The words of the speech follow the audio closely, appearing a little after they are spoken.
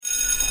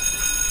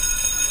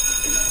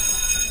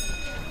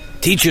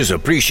Teacher's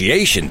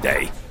Appreciation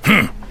Day?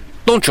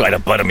 Don't try to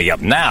butter me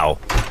up now.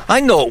 I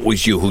know it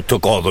was you who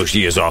took all those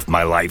years off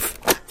my life.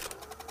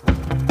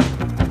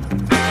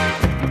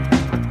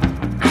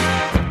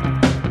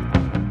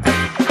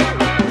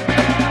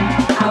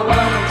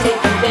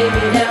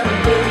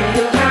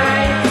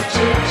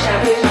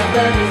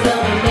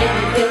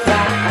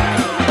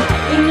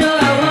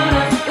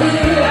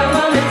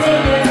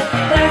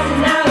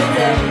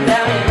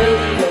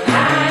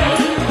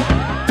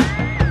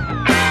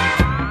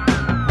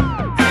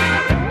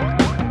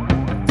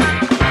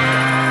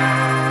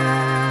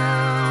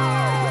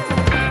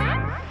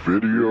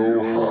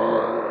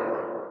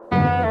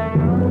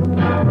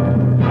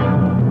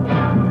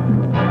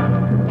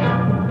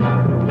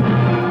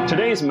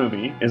 Today's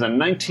movie is a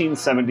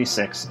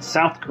 1976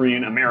 South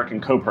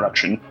Korean-American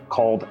co-production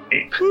called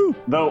Ape.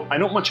 Though I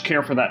don't much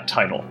care for that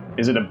title.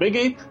 Is it a big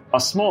ape, a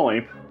small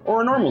ape,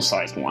 or a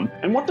normal-sized one?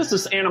 And what does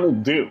this animal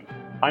do?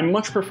 I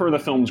much prefer the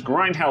film's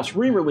Grindhouse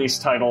re-release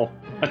title,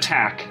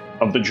 Attack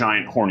of the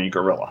Giant Horny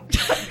Gorilla.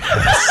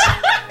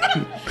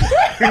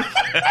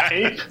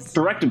 Ape,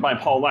 directed by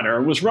Paul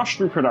Letter, was rushed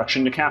through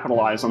production to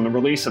capitalize on the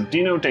release of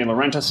Dino De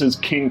Laurentiis'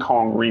 King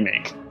Kong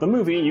remake. The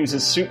movie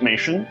uses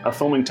suitmation, a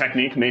filming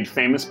technique made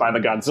famous by the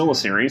Godzilla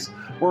series,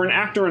 where an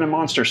actor in a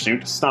monster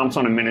suit stomps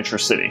on a miniature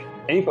city.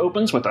 Ape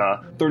opens with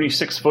a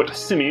 36-foot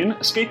simian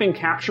escaping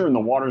capture in the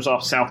waters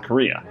off South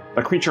Korea.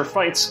 The creature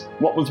fights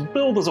what was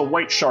billed as a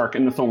white shark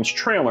in the film's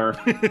trailer,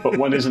 but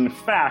what is in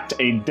fact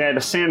a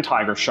dead sand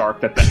tiger shark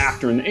that the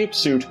actor in the ape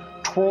suit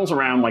twirls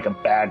around like a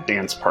bad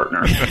dance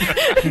partner.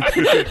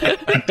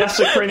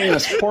 Desecrating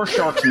this poor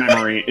shark's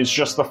memory is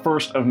just the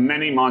first of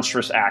many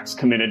monstrous acts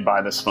committed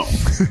by this film.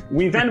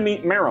 We then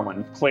meet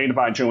Marilyn, played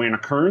by Joanna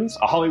Kearns,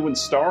 a Hollywood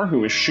star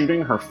who is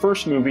shooting her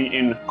first movie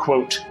in,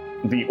 quote,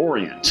 the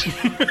Orient.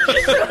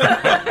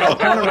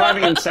 Upon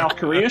arriving in South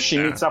Korea, she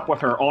meets up with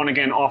her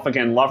on-again,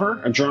 off-again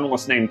lover, a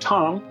journalist named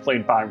Tom,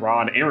 played by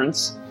Rod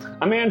Arentz,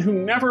 a man who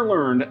never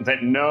learned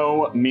that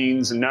no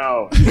means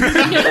no.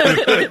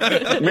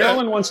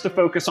 Marilyn wants to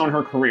focus on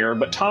her career,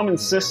 but Tom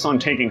insists on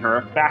taking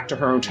her back to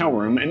her hotel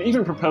room and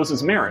even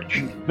proposes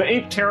marriage. The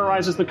ape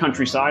terrorizes the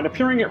countryside,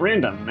 appearing at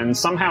random and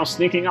somehow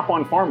sneaking up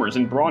on farmers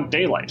in broad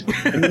daylight,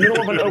 in the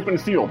middle of an open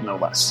field, no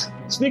less.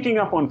 Sneaking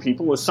up on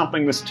people is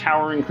something this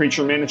towering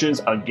creature manages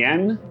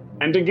again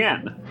and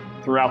again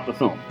throughout the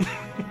film.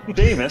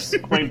 Davis,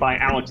 played by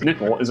Alex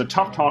Nichol, is a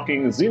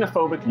tough-talking,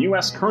 xenophobic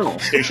U.S. colonel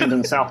stationed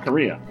in South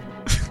Korea.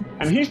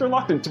 And he's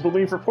reluctant to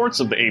believe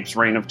reports of the ape's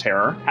reign of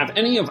terror. Have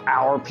any of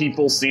our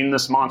people seen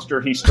this monster,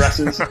 he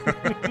stresses.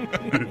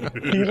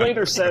 He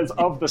later says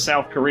of the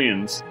South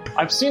Koreans,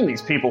 I've seen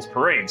these people's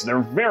parades.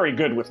 They're very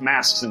good with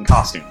masks and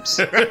costumes.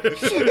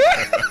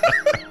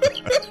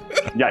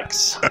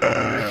 Yikes.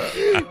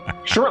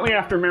 Shortly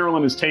after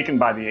Marilyn is taken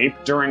by the ape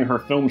during her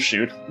film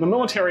shoot, the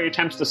military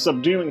attempts to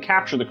subdue and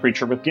capture the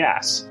creature with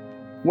gas.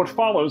 What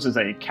follows is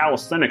a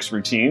calisthenics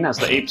routine as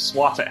the ape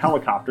swats at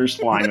helicopters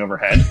flying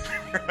overhead,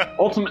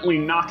 ultimately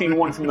knocking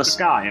one from the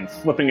sky and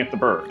flipping at the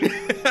bird.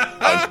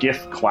 A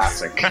GIF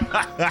classic.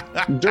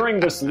 During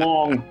this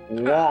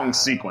long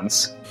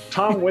sequence,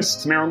 Tom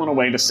whisks Marilyn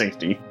away to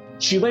safety.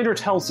 She later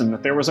tells him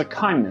that there was a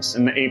kindness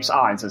in the ape's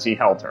eyes as he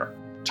held her.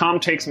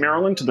 Tom takes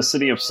Marilyn to the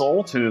city of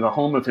Seoul, to the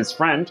home of his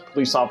friend,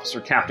 police officer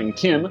Captain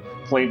Kim,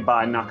 played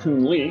by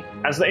Nakun Lee.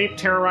 As the ape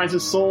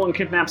terrorizes Seoul and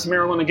kidnaps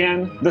Marilyn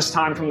again, this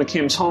time from the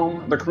Kim's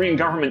home, the Korean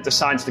government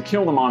decides to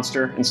kill the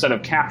monster instead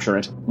of capture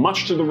it,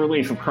 much to the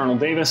relief of Colonel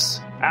Davis.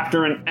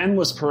 After an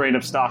endless parade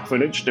of stock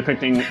footage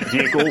depicting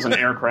vehicles and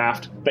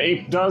aircraft, the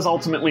ape does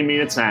ultimately meet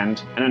its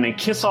end, and in a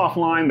kiss-off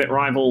line that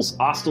rivals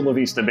Hasta la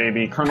vista,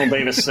 baby, Colonel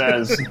Davis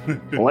says,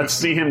 let's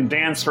see him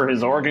dance for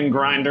his organ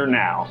grinder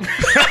now.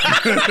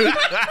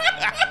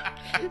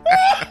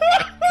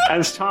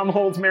 As Tom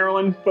holds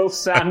Marilyn, both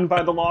saddened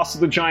by the loss of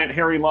the giant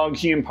hairy lug,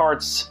 he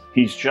imparts,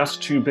 he's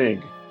just too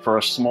big for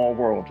a small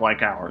world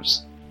like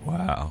ours.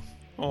 Wow.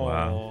 Aww.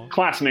 Wow.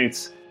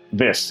 Classmates,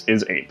 this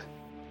is Ape.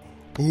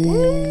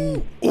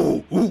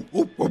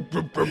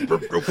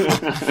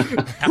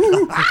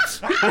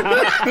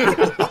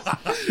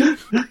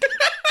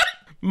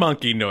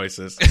 Monkey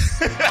noises.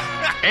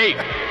 Ape.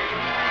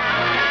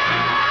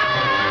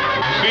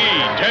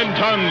 See 10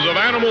 tons of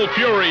animal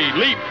fury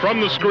leap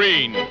from the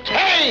screen.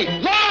 Hey,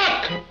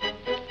 look!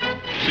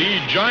 See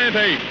giant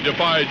ape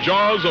defy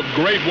jaws of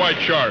great white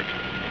shark.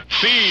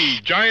 See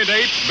giant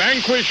ape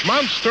vanquish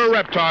monster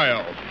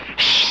reptile.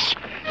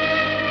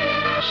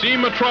 See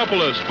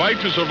Metropolis fight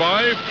to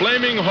survive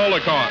flaming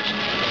holocaust.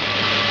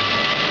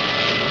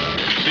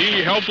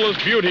 See helpless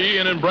beauty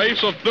in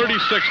embrace of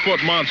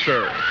 36-foot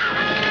monster.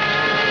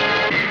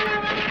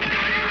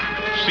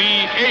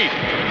 See Ape.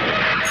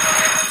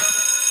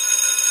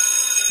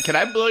 Can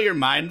I blow your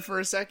mind for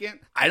a second?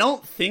 I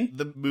don't think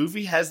the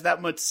movie has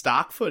that much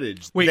stock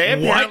footage. Wait, they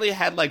what? apparently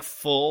had like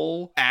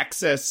full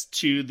access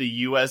to the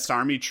U.S.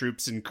 Army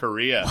troops in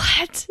Korea.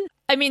 What?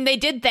 I mean, they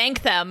did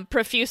thank them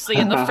profusely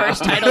in the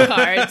first title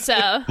card,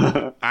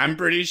 so... I'm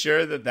pretty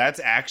sure that that's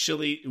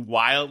actually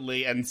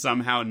wildly and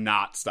somehow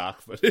not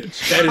stock footage.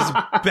 That is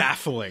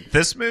baffling.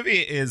 This movie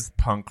is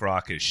punk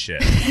rock as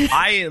shit.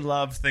 I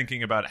love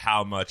thinking about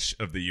how much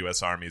of the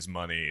U.S. Army's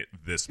money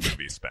this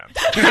movie spent.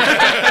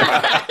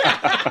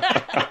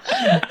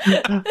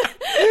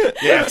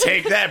 Yeah,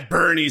 take that,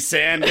 Bernie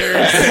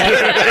Sanders.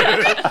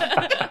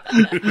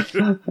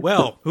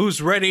 Well,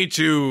 who's ready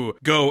to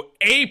go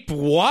ape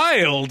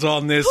wild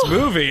on this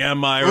movie,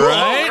 am I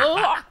right?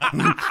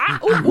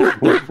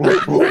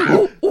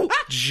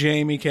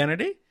 Jamie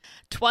Kennedy?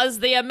 'Twas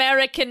the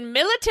American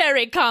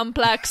military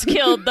complex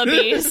killed the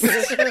beast.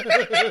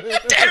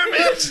 Damn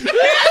it!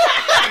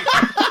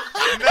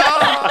 No!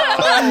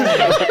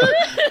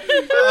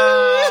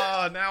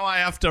 Oh, now I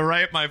have to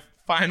write my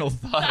final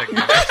thought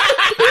again.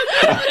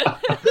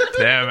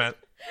 Damn it.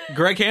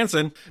 Greg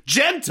Hansen.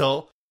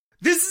 Gentle?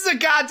 This is a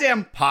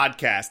goddamn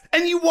podcast,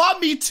 and you want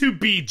me to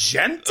be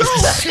gentle?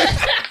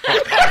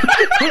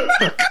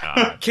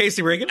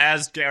 Casey Reagan.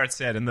 As Garrett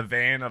said, in the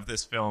vein of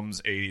this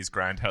film's 80s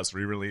Grindhouse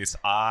re-release,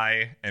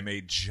 I am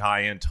a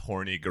giant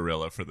horny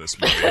gorilla for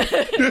this movie.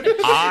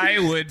 I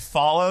would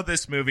follow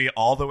this movie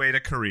all the way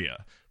to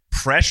Korea.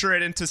 Pressure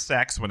it into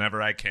sex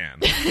whenever I can.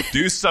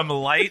 Do some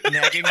light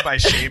negging by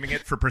shaming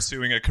it for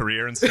pursuing a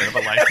career instead of a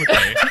life with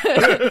me.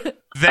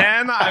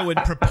 Then I would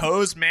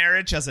propose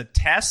marriage as a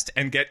test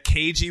and get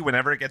cagey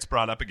whenever it gets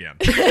brought up again.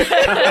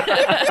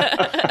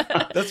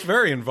 That's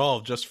very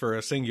involved just for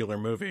a singular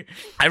movie.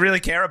 I really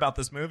care about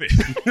this movie.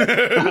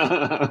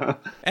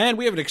 And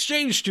we have an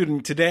exchange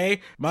student today,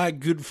 my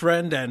good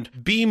friend and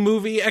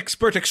B-movie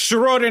expert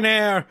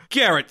extraordinaire,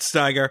 Garrett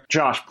Steiger.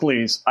 Josh,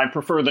 please. I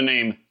prefer the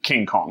name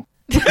King Kong.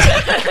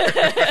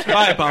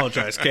 I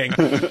apologize, King.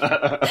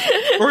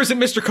 Or is it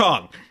Mr.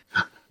 Kong?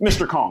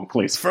 Mr. Kong,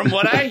 please. From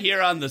what I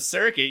hear on the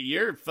circuit,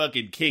 you're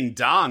fucking King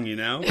Dong, you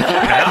know? Wait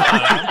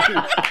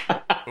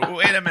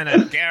a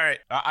minute, Garrett.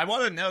 I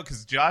want to know,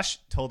 because Josh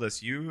told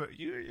us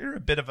you're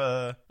a bit of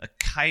a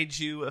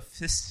kaiju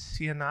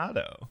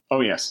aficionado.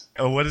 Oh, yes.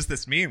 Oh, what does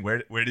this mean?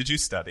 Where did you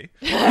study?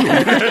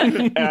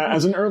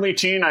 As an early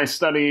teen, I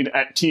studied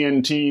at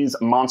TNT's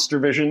Monster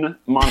Vision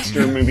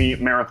monster movie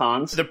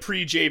marathons. The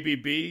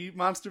pre-JBB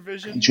Monster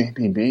Vision?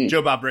 JBB.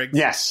 Joe Bob Briggs?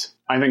 Yes.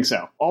 I think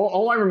so.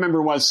 All I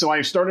remember was, so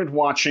I started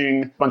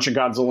watching a bunch of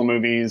Godzilla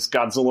movies,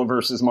 Godzilla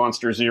vs.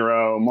 Monster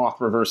Zero,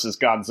 Mothra vs.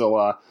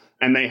 Godzilla,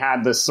 and they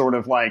had this sort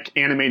of like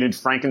animated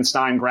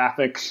Frankenstein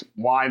graphic.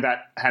 Why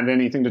that had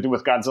anything to do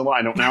with Godzilla,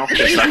 I don't know.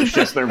 That was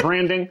just their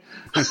branding.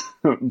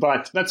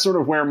 But that's sort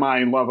of where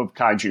my love of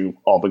kaiju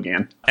all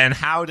began. And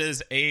how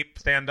does ape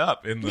stand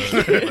up in the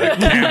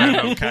canon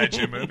of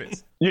kaiju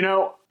movies? You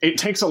know, it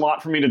takes a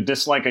lot for me to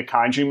dislike a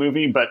kaiju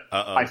movie, but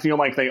I feel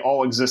like they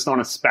all exist on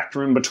a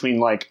spectrum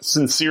between, like,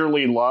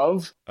 sincerely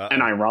love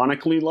and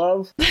ironically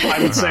love.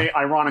 I would say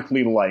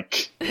ironically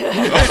like. Right?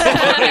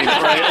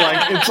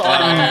 Like, it's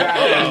on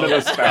that end of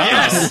the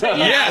spectrum.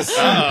 Yes!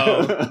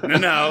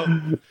 No.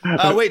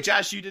 Wait,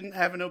 Josh, you didn't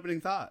have an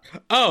opening thought.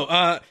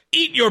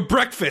 Eat your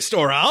breakfast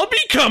or I'll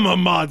become a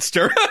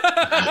monster.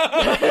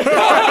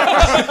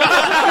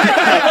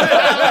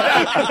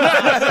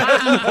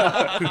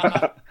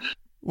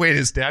 Wait,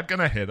 is Dad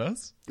gonna hit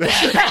us?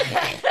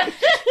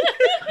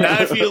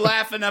 Not if you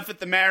laugh enough at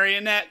the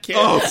marionette, kid.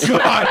 Oh,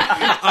 God.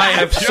 I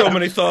have so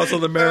many thoughts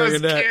on the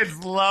marionette. Those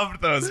kids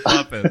loved those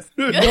puppets.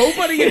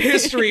 Nobody in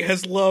history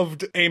has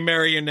loved a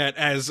marionette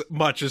as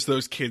much as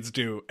those kids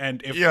do.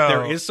 And if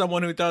there is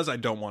someone who does, I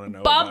don't want to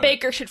know Bob about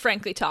Baker should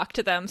frankly talk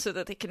to them so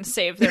that they can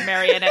save their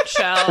marionette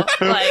show.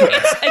 Like,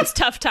 it's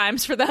tough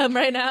times for them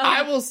right now.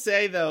 I will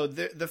say, though,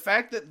 the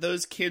fact that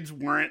those kids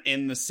weren't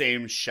in the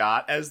same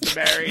shot as the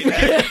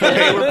marionette,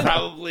 they were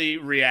probably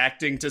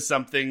reacting to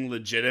something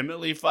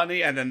legitimately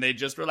funny, and then they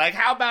just were like,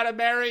 how about a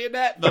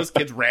marionette? Those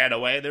kids ran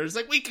away. They were just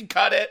like, we can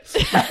cut it.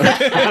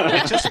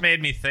 It just made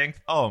me think,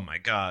 oh my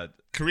God,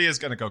 Korea's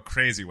going to go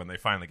crazy when they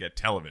finally get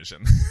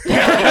television.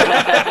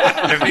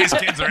 If these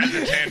kids are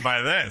entertained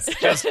by this,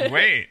 just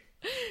wait.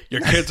 Your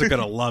kids are going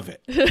to love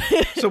it.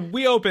 So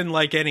we open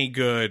like any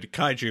good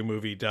kaiju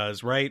movie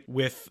does, right?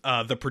 With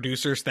the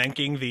producers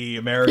thanking the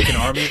American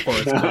Army for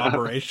its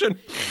cooperation.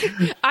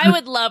 I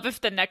would love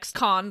if the next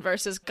Kong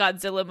versus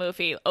Godzilla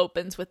movie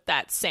opens with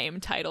that same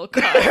title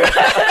card.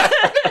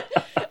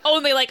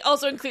 Only, like,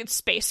 also includes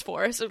Space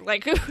Force.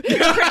 Like, the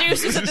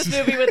producers of this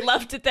movie would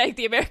love to thank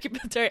the American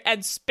military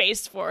and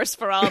Space Force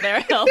for all their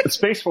help.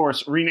 Space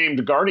Force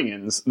renamed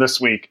Guardians this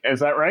week.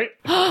 Is that right?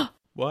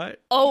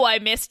 What? Oh, I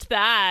missed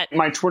that.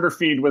 My Twitter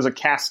feed was a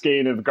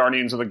cascade of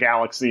Guardians of the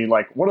Galaxy,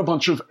 like, what a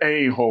bunch of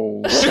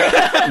a-holes.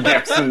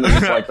 Gifts and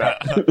things like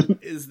that.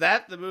 Is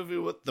that the movie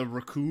with the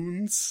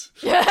raccoons?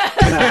 Garrett,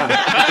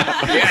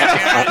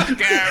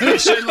 we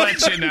should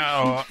let you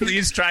know.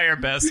 Please try your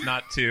best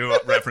not to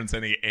reference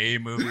any A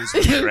movies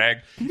with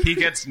Greg. He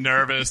gets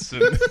nervous,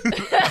 and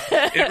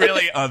it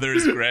really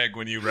others Greg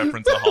when you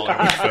reference a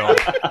Hollywood film.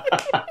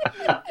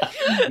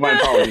 My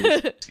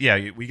apologies.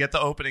 Yeah, we get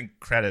the opening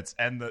credits,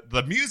 and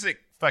the music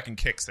fucking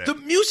kicks in. The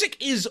music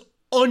is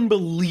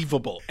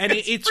unbelievable. And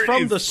it's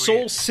from the sweet.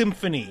 Soul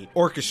Symphony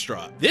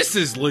Orchestra. This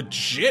is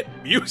legit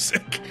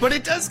music. But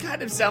it does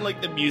kind of sound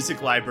like the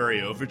Music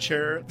Library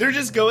Overture. They're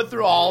just going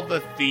through all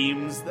the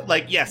themes.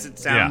 Yes, it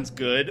sounds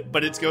good,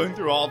 but it's going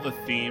through all the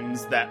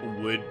themes that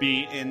would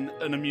be in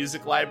a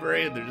music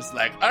library. And they're just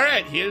like, all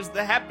right, here's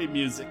the happy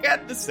music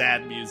and the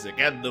sad music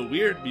and the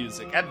weird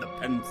music and the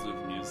pensive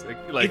music.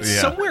 It's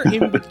somewhere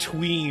in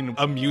between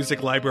a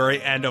music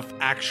library and an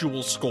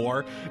actual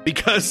score,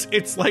 because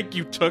it's like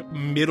you took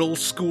middle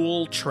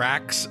school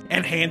tracks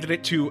and handed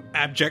it to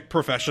abject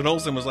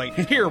professionals and was like,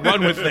 here,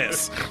 run with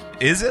this.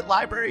 Is it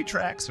library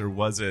tracks or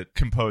was it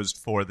composed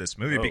for this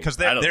movie? Because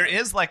there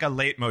is like a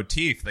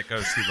leitmotif that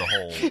goes through the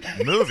whole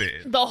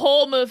movie. The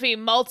whole movie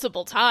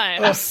multiple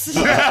times.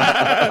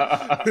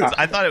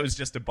 I thought it was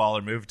just a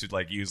baller move to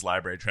like use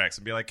library tracks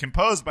and be like,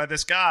 composed by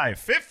this guy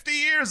 50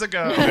 years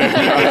ago.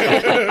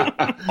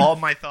 All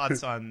my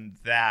thoughts on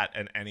that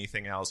and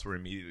anything else were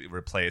immediately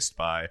replaced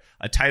by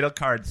a title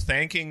card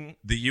thanking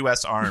the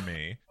U.S.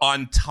 Army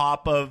on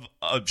top of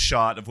a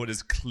shot of what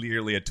is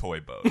clearly a toy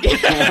boat.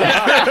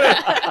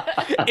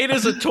 It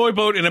is a toy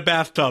boat in a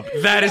bathtub.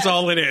 That is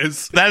all it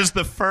is. That is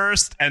the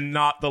first and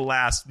not the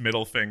last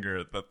middle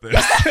finger that this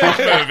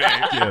movie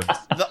gives.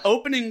 The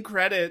opening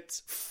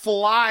credits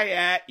fly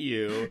at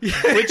you,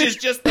 which is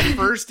just the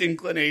first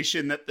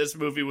inclination that this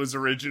movie was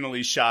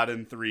originally shot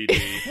in 3D.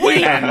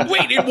 Wait,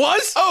 it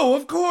was? Oh,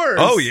 of course.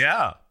 Oh,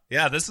 yeah.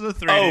 Yeah, this is a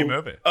 3D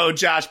movie. Oh,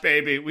 Josh,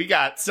 baby, we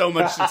got so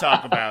much to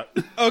talk about.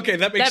 Okay,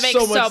 that makes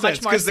so much sense,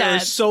 because there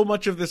is so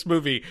much of this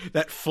movie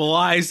that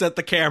flies at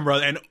the camera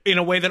and in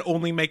a way that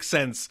only makes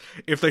sense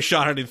if they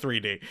shot it in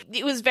 3D.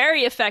 It was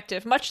very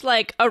effective, much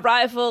like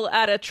Arrival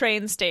at a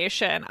train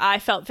station. I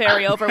felt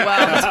very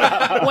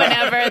overwhelmed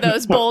whenever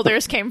those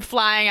boulders came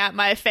flying at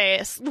my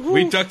face.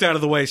 We ducked out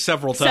of the way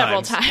several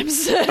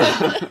times.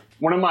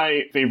 One of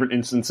my favorite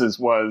instances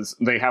was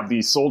they have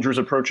these soldiers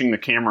approaching the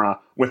camera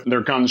with their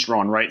guns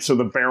drawn, right? So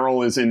the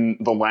barrel is in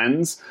the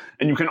lens,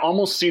 and you can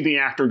almost see the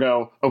actor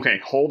go,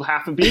 okay, hold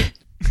half a beat,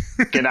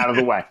 get out of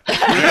the way.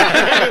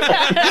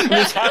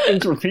 This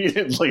happens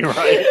repeatedly,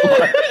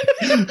 right?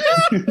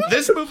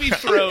 This movie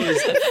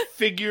throws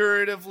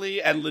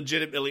figuratively and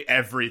legitimately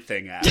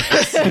everything at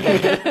us.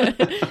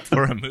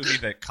 For a movie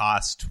that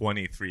cost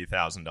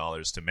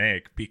 $23,000 to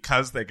make,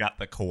 because they got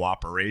the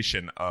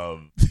cooperation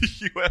of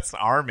the U.S.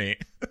 Army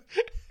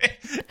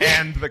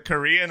and the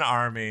Korean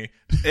Army.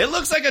 It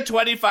looks like a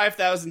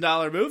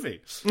 $25,000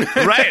 movie.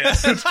 Right.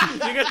 You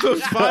get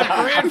those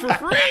 $5,000 for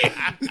free.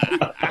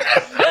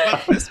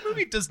 But this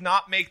movie does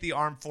not make the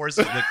armed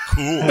forces look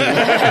cool.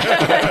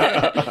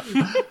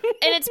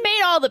 And it's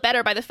made all the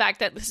better by the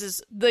fact that this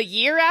is the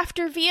year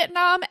after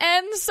Vietnam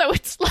ends, so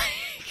it's like,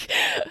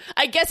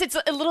 I guess it's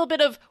a little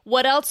bit of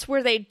what else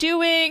were they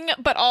doing,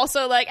 but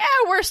also like,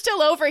 we're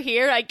still over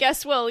here. I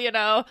guess we'll,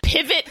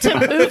 pivot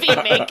to movie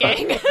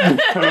making.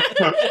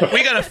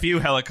 We got a few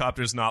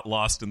helicopters not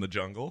lost in the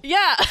jungle.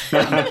 Yeah.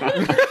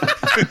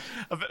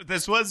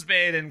 This was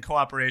made in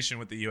cooperation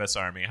with the U.S.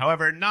 Army.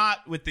 However,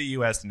 not with the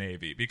U.S.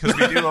 Navy, because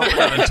we do open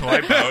on a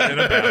toy boat in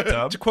a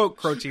bathtub. To quote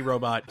Croty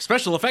Robot,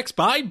 special effects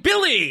by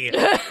Billy!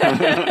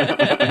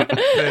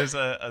 There's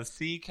a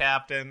sea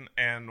captain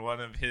and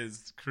one of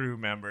his crew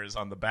members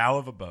on the bow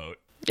of a boat.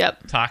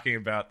 Yep. Talking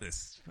about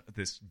this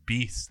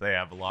beast they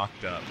have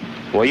locked up.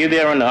 Were you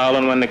there on the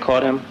island when they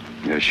caught him?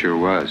 Yeah, sure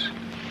was.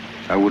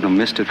 I wouldn't have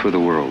missed it for the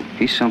world.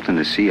 He's something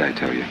to see, I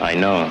tell you. I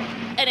know.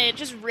 And it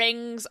just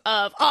rings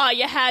of,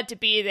 you had to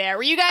be there.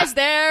 Were you guys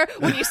there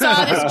when you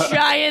saw this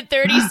giant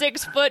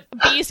 36-foot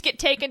beast get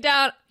taken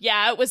down?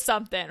 Yeah, it was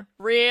something.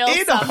 Real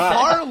in something.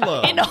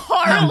 Harlem. In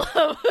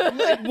Harlem.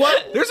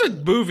 What? There's a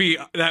movie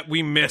that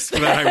we missed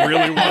that I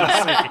really want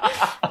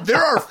to see.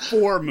 There are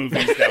 4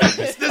 movies that we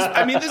missed.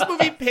 This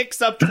movie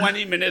picks up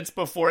 20 minutes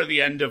before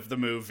the end of the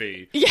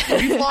movie. Yeah.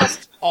 We've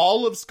lost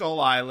all of Skull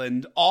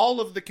Island,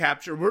 all of the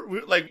capture.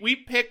 We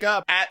pick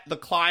up at the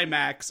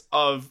climax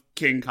of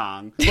King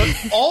Kong,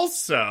 but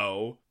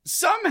also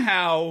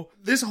somehow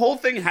this whole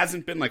thing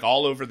hasn't been like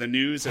all over the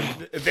news,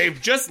 and they've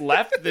just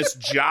left this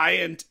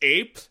giant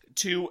ape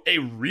to a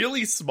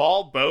really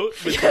small boat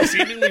with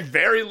seemingly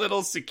very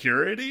little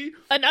security.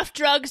 Enough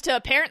drugs to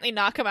apparently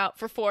knock him out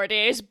for 4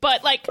 days,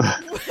 but like, how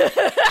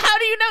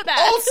do you know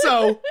that?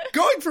 Also,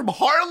 going from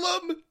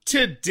Harlem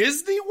to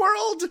Disney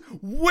World?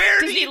 Where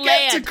do you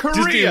get to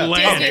Korea?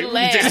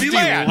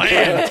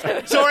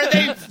 Disneyland. So are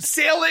they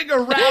sailing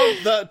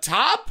around the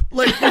top?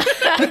 Like,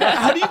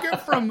 how do you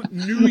get from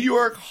New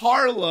York,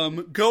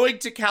 Harlem, going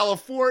to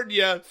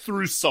California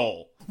through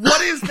Seoul?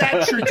 What is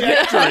that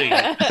trajectory?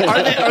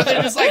 Are they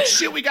just like,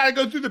 shit, we gotta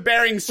go through the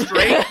Bering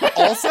Strait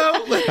also?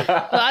 Well,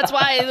 that's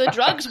why the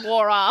drugs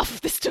wore off.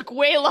 This took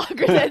way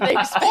longer than they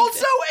expected.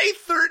 Also, a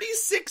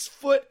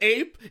 36-foot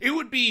ape, it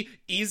would be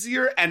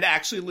easier and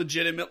actually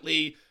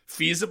legitimately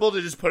feasible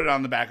to just put it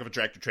on the back of a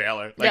tractor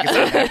trailer. Like, it's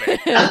not that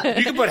big.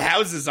 You can put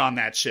houses on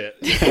that shit.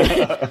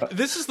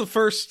 This is the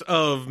first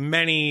of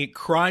many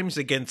crimes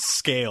against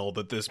scale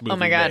that this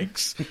movie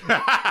makes.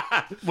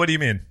 What do you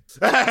mean?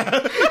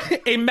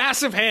 A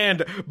massive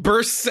hand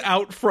bursts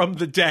out from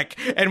the deck,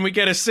 and we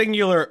get a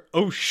singular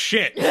 "oh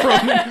shit"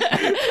 from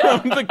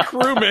the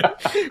crewman.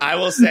 I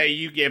will say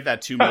you gave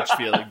that too much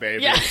feeling,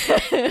 baby. Yeah.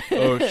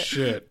 Oh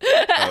shit.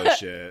 Oh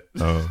shit.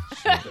 Oh,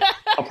 shit.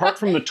 Apart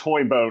from the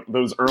toy boat,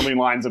 those early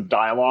lines of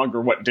dialogue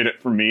are what did it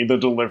for me, the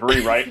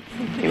delivery, right?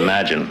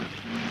 Imagine,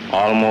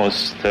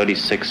 almost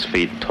 36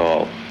 feet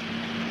tall.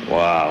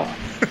 Wow.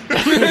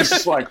 It's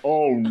just like,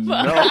 oh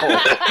no.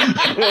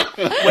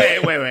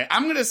 Wait.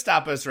 I'm going to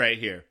stop us right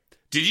here.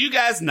 Did you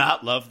guys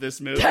not love this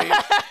movie?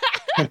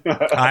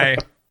 I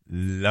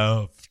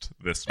loved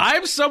this movie.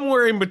 I'm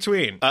somewhere in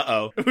between.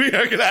 Uh-oh. We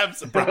are going to have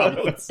some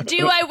problems.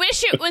 Do I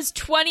wish it was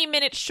 20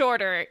 minutes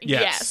shorter?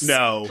 Yes.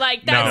 No.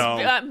 Like, that's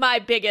No. my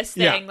biggest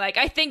thing. Yeah. Like,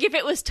 I think if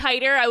it was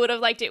tighter, I would have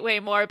liked it way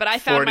more, but I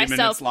found 40 myself...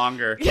 minutes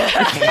longer.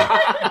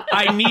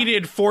 I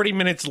needed 40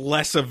 minutes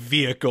less of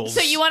vehicles.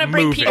 So you want to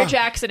bring moving. Peter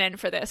Jackson in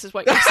for this, is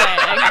what you're saying.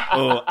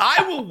 Oh,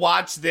 I will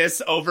watch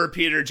this over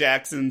Peter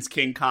Jackson's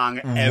King Kong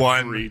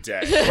every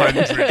day.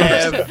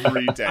 100%.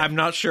 Every day. I'm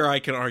not sure I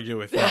can argue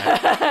with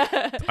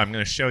that. I'm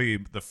going to show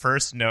you the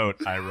first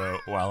note I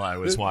wrote while I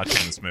was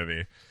watching this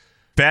movie.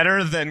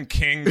 Better than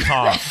King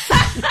Kong.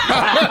 The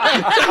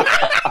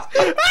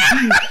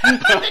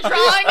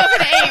drawing of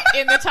an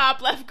ape in the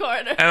top left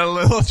corner. And a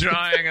little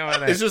drawing of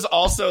an This ape. is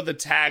also the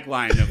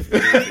tagline of the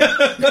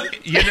movie.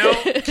 You know,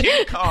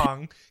 King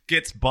Kong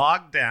gets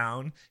bogged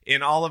down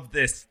in all of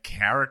this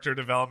character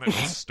development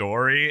and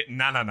story.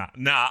 No,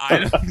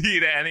 I don't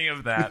need any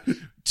of that.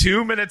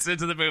 2 minutes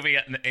into the movie,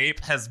 an ape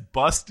has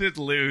busted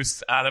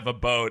loose out of a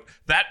boat.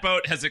 That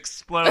boat has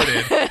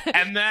exploded,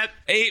 and that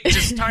ape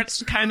just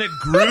starts kind of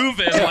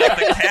grooving like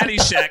the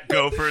Caddyshack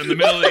gopher in the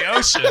middle of the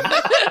ocean.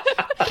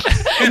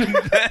 And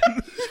then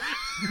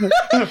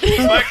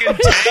fucking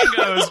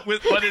tangos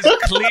with what is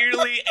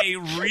clearly a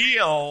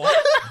real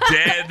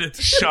dead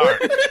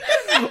shark.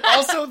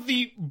 Also,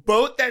 the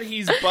boat that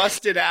he's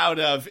busted out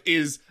of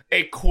is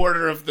a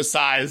quarter of the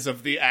size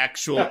of the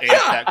actual ape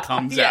that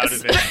comes out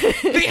of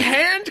it. The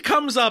hand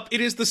comes up,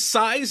 it is the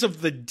size of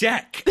the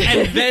deck,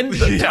 and then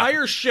the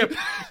entire ship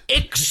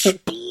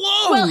explodes.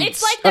 Well,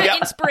 it's like that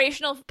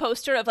inspirational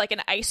poster of like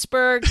an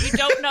iceberg. You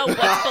don't know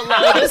what's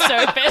below the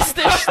surface.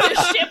 The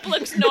ship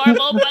looks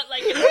normal, but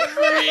like it's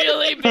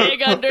really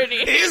big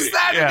underneath. Is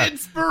that an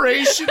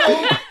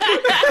inspirational?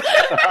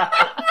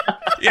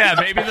 Yeah,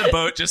 maybe the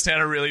boat just had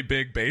a really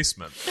big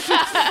basement.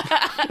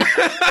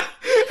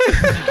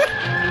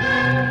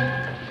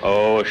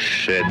 Oh,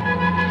 shit.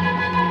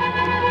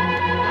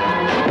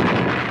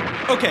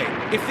 Okay,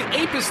 if the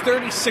ape is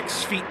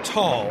 36 feet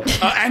tall,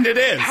 And it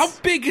is. how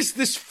big is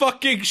this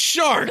fucking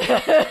shark?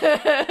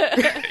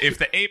 If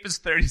the ape is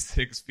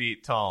 36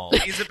 feet tall,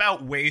 he's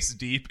about waist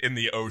deep in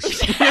the ocean.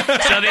 So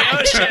the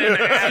ocean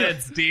at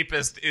its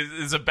deepest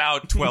is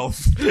about 12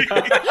 feet.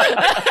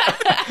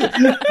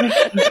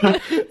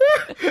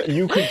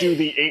 You could do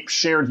the ape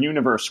shared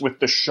universe with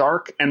the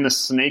shark and the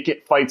snake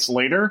it fights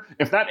later.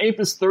 If that ape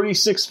is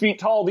 36 feet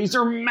tall, these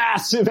are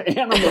massive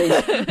animals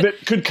that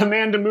could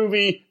command a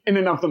movie in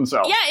and of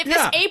themselves. Yeah, if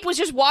this ape was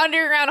just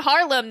wandering around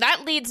Harlem,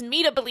 that leads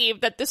me to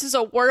believe that this is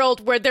a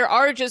world where there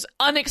are just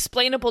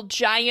unexplainable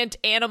giant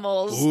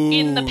animals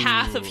in the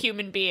path of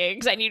human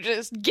beings, and you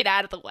just get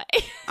out of the way.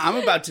 I'm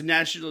about to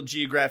National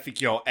Geographic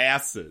your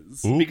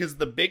asses because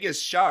the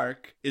biggest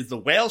shark is the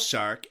whale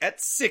shark at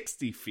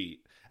 60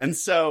 feet. And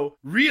so,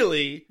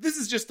 really, this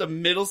is just a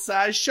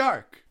middle-sized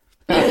shark.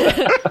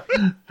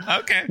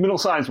 Okay.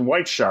 Middle-sized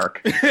white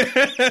shark.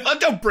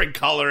 Don't bring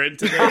color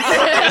into this.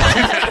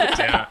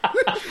 Damn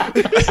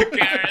it.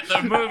 Garrett,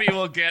 the movie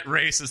will get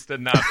racist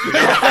enough. You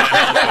don't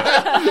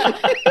have to help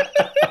it.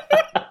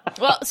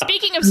 Well,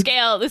 speaking of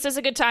scale, this is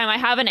a good time. I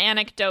have an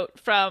anecdote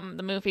from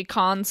the movie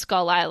Kong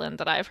Skull Island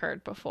that I've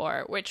heard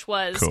before, which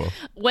was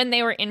when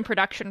they were in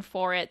production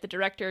for it, the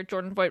director,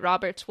 Jordan Vogt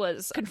Roberts,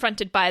 was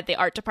confronted by the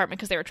art department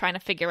because they were trying to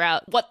figure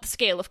out what the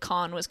scale of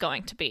Kong was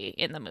going to be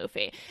in the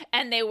movie.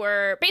 And they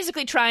were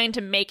basically trying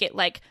to make it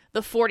like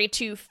the 40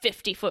 to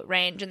 50 foot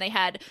range, and they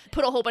had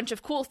put a whole bunch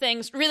of cool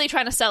things, really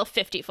trying to sell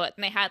 50 foot.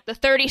 And they had the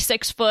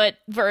 36 foot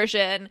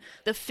version,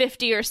 the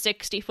 50 or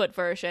 60 foot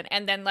version,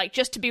 and then like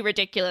just to be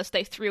ridiculous,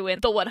 they threw in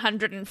the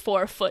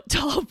 104 foot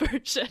tall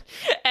version.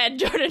 And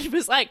Jordan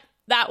was like,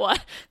 that one.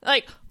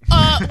 Like,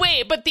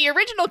 wait, but the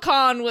original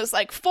Kong was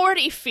like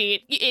 40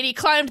 feet, and he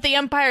climbed the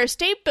Empire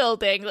State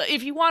Building.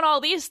 If you want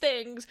all these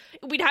things,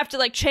 we'd have to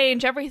like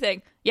change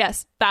everything.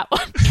 Yes, that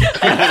one.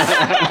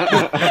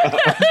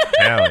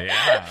 Hell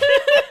yeah.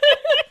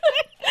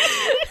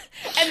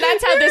 And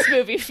that's how this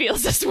movie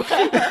feels as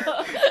well.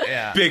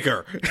 Yeah.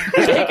 Bigger.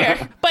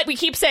 Bigger. But we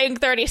keep saying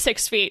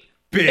 36 feet.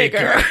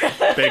 Bigger.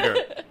 Bigger.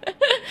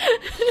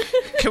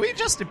 Can we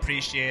just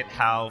appreciate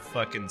how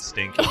fucking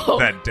stinky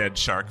that dead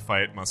shark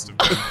fight must have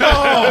been?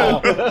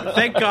 Oh,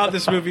 thank God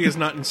this movie is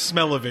not in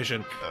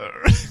smell-o-vision.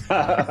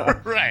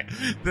 Right.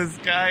 This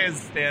guy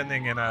is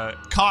standing in a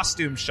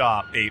costume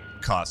shop, ape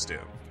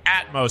costume.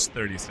 At most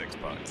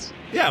 $36.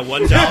 Yeah,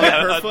 $1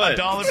 per foot.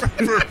 $1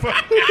 per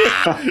foot.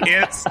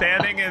 It's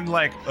standing in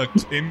like an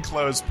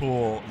enclosed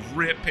pool,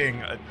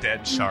 ripping a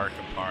dead shark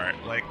apart.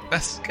 Like,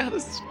 that's gotta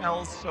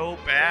smell so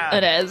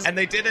bad. It is. And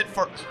they did it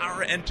for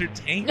our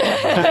entertainment.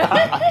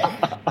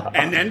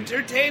 And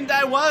entertained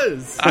I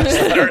was. I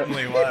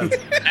certainly was.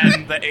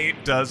 And the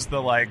ape does the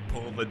like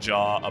pull the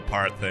jaw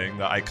apart thing,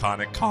 the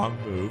iconic Kong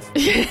move.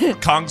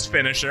 Kong's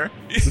finisher.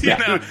 You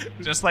know,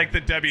 just like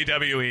the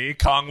WWE,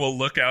 Kong will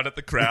look out at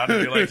the crowd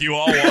and be like, you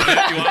all want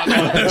it? You want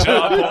the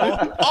jaw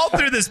pull? All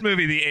through this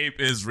movie, the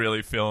ape is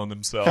really feeling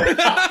himself.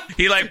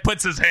 He like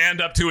puts his hand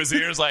up to his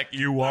ears like,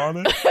 you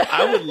want it?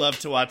 I would love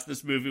to watch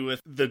this movie with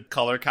the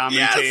color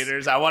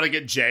commentators. Yes. I want to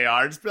get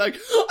JR just be like,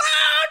 oh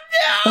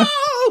no!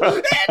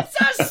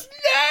 It's a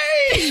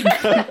snake!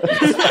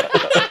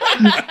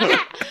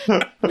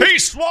 He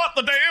swat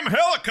the damn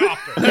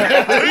helicopter!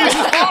 He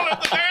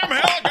swatted the damn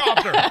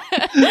helicopter!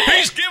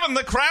 He's giving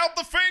the crowd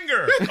the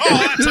finger! Oh,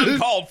 that's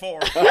uncalled for!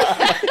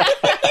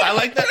 I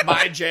like that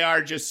my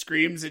JR just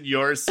screams and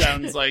yours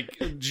sounds like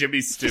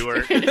Jimmy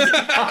Stewart.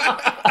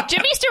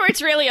 Jimmy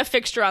Stewart's really a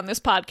fixture on this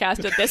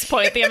podcast at this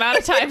point, the amount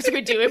of times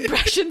we do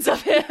impressions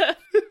of him.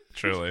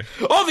 Truly.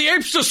 Oh, the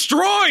apes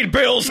destroyed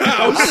Bill's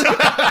house!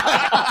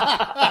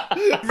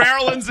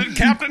 Marilyn's in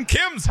Captain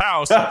Kim's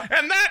house,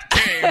 and that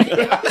came.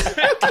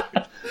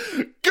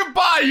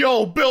 Goodbye, you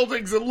old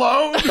buildings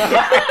alone!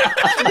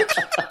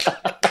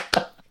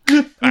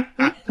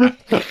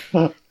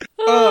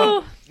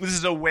 This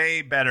is a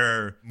way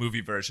better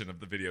movie version of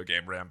the video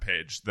game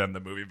Rampage than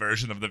the movie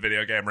version of the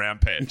video game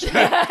Rampage. Like,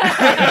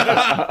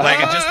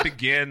 it just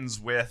begins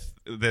with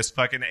this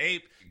fucking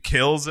ape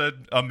kills a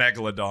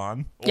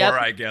megalodon, or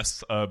I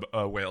guess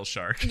a whale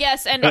shark.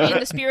 Yes, and in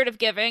the spirit of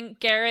giving,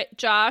 Garrett,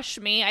 Josh,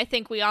 me, I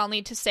think we all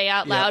need to say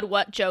out loud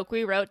what joke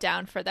we wrote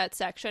down for that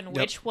section,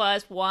 which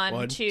was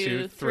 1,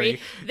 2,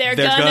 3. They're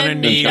gonna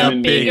need a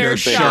bigger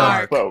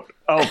shark. Boat.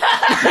 Oh.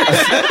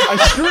 I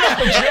screwed up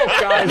the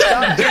joke, guys.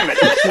 God damn it.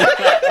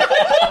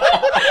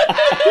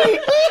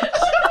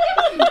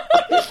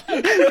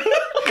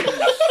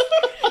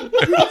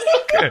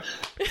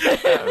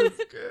 That was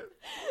good.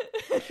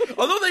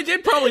 Although they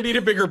did probably need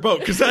a bigger boat,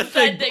 because that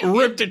thing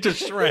ripped it to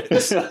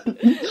shreds.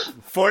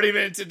 40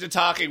 minutes into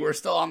talking, we're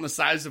still on the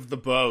size of the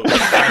boat.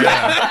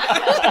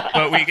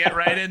 But we get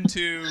right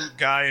into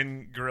guy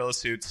in gorilla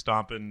suit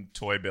stomping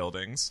toy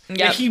buildings. Yep.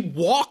 Yeah, he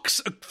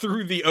walks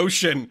through the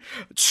ocean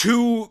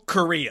to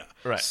Korea.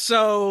 Right.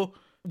 So,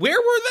 where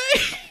were they?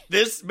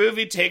 This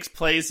movie takes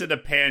place in a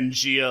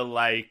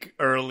Pangea-like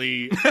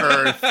early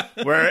Earth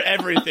where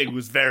everything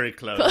was very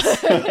close.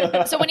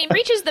 So when he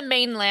reaches the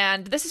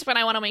mainland, this is when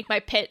I want to make my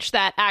pitch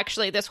that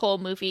actually this whole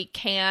movie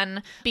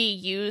can be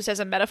used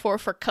as a metaphor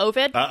for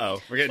COVID. Uh-oh,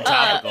 we're getting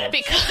topical.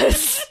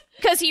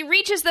 Because he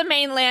reaches the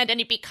mainland and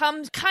he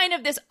becomes kind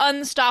of this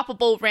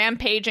unstoppable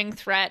rampaging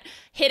threat,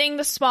 hitting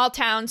the small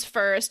towns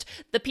first.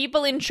 The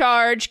people in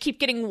charge keep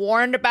getting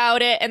warned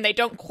about it and they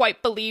don't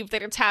quite believe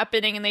that it's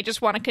happening and they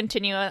just want to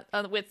continue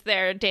with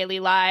their daily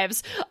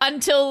lives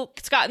until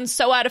it's gotten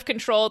so out of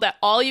control that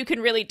all you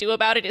can really do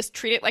about it is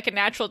treat it like a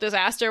natural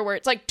disaster where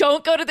it's like,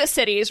 don't go to the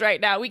cities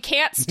right now. We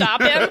can't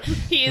stop him.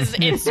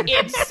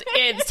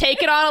 It's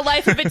taken on a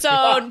life of its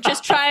own.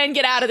 Just try and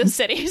get out of the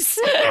cities.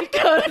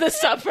 Go to the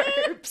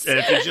suburbs. And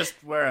if you just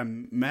wear a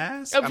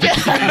mask? And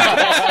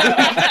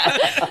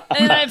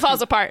then it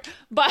falls apart.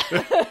 But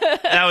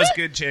that was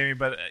good, Jamie,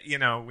 but,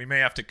 we may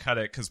have to cut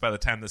it because by the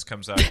time this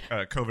comes out,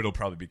 COVID will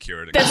probably be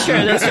cured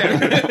again. That's true.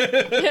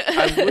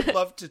 I would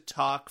love to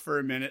talk for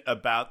a minute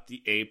about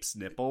the ape's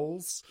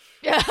nipples.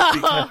 Go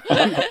off.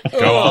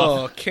 Go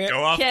off, Ken,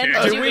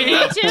 Ken. do we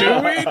need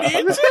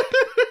to?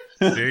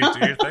 Do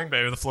your thing,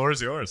 baby. The floor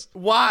is yours.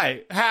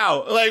 Why?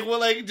 How?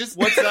 Just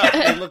what's up?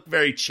 They look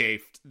very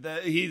chafed.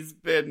 He's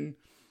been...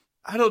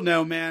 I don't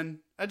know, man.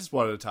 I just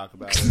wanted to talk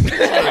about it.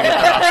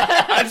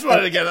 I just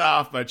wanted to get it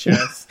off my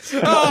chest.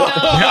 All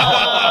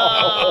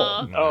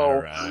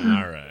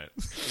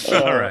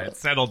right.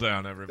 Settle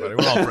down, everybody.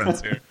 We're all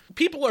friends here.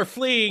 People are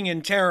fleeing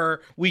in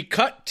terror. We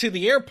cut to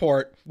the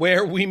airport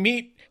where we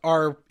meet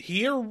our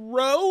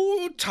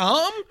hero,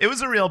 Tom. It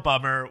was a real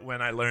bummer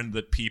when I learned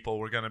that people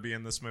were going to be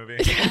in this movie.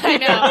 I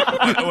know.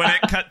 When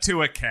it cut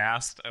to a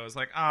cast, I was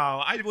like, oh,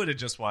 I would have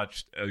just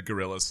watched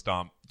gorillas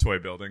stomp toy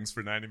buildings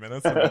for 90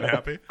 minutes and been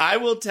happy. I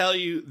will tell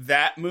you,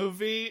 that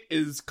movie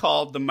is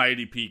called The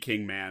Mighty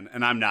Peking Man,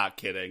 and I'm not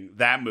kidding.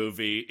 That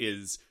movie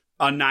is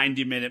a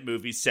 90-minute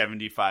movie,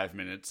 75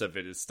 minutes of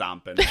it is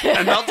stomping.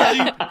 And I'll tell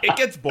you, it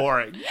gets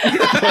boring.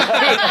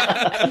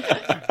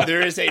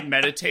 There is a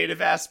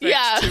meditative aspect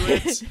to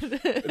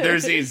it.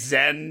 There's a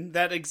zen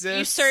that exists.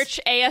 You search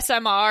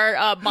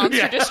ASMR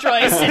Monster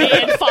Destroy City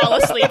and fall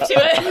asleep to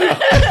it.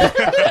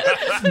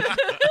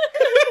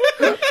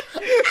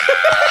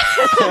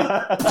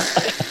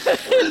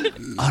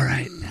 All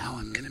right, now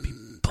I'm going to be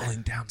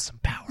pulling down some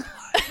power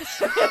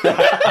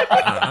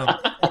And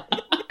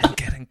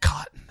getting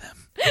caught in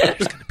them.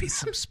 There's going to be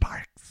some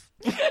sparks.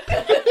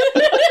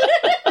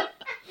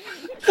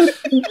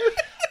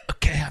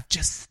 Okay, I've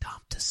just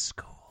stomped a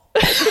school.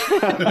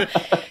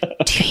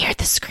 Do you hear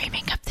the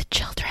screaming of the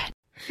children?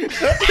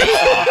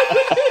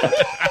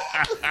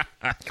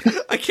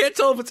 I can't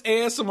tell if it's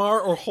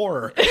ASMR or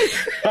horror.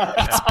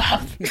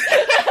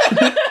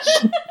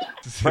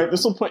 Right,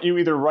 this will put you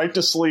either right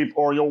to sleep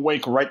or you'll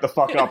wake right the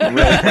fuck up real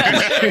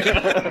quick.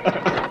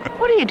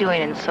 What are you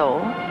doing in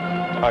Seoul?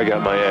 I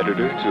got my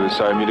editor to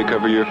assign me to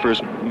cover your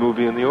first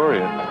movie in the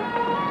Orient.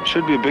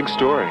 Should be a big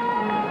story.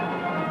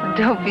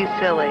 Don't be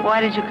silly.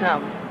 Why did you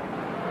come?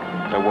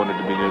 I wanted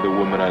to be near the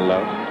woman I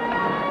love.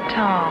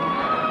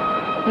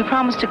 Tom, we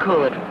promised to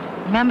cool it.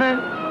 Remember?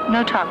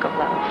 No talk of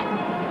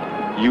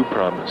love. You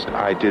promised.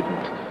 I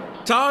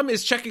didn't. Tom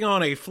is checking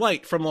on a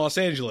flight from Los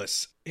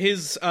Angeles.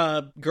 His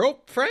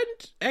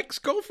girlfriend?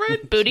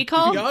 Ex-girlfriend? Booty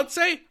call?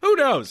 Fiance? Who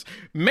knows?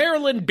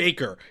 Marilyn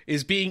Baker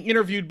is being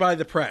interviewed by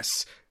the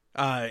press.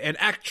 An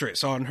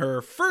actress on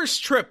her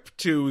first trip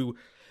to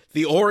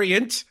the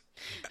Orient.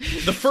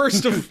 The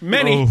first of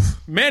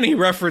many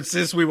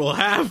references we will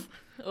have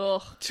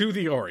to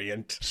the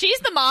Orient. She's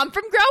the mom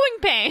from Growing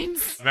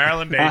Pains.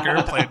 Marilyn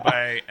Baker, played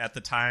by, at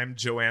the time,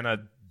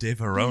 Joanna De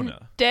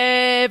Verona.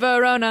 De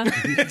Verona.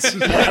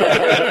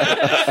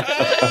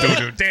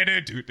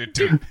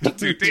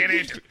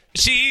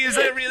 She's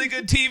a really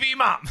good TV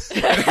mom.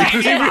 De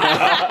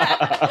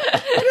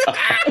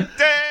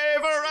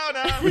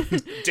Verona.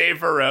 De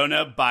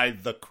Verona by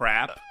The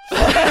Crap.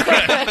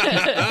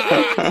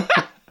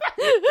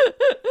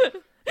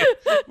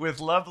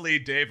 With lovely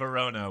De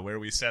Verona, where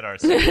we set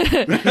ourselves.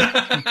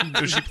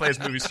 So she plays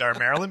movie star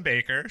Marilyn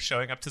Baker,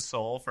 showing up to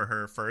Seoul for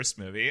her first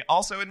movie.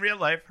 Also, in real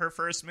life, her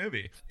first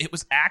movie. It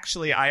was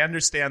actually, I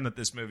understand that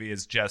this movie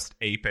is just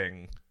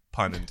aping,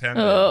 pun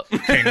intended,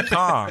 King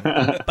Kong.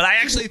 But I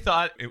actually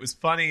thought it was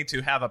funny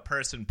to have a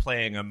person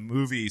playing a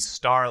movie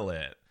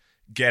starlet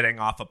getting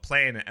off a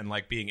plane and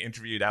like being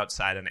interviewed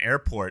outside an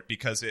airport,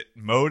 because it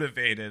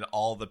motivated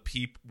all the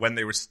people when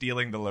they were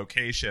stealing the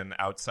location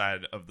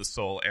outside of the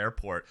Seoul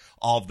airport,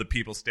 all of the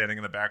people standing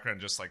in the background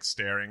just like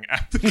staring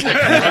at the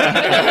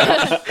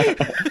camera.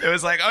 It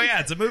was like, oh yeah,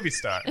 it's a movie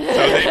star, so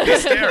they'd be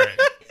staring.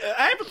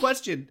 I have a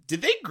question.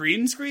 Did they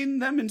green screen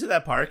them into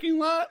that parking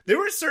lot? There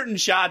were certain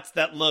shots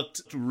that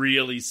looked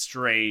really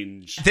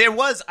strange. There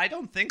was. I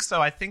don't think so.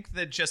 I think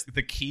that just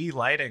the key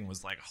lighting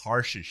was like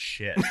harsh as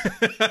shit.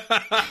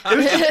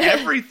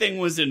 Everything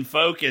was in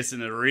focus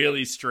in a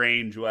really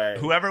strange way.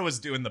 Whoever was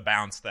doing the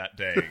bounce that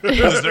day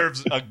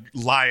deserves a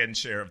lion's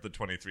share of the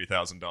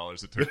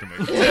 $23,000 it took to make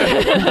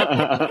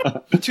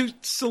it. To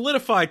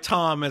solidify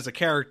Tom as a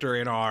character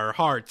in our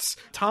hearts,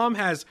 Tom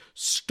has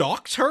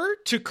stalked her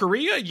to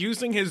Korea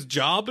using his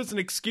job as an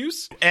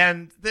excuse.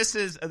 And this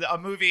is a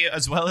movie,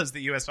 as well as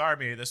the U.S.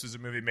 Army, this was a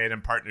movie made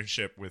in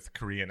partnership with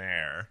Korean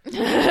Air.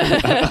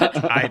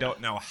 I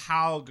don't know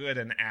how good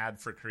an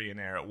ad for Korean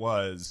Air it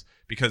was,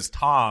 because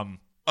Tom,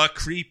 a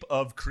creep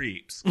of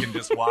creeps, can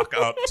just walk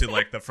up to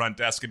like the front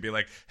desk and be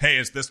like, hey,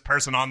 is this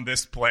person on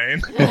this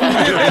plane?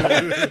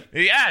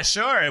 Yeah,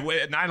 sure.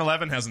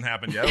 9/11 hasn't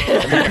happened yet.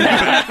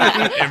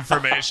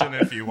 Information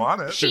if you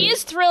want it. She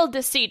is thrilled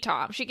to see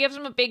Tom. She gives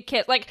him a big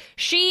kiss. Like,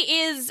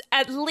 she is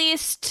at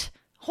least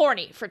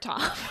horny for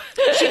Tom.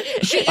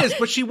 She is,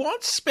 but she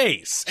wants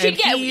space. And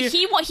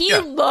he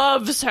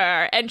loves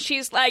her, and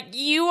she's like,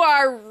 you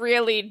are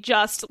really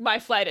just my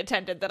flight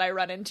attendant that I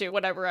run into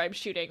whenever I'm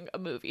shooting a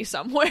movie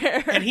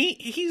somewhere. And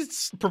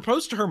he's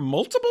proposed to her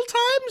multiple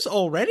times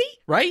already,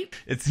 right?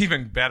 It's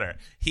even better.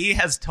 He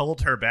has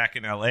told her back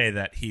in LA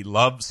that he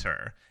loves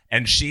her,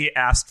 and she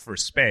asked for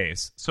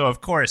space. So,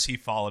 of course, he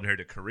followed her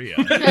to Korea.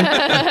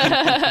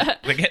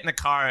 They get in the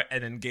car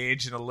and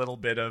engage in a little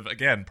bit of,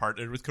 again,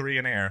 partnered with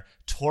Korean Air,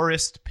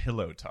 tourist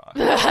pillow talk.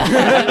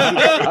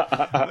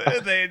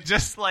 They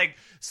just, like,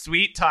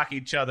 sweet talk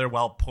each other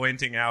while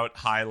pointing out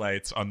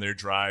highlights on their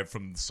drive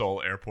from the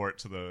Seoul airport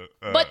to the...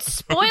 But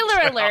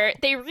spoiler alert,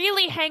 they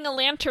really hang a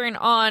lantern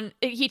on...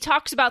 He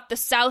talks about the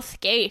South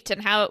Gate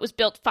and how it was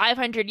built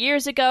 500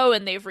 years ago,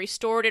 and they've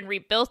restored and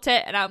rebuilt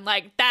it, and I'm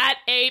like, that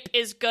ape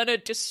is gonna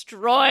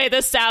destroy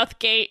the South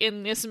Gate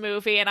in this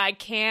movie, and I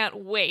can't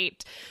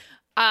wait.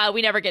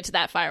 We never get to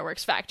that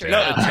fireworks factory. No,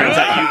 it turns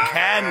out you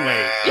can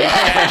wait.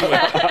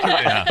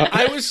 Yeah.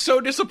 I was so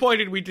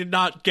disappointed we did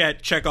not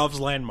get Chekhov's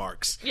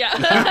landmarks.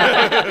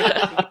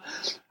 Yeah.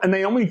 And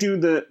they only do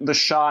the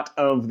shot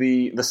of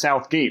the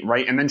South Gate,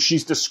 right? And then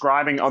she's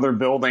describing other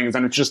buildings,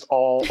 and it's just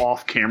all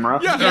off camera.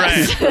 Yeah,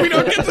 right. We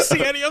don't get to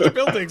see any other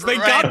buildings. They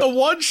got the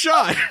one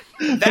shot.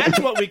 That's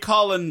what we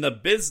call in the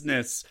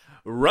business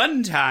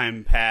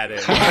runtime padding.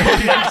 What's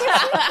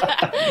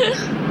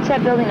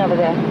that building over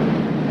there?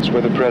 It's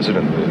where the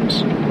president lives.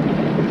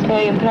 It's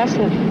very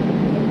impressive,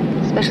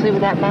 especially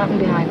with that mountain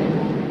behind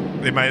it.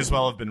 They might as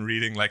well have been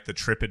reading like the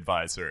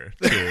TripAdvisor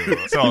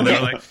too. So they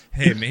were like,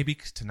 hey, maybe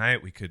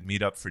tonight we could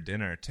meet up for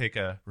dinner, take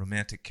a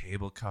romantic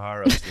cable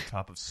car up to the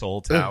top of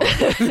Seoul Tower,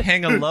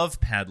 hang a love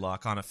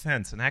padlock on a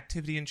fence, an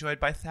activity enjoyed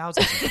by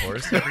thousands, of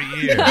course, every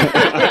year.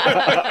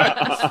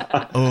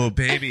 Oh,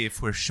 baby,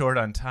 if we're short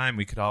on time,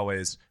 we could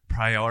always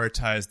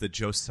prioritize the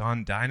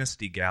Joseon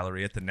Dynasty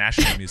Gallery at the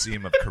National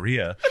Museum of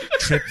Korea.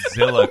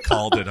 Tripzilla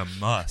called it a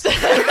must.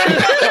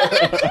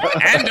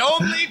 And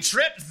only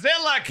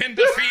Tripzilla can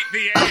defeat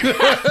the ape.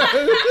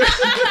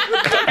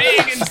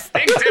 Being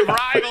instinctive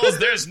rivals,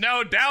 there's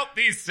no doubt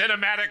these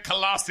cinematic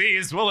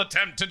colosses will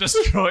attempt to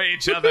destroy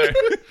each other.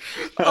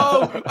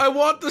 Oh, I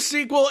want the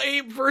sequel,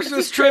 Ape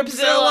versus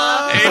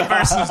Tripzilla. Ape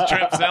versus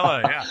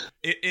Tripzilla, yeah.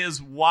 It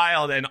is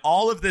wild, and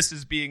all of this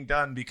is being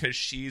done because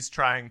she's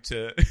trying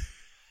to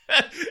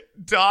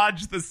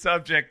dodge the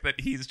subject that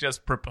he's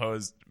just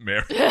proposed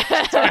marriage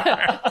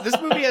to. This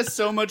movie has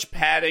so much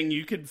padding,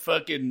 you could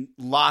fucking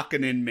lock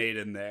an inmate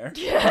in there.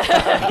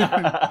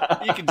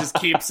 You can just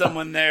keep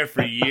someone there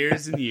for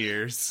years and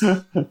years.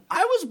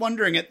 I was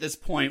wondering at this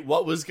point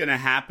what was going to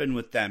happen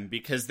with them,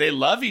 because they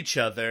love each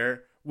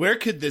other. Where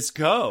could this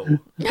go?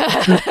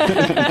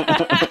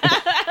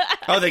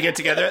 Oh, they get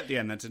together at the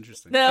end. That's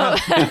interesting. No.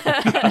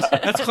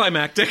 That's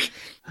climactic.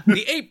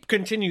 The ape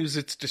continues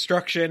its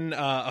destruction.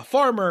 A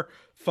farmer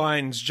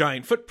finds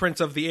giant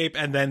footprints of the ape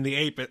and then the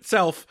ape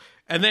itself.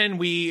 And then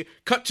we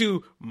cut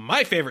to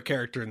my favorite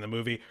character in the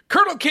movie,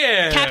 Colonel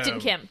Kim. Captain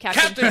Kim.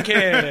 Captain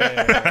Kim.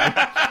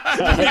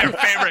 Your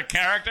favorite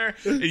character?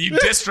 You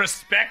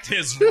disrespect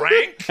his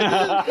rank?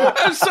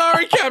 I'm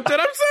sorry, Captain.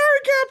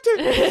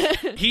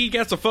 He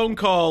gets a phone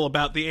call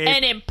about the ape.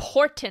 An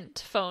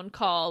important phone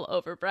call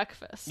over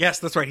breakfast. Yes,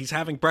 that's right. He's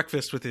having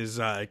breakfast with his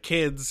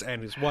kids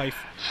and his wife.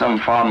 Some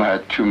farmer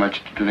had too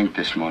much to drink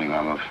this morning,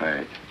 I'm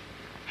afraid.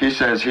 He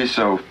says he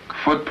saw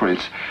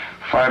footprints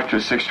 5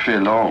 to 6 feet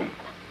long,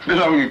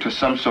 belonging to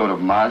some sort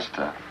of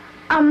monster.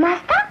 A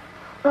monster?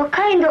 What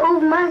kind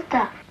of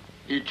monster?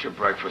 Eat your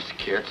breakfast,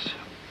 kids,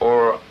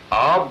 or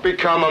I'll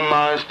become a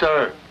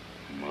monster.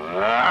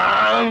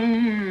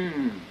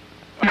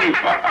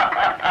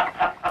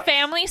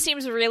 Family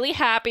seems really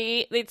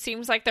happy. It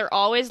seems like they're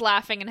always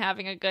laughing and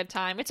having a good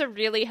time. It's a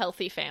really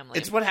healthy family.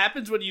 It's what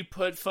happens when you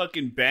put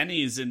fucking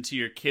Bennies into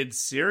your kids'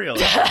 cereal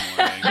every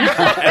morning.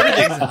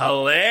 Everything's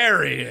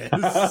hilarious.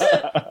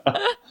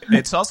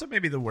 It's also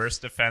maybe the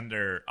worst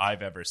offender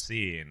I've ever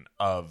seen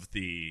of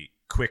the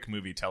quick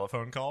movie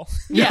telephone call.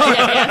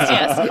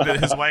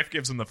 Yes. His wife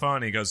gives him the phone.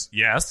 And he goes,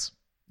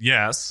 yes.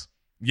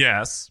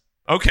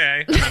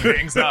 Okay, and then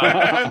hangs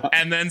up,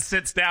 and then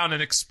sits down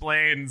and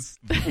explains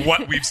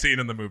what we've seen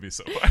in the movie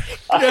so far.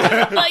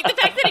 Like the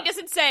fact that he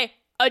doesn't say,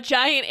 a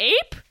giant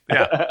ape?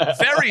 Yeah,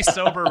 very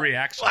sober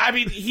reaction. Well, I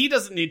mean, he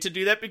doesn't need to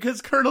do that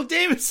because Colonel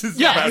Davis is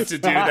about to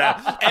do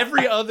that.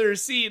 Every other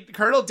scene,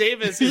 Colonel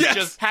Davis is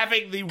just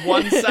having the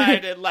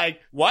one-sided,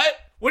 like, what?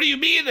 What do you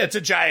mean it's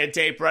a giant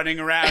ape running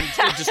around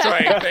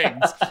destroying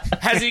things?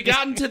 Has he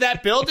gotten to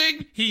that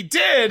building? He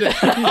did.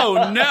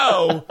 Oh,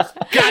 no.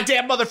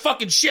 Goddamn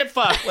motherfucking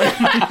shitfuck.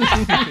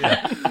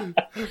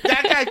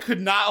 That guy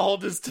could not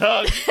hold his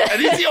tongue. And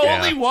he's the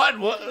only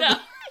one. No.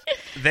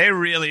 They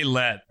really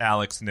let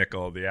Alex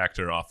Nichol, the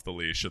actor, off the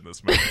leash in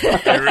this movie.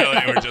 They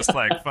really were just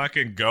like,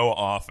 fucking go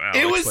off, Alex.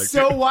 It was like,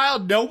 so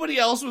wild. Nobody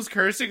else was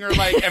cursing, or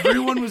like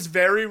everyone was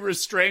very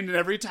restrained, and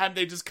every time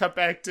they just cut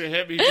back to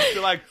him, he'd just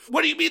be like,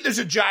 what do you mean there's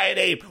a giant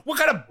ape? What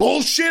kind of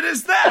bullshit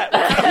is that?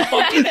 What kind of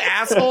fucking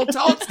asshole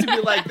talks to me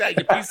like that,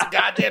 you piece of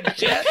goddamn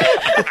shit?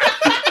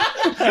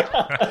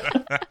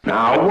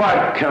 Now,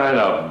 what kind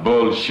of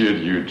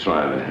bullshit you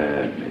trying to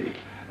hand me?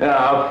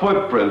 A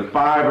footprint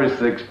 5 or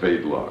 6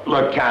 feet long.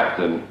 Look,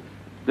 Captain,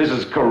 this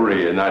is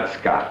Korea, not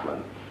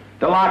Scotland.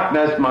 The Loch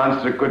Ness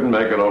Monster couldn't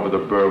make it over the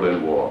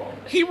Berlin Wall.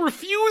 He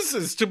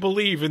refuses to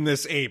believe in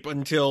this ape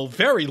until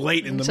very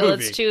late in the movie.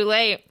 Until it's too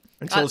late.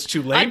 Until it's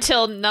too late?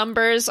 Until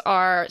numbers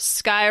are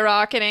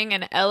skyrocketing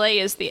and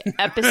LA is the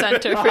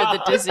epicenter for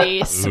the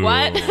disease. Ooh.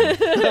 What?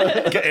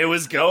 It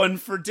was going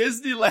for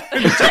Disneyland.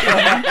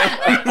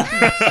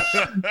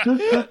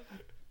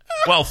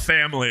 Well,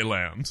 Family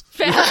Land.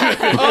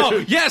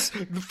 Oh, yes,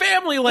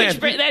 Family Land.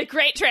 That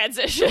great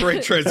transition.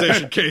 Great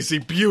transition, Casey.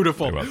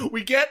 Beautiful.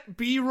 We get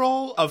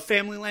B-roll of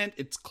Family Land.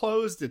 It's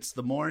closed. It's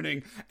the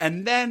morning.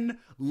 And then,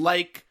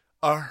 like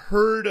a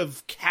herd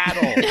of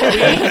cattle, we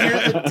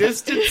hear the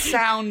distant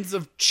sounds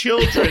of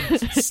children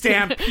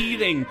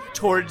stampeding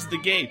towards the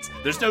gates.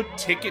 There's no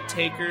ticket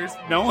takers,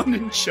 no one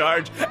in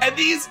charge, and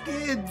these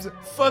kids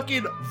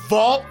fucking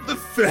vault the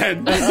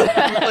fence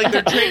like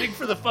they're training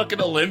for the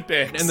fucking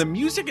Olympics. And the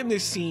music in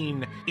this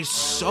scene is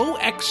so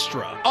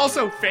extra.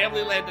 Also,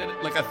 Family Land,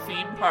 like a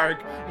theme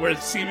park where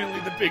seemingly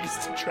the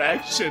biggest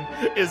attraction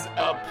is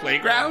a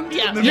playground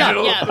in the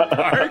middle of the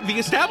park. The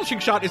establishing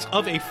shot is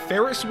of a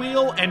Ferris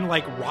wheel and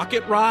like rocket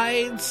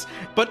rides,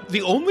 but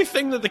the only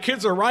thing that the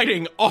kids are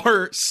riding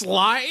are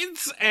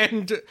slides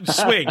and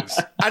swings.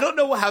 I don't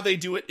know how they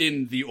do it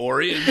in the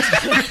Orient,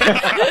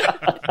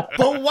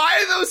 but why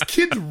are those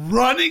kids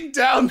running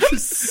down the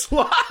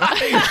slides?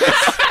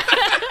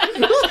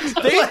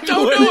 They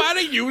don't know how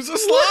to use a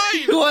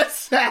slide.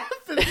 What's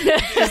happening?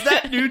 Is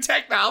that new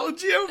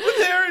technology over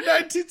there in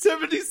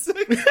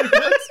 1976?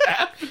 What's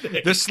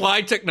happening? The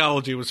slide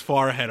technology was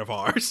far ahead of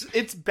ours.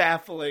 It's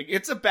baffling.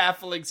 It's a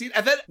baffling scene.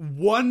 And then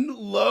one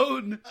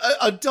lone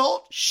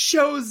adult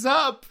shows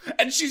up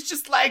and she's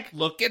just like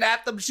looking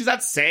at them. She's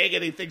not saying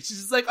anything. She's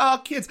just like,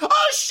 oh, kids.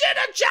 Oh, shit,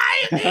 a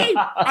giant ape.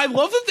 I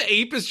love that the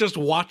ape is just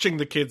watching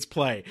the kids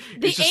play.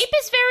 The ape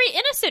is very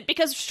innocent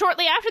because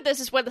shortly after this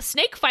is when the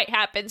snake fight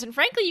happens. And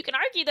frankly, you can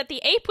argue that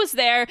the ape was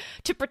there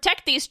to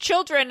protect these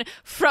children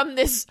from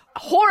this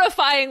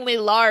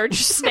horrifyingly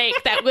large snake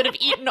that would have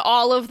eaten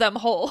all of them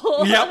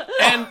whole. Yep,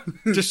 and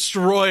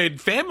destroyed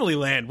Family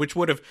Land, which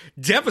would have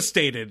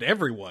devastated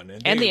everyone.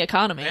 And the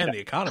economy. And the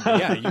economy,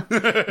 yeah. You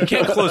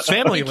can't close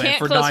Family Land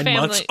for 9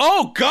 months.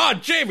 Oh,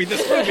 God, Jamie,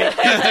 this movie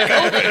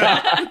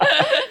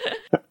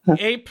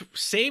Ape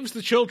saves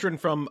the children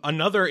from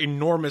another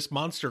enormous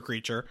monster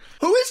creature.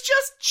 Who is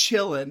just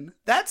chilling.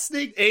 That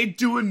snake ain't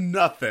doing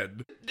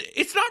nothing.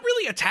 It's not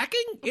really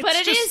attacking. It's but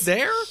it just is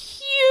there.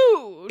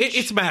 Huge.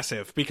 It's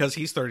massive because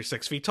he's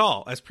 36 feet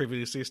tall, as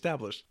previously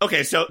established.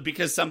 Okay, so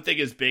because something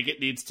is big,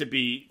 it needs to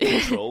be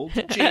controlled,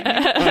 Jamie?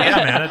 Yeah,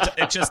 man,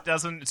 it just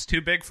doesn't, it's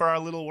too big for our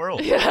little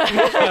world.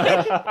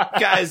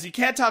 Guys, you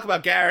can't talk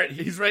about Garrett.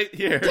 He's right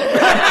here.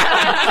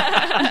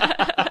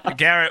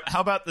 Garrett, how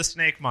about the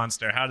snake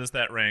monster? How does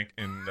that rank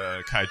in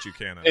Kaiju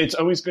canon? It's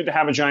always good to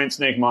have a giant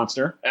snake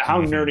monster.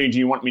 How nerdy do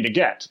you want me to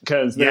get?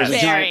 Because there's a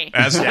giant...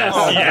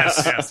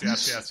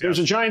 Yes. There's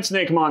a giant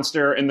snake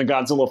monster in the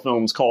Godzilla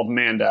films called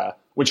Manda,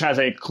 which has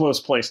a close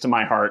place to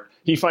my heart.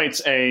 He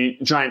fights a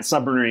giant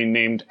submarine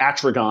named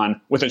Atragon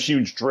with a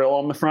huge drill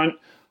on the front.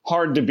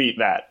 Hard to beat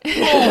that.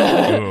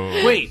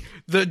 Oh. Wait,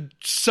 the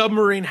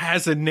submarine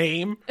has a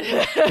name?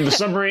 The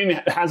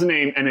submarine has a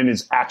name, and it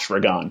is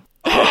Atragon.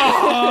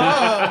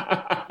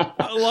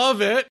 I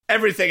love it.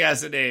 Everything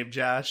has a name,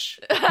 Josh.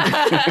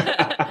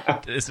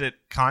 Is it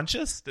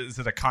conscious? Is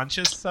it a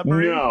conscious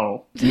submarine?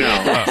 No.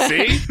 Oh.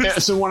 See?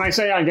 So when I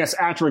say, I guess,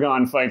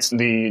 Atragon fights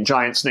the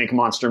giant snake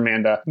monster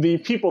Manda, the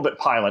people that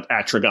pilot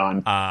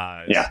Atragon.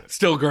 Yeah.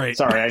 Still great.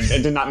 Sorry, I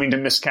did not mean to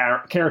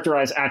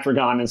mischaracterize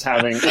Atragon as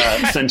having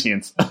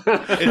sentience.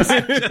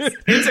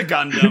 It's a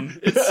Gundam.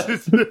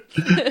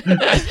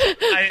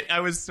 I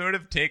was sort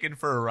of taken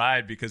for a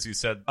ride because you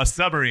said a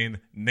submarine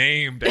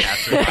named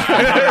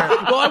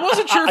Atragon. Well, I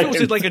wasn't sure if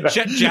it was like a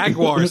Jet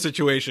Jaguar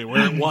situation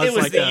where it was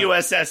like the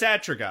USS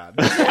Atragon.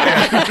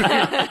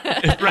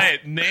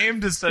 Right.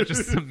 Named is such a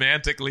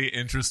semantically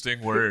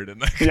interesting word.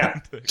 And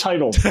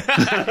titled.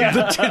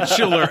 The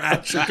titular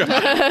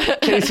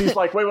Atragon. Casey's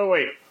like,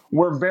 wait.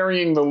 We're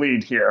burying the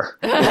lead here.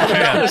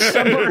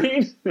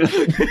 Submarine?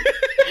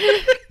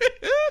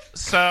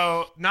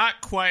 So,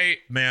 not quite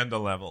Manda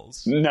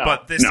levels. No.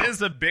 But this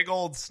is a big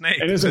old snake.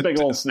 It is a big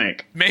old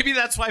snake. Maybe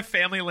that's why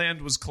Family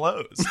Land was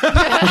closed.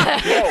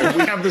 Whoa,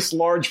 we have this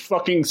large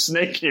fucking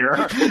snake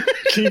here.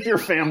 Keep your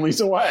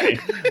families away.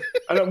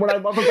 And what I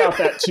love about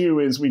that, too,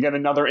 is we get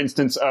another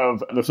instance of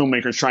the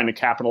filmmakers trying to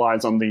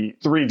capitalize on the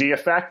 3D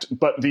effect,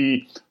 but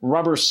the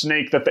rubber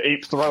snake that the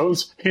ape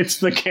throws hits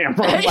the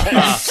camera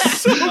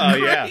lens. Oh,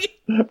 yeah.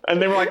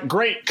 And they were like,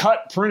 great,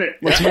 cut, print it,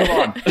 let's move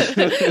on.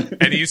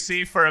 And you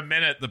see for a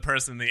minute the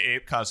person in the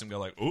ape costume go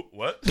like, ooh,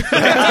 what? Sort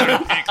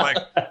of peek like,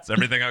 is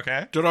everything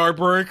okay? Did I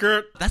break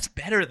it? That's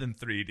better than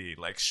 3D.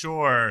 Like,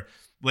 sure,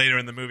 later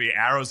in the movie,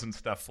 arrows and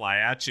stuff fly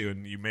at you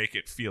and you make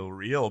it feel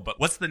real. But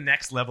what's the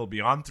next level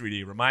beyond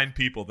 3D? Remind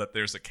people that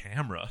there's a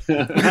camera.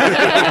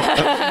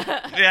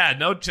 Yeah,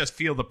 don't just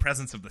feel the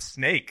presence of the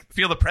snake.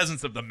 Feel the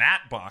presence of the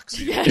matte box.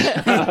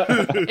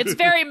 It's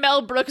very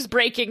Mel Brooks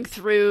breaking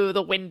through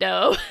the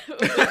window with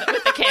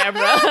the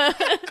camera.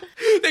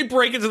 They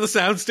break into the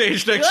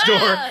soundstage next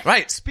door.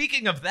 Right,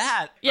 speaking of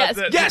that, Yes.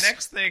 the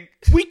next thing...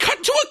 We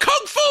cut to a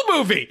Kung Fu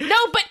movie! No,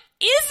 but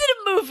is it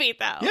a movie,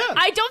 though? Yeah.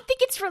 I don't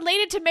think it's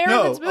related to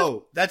Marilyn's movie.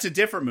 Oh, that's a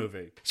different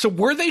movie. So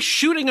were they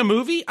shooting a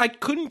movie? I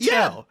couldn't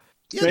tell.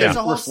 Yeah, there's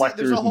a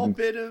whole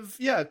bit of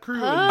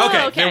crew.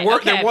 Okay,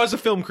 there was a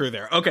film crew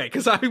there. Okay,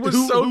 because I was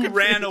who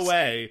ran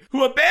away,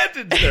 who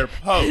abandoned their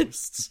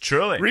posts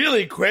truly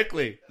really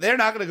quickly. They're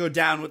not going to go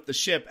down with the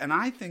ship, and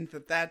I think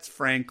that that's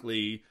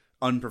frankly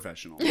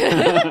unprofessional.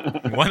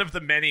 One of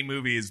the many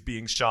movies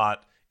being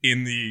shot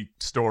in the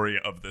story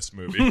of this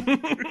movie.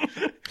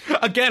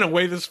 Again, a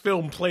way this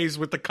film plays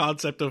with the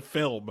concept of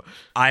film.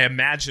 I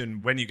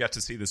imagine when you got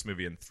to see this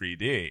movie in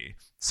 3D,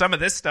 some of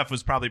this stuff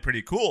was probably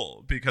pretty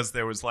cool because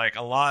there was like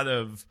a lot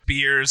of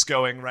spears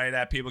going right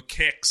at people,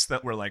 kicks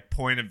that were like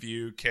point of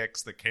view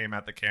kicks that came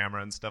at the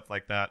camera and stuff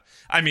like that.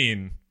 I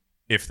mean,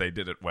 if they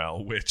did it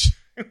well, which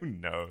who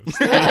knows?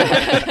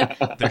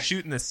 They're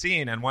shooting this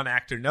scene and one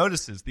actor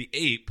notices the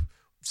ape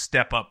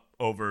step up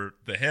over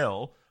the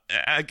hill.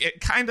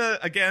 Kind of,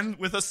 again,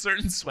 with a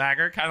certain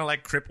swagger, kind of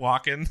like Crip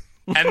walking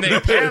And they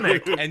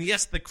panic. And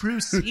yes, the crew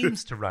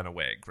seems to run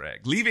away,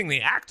 Greg, leaving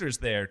the actors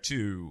there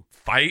to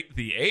fight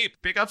the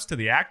ape. Big ups to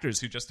the actors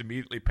who just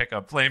immediately pick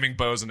up flaming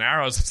bows and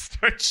arrows and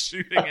start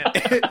shooting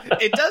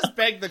it. It does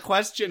beg the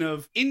question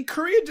of, in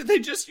Korea, do they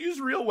just use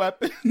real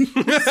weapons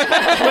when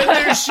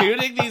they're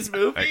shooting these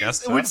movies? I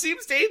guess so. Which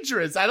seems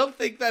dangerous. I don't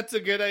think that's a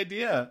good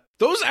idea.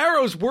 Those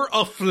arrows were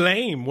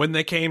aflame when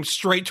they came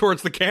straight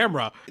towards the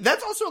camera.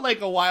 That's also like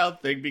a wild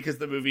thing because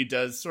the movie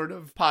does sort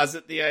of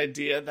posit the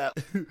idea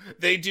that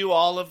they do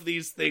all of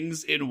these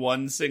things in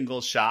one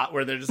single shot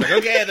where they're just like,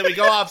 okay, and then we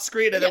go off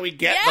screen and then we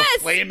get the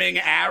flaming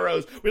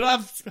arrows. We don't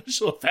have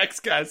special effects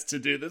guys to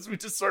do this. We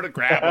just sort of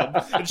grab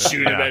them and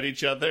shoot them at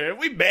each other and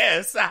we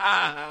miss.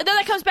 And then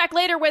that comes back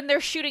later when they're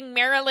shooting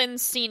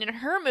Marilyn's scene in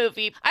her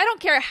movie. I don't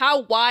care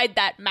how wide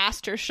that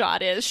master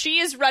shot is. She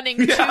is running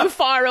too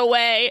far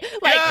away.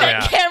 Like,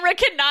 the camera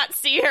cannot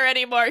see her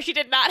anymore. She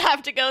did not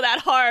have to go that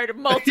hard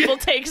multiple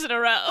takes in a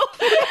row.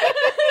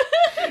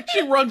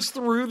 She runs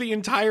through the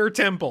entire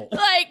temple.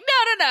 Like,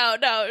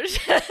 no. Just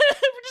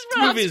This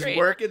run off movie's screen.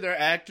 working their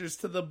actors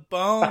to the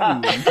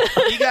bone.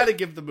 You got to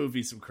give the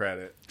movie some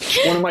credit.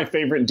 One of my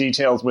favorite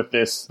details with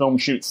this film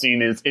shoot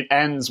scene is it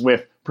ends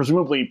with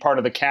presumably part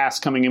of the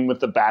cast coming in with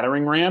the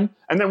battering ram.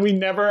 And then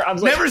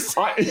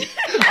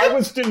I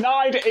was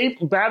denied ape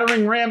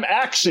battering ram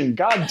action.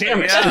 God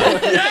damn it.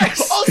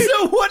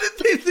 Also, what did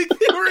they think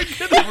they were going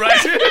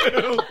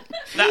to do?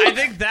 I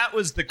think that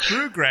was the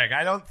crew, Greg.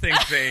 I don't think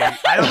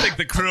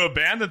the crew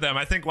abandoned them.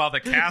 I think while the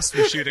cast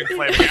was shooting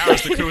flaming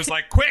arrows, the crew was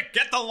like, quick,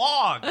 get the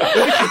log.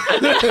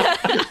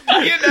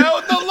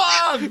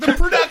 The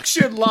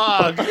production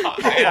log.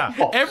 Yeah.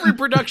 Every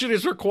production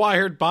is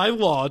required by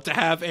law to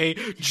have a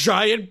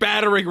giant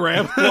battering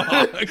ram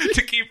log.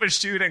 To keep a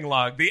shooting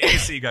log. The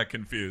AC got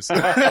confused. He's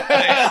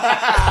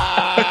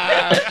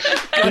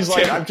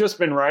like, I've just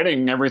been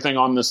writing everything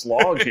on this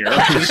log here.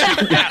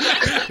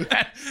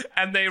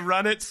 And they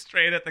run it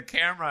straight at the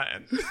camera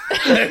and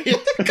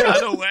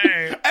cut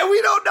away. And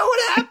we don't know what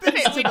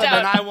happens to We them. don't.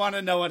 And I want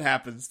to know what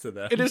happens to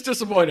them. It is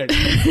disappointing.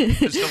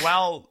 So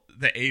while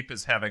the ape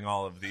is having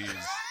all of these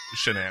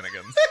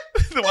shenanigans,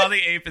 while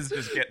the ape is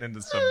just getting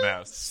into some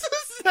mess.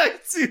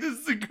 That scene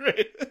is the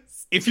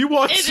greatest. If you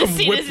want This some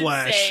scene is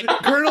whiplash, insane.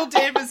 Colonel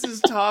Davis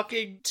is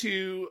talking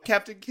to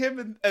Captain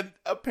Kim, and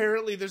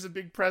apparently there's a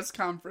big press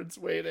conference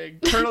waiting.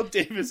 Colonel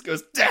Davis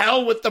goes, to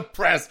hell with the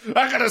press.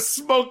 I gotta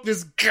smoke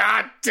this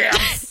goddamn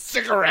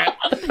cigarette.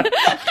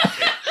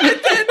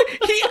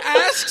 he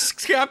asks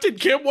Captain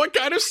Kim what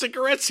kind of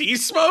cigarettes he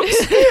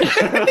smokes.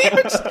 They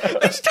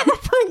just have a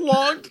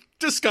prolonged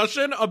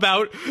discussion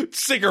about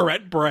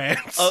cigarette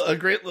brands. A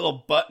great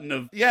little button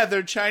of,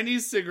 they're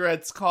Chinese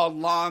cigarettes called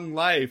Long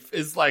Life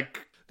is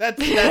like, that's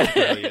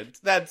brilliant.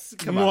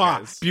 Come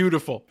on, guys.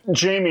 Beautiful.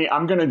 Jamie,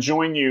 I'm going to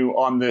join you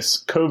on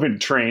this COVID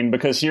train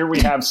because here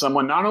we have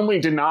someone not only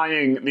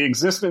denying the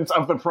existence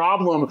of the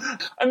problem,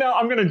 and now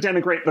I'm going to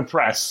denigrate the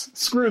press.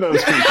 Screw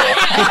those people.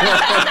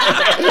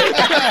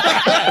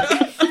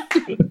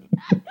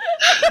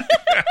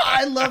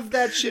 I love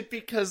that shit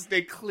because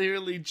they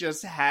clearly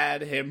just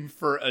had him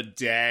for a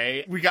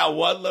day. We got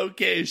one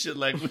location,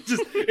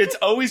 it's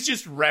always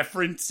just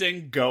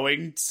referencing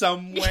going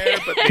somewhere,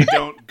 but they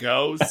don't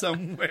go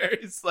somewhere.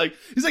 He's like,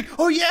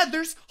 oh yeah,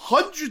 there's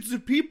hundreds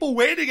of people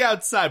waiting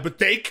outside, but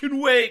they can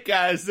wait,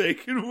 guys. They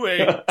can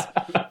wait.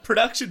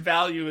 Production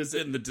value is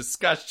in the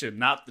discussion,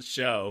 not the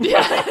show.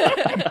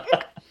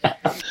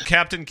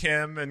 Captain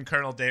Kim and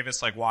Colonel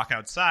Davis walk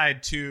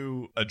outside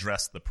to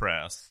address the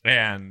press.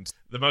 And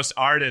the most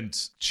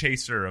ardent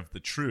chaser of the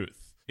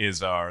truth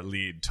is our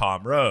lead,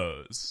 Tom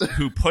Rose,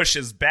 who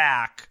pushes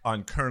back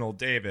on Colonel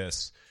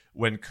Davis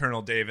when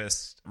Colonel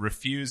Davis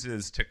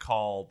refuses to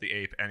call the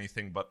ape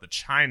anything but the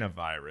China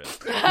virus.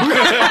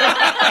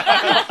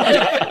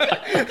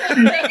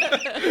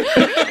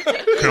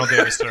 Colonel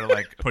Davis sort of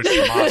pushes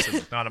him off, says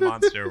it's not a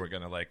monster, we're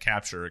going to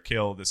capture or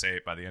kill this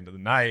ape by the end of the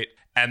night.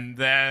 And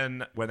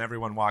then when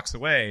everyone walks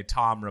away,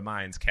 Tom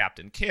reminds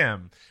Captain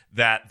Kim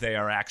that they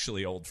are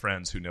actually old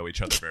friends who know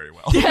each other very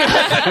well.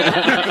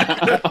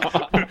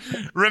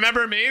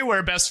 Remember me?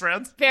 We're best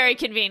friends. Very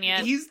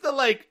convenient. He's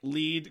the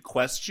lead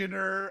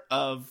questioner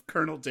of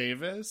Colonel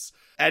Davis,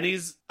 and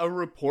he's a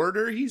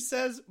reporter, he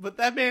says, but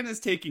that man is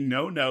taking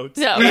no notes.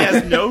 No. He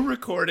has no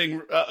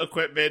recording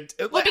equipment.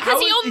 Well, because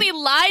he only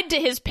lied to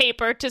his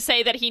paper to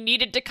say that he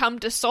needed to come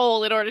to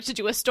Seoul in order to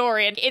do a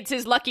story, and it's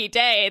his lucky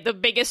day. The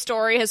biggest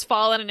story has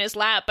fallen in his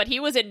lap, but he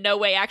was in no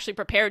way actually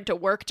prepared to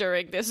work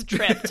during this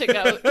trip to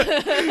go.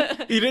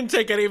 He didn't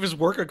take any of his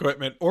work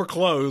equipment or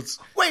clothes.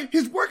 Wait,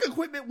 his work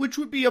equipment, which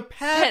would be a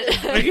pad and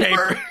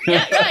paper.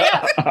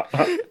 Yeah.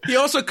 He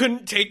also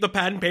couldn't take the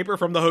pad and paper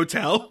from the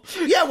hotel.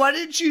 Yeah, why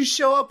didn't you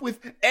show up with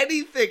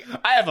anything?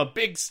 I have a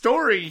big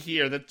story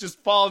here that's just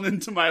fallen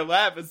into my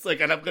lap. It's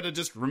and I'm going to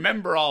just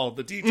remember all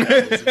the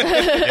details.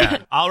 Yeah,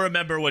 I'll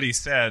remember what he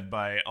said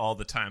by all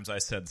the times I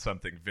said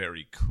something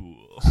very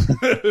cool.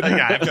 I've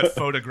got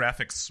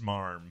photographic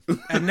smarm.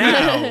 And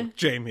now,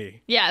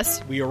 Jamie.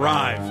 Yes. We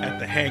arrive at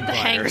the hang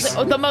gliders.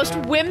 The most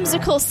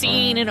whimsical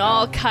scene in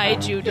all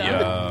kaiju.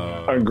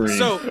 Agreed.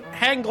 So, So,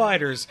 hang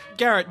gliders.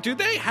 Garrett, do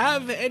they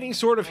have any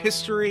sort of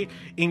history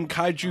in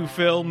kaiju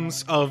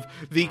films of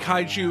the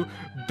kaiju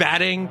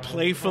batting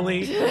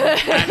playfully at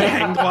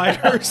hang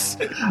gliders?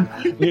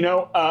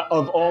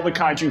 Of all the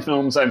kaiju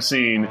films I've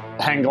seen,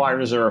 hang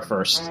gliders are a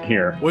first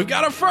here. We've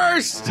got a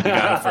first! We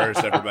got a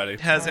first, everybody.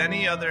 Has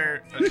any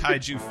other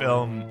kaiju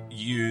film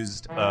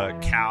used a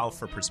cow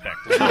for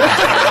perspective? Been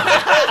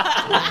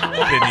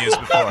used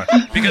before.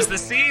 Because the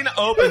scene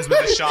opens with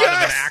a shot of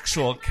an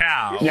actual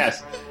cow.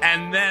 Yes.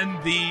 And then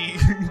the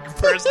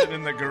person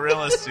in the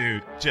gorilla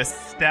suit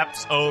just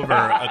steps over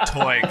a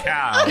toy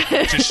cow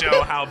to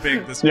show how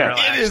big this gorilla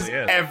actually is.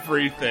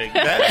 Everything.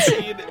 That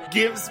scene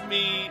gives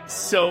me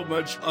so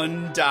much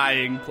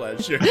undying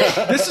pleasure.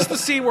 This is the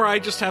scene where I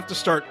just have to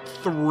start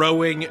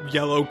throwing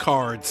yellow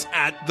cards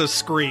at the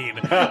screen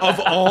of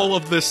all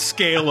of the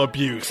scale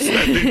abuse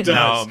that it does.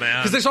 No, man.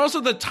 Because there's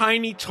also the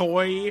tiny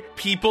toy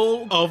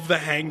people of the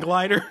hang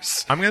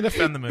gliders. I'm going to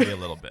defend the movie a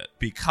little bit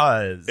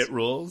because... It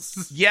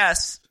rules?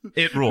 Yes,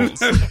 it rules.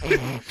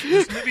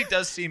 This movie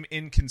does seem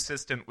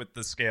inconsistent with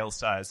the scale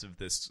size of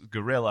this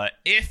gorilla.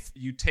 If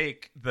you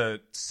take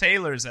the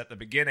sailors at the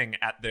beginning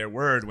at their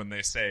word when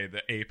they say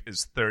the ape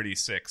is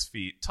 36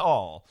 feet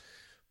tall.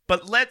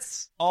 But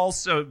let's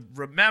also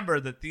remember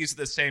that these are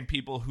the same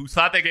people who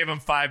thought they gave him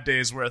 5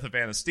 days worth of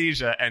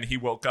anesthesia and he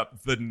woke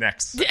up the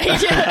next day.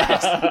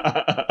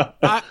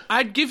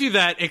 I'd give you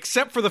that,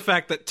 except for the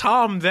fact that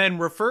Tom then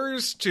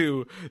refers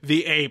to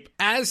the ape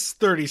as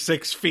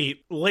 36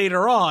 feet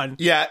later on.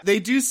 Yeah,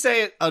 they do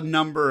say it a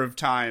number of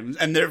times,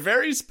 and they're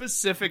very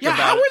specific about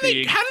how did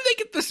they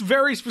get this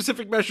very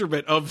specific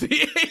measurement of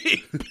the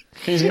ape?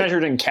 He's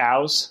measured in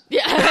cows.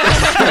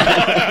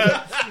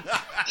 Yeah.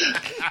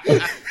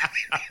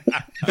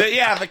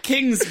 The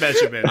king's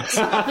measurement.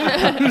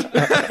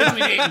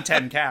 Between 8 and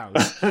 10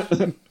 cows.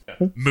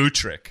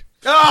 Mootrick.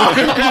 Oh,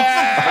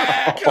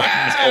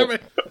 damn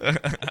it.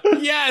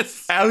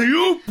 Yes!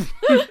 Alley-oop!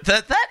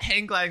 That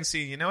hang gliding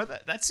scene, you know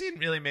what? That scene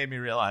really made me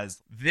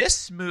realize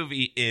this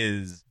movie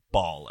is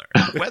baller.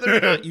 Whether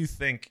or not you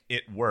think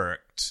it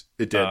worked.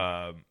 It did.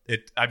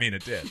 It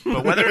did.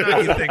 But whether or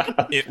not you think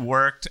it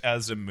worked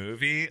as a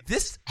movie,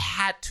 this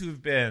had to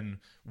have been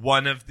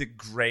one of the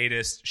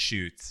greatest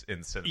shoots in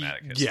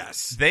cinematic history.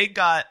 Yes. They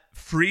got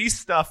free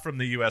stuff from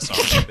the U.S.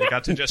 Army. They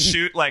got to just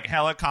shoot like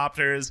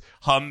helicopters,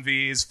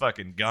 Humvees,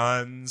 fucking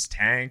guns,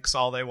 tanks,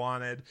 all they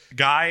wanted.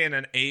 Guy in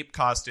an ape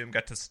costume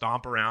got to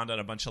stomp around on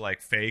a bunch of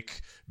like fake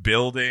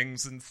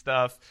buildings and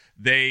stuff.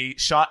 They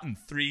shot in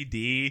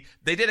 3D.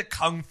 They did a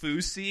kung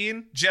fu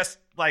scene just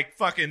like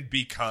fucking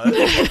because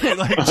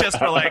like just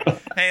for like,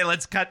 hey,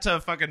 let's cut to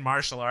a fucking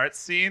martial arts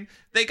scene.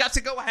 They got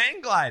to go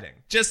hang gliding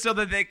just so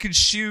that they could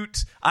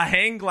shoot a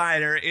hang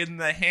glider in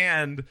the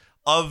hand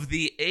of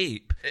the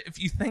ape.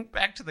 If you think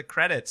back to the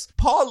credits,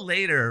 Paul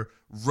Lader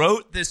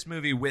wrote this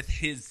movie with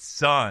his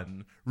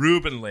son,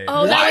 Ruben Lader.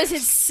 Oh, that was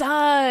his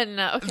son.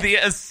 Okay. The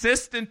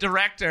assistant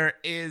director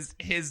is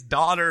his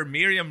daughter,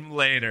 Miriam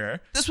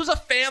Lader. This was a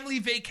family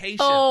vacation.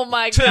 Oh,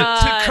 my to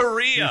God.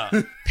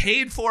 Korea.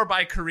 Paid for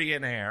by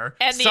Korean Air.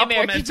 And the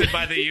supplemented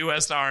by the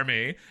U.S.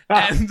 Army.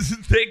 And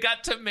they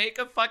got to make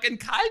a fucking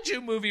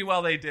kaiju movie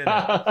while they did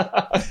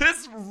it.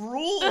 This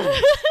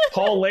rules.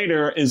 Paul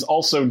Lader is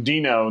also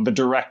Dino, the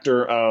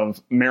director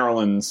of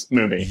Marilyn's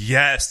movie.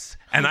 Yes.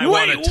 And I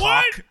want to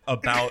talk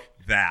about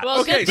that.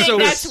 Well, good thing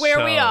that's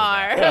where we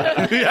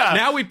are. Yeah.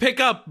 Now we pick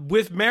up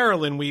with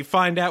Marilyn. We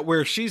find out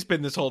where she's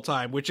been this whole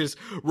time, which is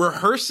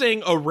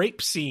rehearsing a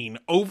rape scene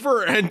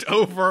over and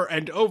over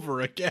and over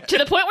again. To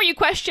the point where you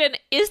question,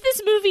 is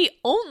this movie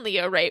only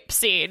a rape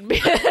scene?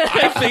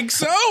 I think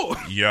so.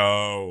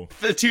 Yo.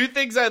 The two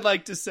things I'd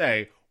like to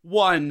say.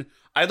 One,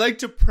 I'd like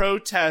to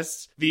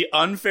protest the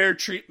unfair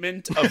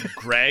treatment of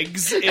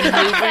Gregs in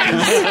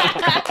movies.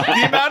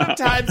 The amount of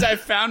times I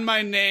found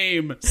my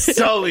name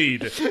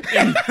sullied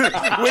within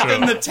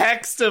the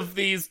text of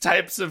these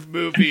types of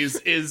movies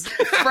is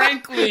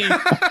frankly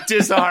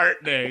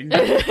disheartening.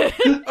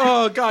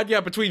 Oh, God,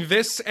 yeah, between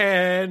this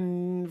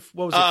and,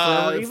 what was it,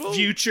 Forever Evil?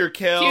 Future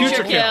Kill.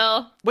 Future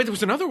Kill. Wait, there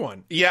was another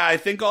one. Yeah, I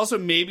think also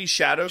maybe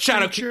Shadow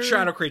Creature.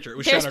 Shadow Creature. It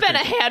was There's Shadow been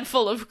Creature. a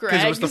handful of Gregs.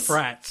 Because it was the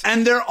frats.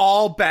 And they're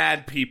all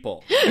bad people.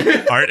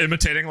 Art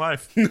imitating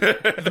life.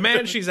 The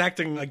man she's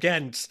acting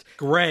against,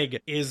 Greg,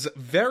 is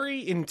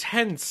very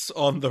intense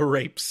on the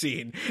rape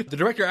scene. The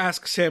director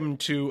asks him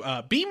to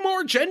be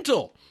more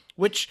gentle,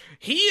 which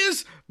he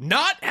is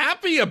not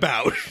happy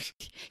about.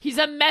 He's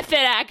a method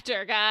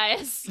actor,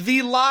 guys.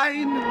 The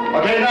line...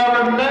 Okay,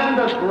 now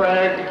remember,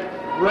 Greg,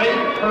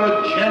 rape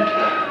her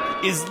gently.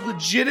 Is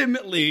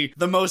legitimately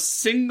the most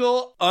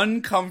single,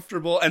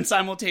 uncomfortable, and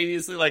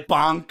simultaneously like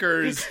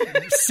bonkers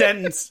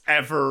sentence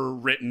ever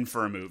written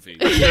for a movie.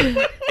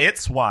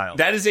 It's wild.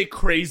 That is a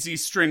crazy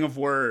string of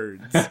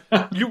words.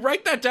 You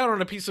write that down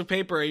on a piece of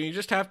paper and you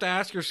just have to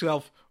ask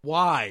yourself,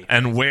 why?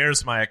 And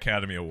where's my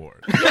Academy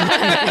Award?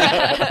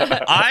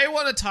 I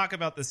want to talk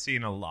about the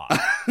scene a lot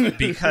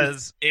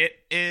because it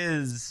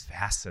is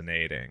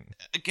fascinating.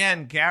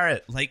 Again,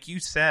 Garrett, like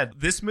you said,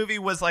 this movie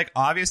was like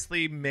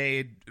obviously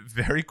made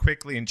very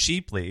quickly and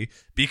cheaply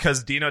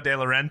because Dino De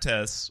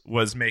Laurentiis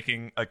was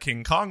making a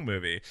King Kong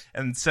movie.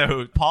 And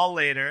so Paul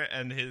Lader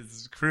and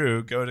his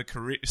crew go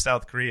to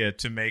South Korea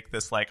to make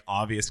this like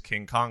obvious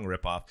King Kong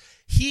ripoff.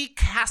 He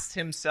cast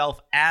himself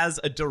as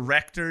a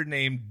director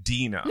named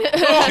Dino. To me,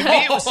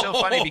 it was so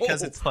funny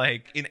because it's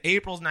like in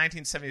April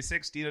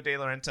 1976, Dino De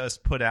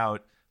Laurentiis put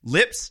out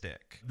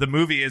Lipstick. The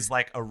movie is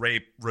like a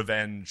rape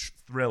revenge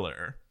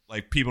thriller.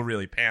 Like, people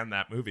really panned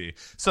that movie.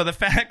 So the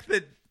fact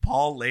that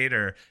Paul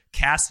Lader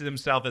casted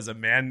himself as a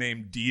man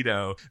named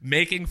Dino,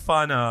 making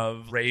fun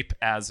of rape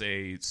as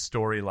a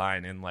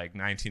storyline in like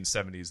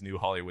 1970s New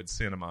Hollywood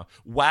cinema,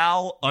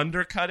 while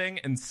undercutting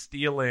and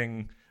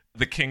stealing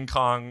the King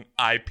Kong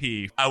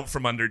IP out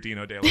from under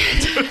Dino De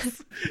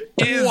Laurentiis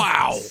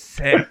is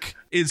sick.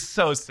 Is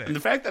so sick. And the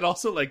fact that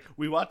also, like,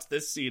 we watch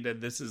this scene and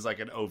this is like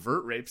an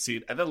overt rape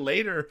scene, and then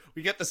later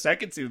we get the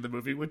second scene of the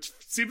movie, which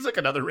seems like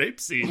another rape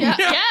scene.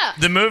 Yeah.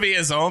 The movie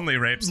is only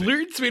rape scenes.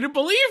 Leads me to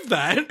believe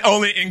that.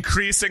 Only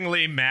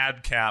increasingly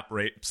madcap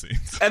rape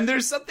scenes. And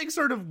there's something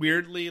sort of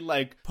weirdly,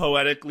 like,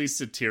 poetically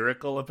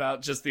satirical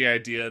about just the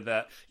idea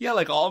that, yeah,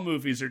 like, all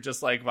movies are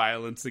just like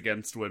violence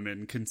against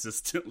women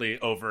consistently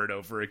over and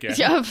over again.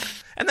 Yep.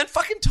 And then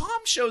fucking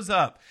Tom shows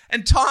up,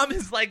 and Tom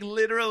is like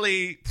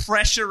literally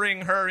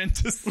pressuring her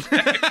into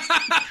sex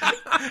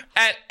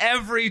at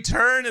every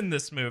turn in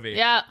this movie.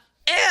 Yeah.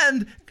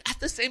 And at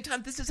the same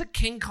time, this is a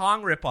King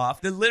Kong ripoff.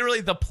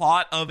 Literally, the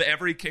plot of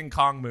every King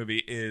Kong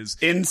movie is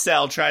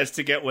incel tries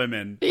to get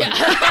women. Yeah.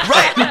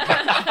 Right.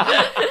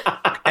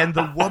 And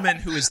the woman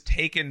who is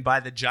taken by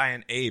the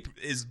giant ape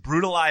is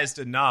brutalized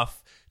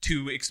enough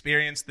to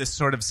experience this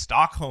sort of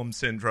Stockholm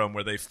syndrome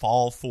where they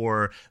fall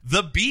for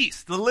the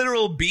beast, the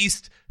literal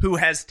beast who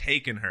has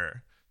taken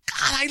her.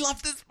 God, I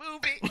love this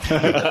movie.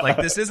 Like,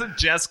 this isn't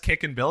just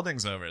kicking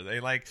buildings over.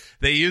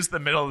 They use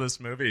the middle of this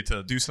movie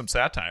to do some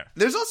satire.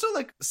 There's also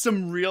like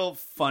some real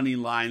funny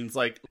lines,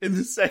 like in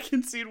the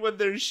second scene when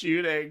they're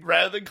shooting,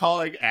 rather than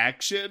calling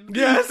action,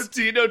 yes,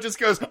 Dino just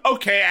goes,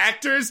 "Okay,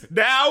 actors,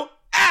 now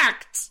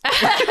act."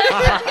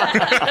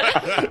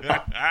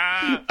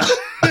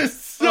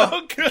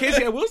 So good.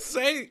 Casey, I will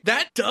say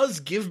that does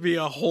give me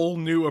a whole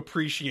new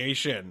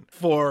appreciation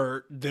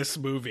for this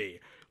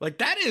movie. Like,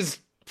 that is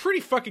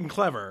pretty fucking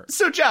clever.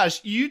 So, Josh,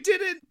 you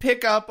didn't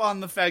pick up on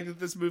the fact that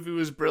this movie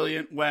was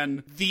brilliant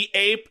when the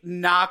ape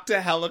knocked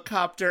a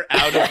helicopter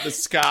out of the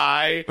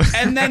sky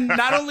and then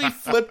not only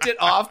flipped it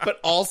off, but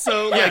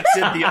also like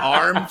did the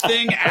arm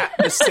thing at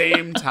the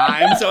same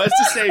time. So as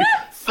to say,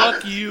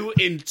 fuck you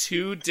in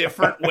two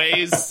different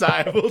ways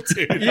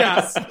simultaneously.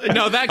 Yes.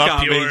 No, that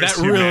got me. That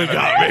really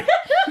got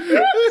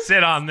me.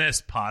 Sit on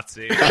this,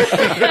 Potsy.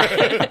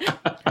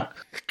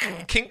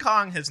 King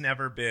Kong has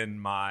never been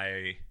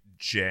my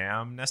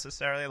jam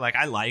necessarily. Like,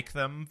 I like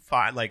them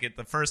fine. Like,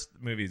 the first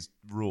movie's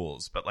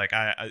rules, but like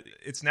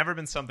it's never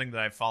been something that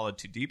I've followed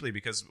too deeply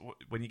because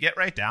when you get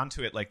right down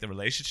to it, like the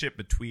relationship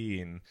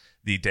between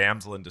the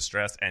damsel in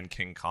distress and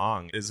King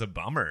Kong is a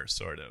bummer,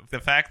 sort of. The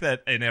fact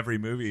that in every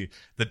movie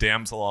the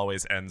damsel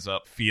always ends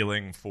up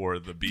feeling for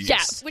the beast.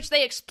 Yeah, which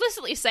they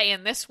explicitly say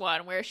in this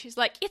one, where she's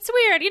like, "It's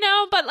weird,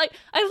 but like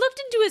I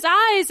looked into his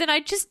eyes and I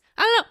don't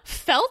know,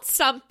 felt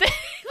something."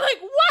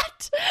 Like,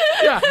 what?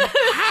 Yeah,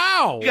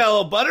 how? You got a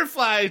little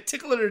butterfly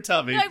tickling her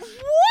tummy. Like,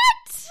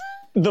 what?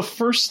 The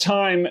first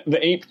time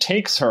the ape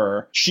takes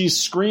her, she's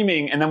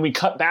screaming, and then we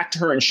cut back to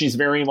her, and she's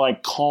very,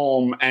 like,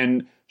 calm,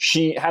 and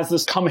she has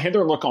this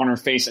come-hither look on her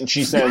face, and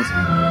she says,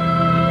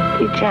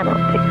 "Be gentle,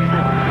 big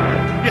fella."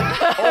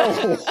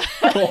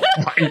 oh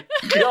my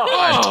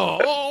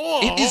God.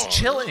 It is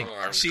chilling.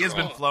 She has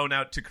been flown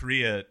out to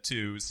Korea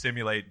to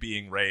simulate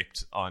being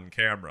raped on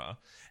camera.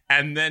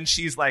 And then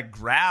she's like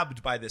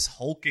grabbed by this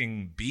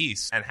hulking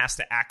beast and has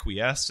to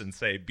acquiesce and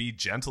say, "Be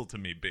gentle to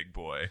me, big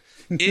boy."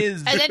 And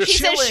then she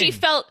says she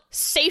felt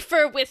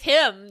safer with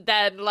him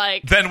than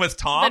with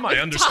Tom. I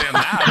understand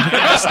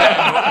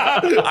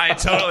that. I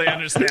totally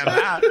understand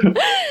that.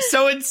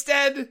 So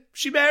instead,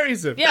 she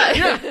marries him.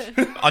 Yeah.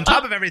 On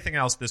top of everything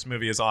else, this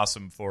movie is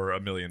awesome for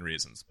a million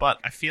reasons. But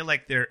I feel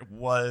like there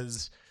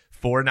was,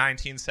 for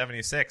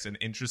 1976, an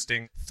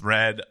interesting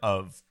thread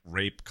of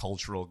rape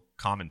cultural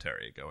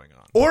commentary going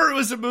on. Or it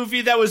was a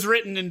movie that was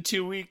written in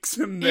 2 weeks.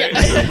 And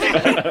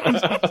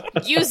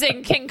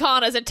using King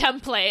Kong as a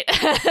template.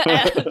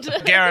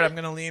 Garrett, I'm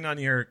going to lean on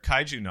your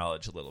kaiju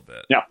knowledge a little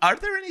bit. Yeah. Are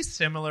there any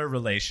similar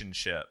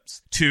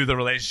relationships to the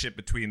relationship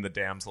between the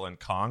damsel and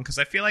Kong? Because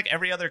I feel like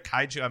every other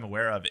kaiju I'm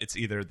aware of, it's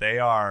either they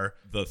are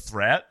the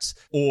threat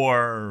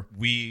or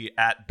we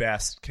at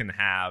best can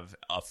have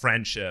a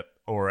friendship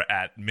or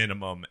at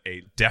minimum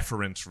a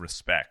deferent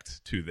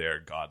respect to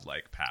their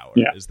godlike power.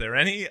 Yeah. Is there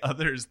any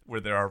others where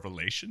there are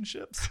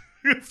relationships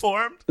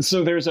formed?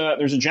 So there's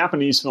a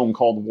Japanese film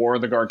called War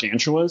of the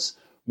Gargantuas,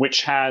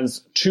 which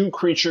has two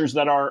creatures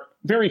that are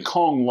very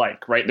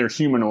Kong-like, right? They're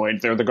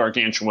humanoid. They're the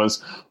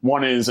Gargantuas.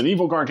 One is an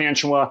evil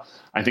Gargantua.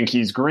 I think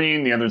he's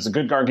green. The other's a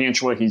good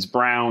Gargantua. He's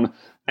brown.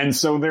 And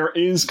so there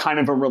is kind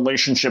of a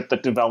relationship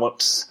that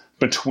develops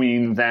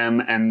between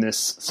them and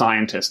this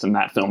scientist in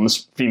that film,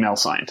 this female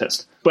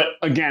scientist. But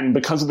again,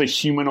 because of the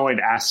humanoid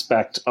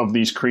aspect of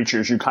these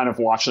creatures, you kind of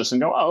watch this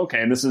and go, oh,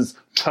 okay, this is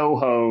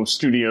Toho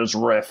Studios'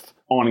 riff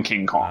on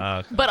King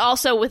Kong. But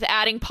also with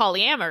adding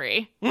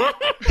polyamory. A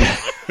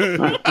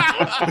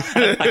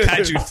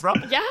kaiju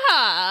thrum.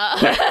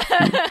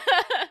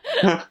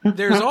 Yeah.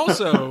 There's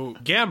also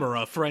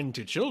Gamera, friend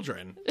to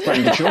children.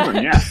 Friend to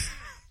children, yeah.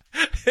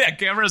 Yeah,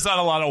 Gamera's on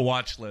a lot of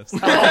watch lists.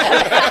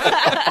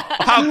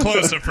 How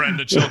close a friend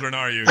to children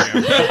are you,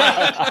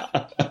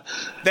 Gamera?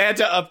 They had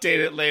to update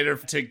it later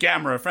to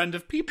Gamera, friend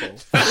of people.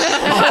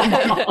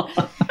 Are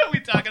we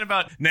talking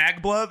about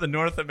Nagbla, the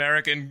North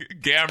American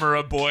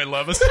Gamera boy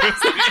love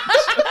association?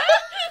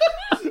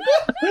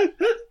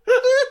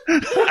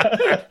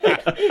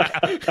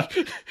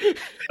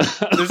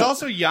 There's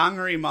also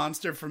Yangri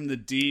Monster from the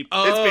Deep.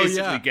 It's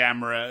basically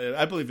Gamera.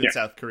 I believe it's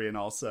South Korean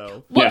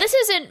also. Well, this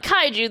isn't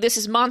kaiju, this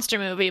is monster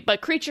movie,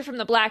 but Creature from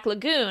the Black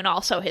Lagoon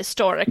also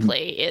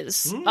historically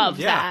is of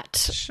that.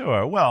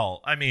 Sure.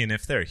 Well, I mean,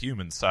 if they're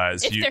human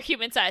size, If they're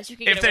human size, you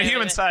can get if they're away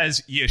human with it.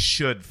 size, you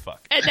should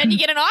fuck. And then you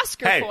get an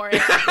Oscar for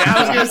it. I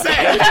was going to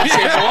say,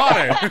 Shape of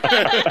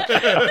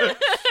Water.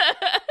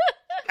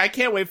 I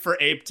can't wait for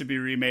Ape to be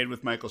remade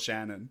with Michael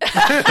Shannon.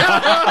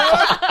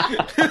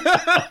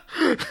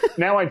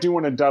 Now I do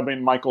want to dub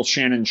in Michael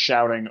Shannon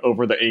shouting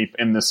over the ape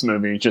in this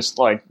movie. Just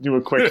like do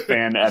a quick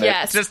fan edit.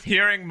 Yes. Just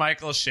hearing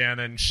Michael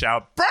Shannon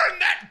shout, "Burn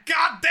that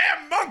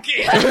goddamn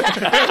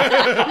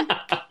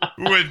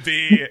monkey!" would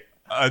be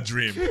a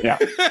dream. Yeah.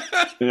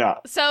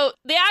 So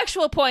the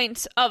actual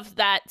point of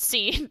that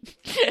scene,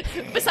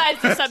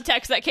 besides the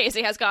subtext that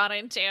Casey has gone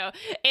into,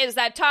 is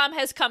that Tom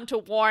has come to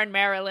warn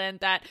Marilyn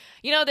that,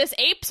 this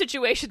ape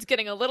situation's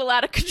getting a little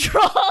out of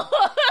control.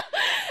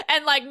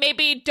 And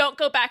maybe don't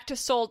go back to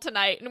Seoul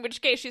tonight. In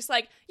which case she's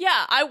like,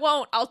 yeah, I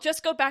won't. I'll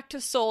just go back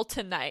to Seoul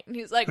tonight. And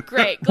he's like,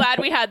 great. Glad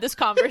we had this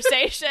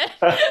conversation.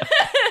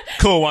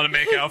 Cool. Want to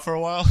make out for a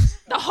while?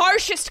 The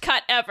harshest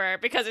cut ever,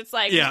 because it's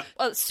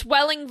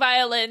swelling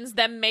violins,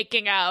 them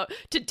making out,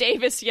 to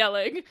Davis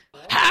yelling,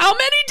 "How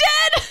many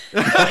dead?"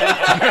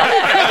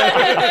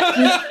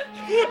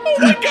 Oh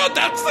my god,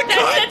 that's the cut!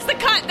 That's the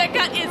cut. That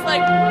cut is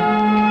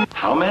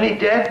How many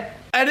dead?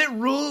 And it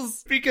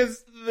rules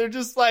because they're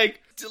just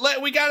like,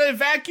 we gotta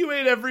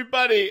evacuate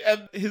everybody.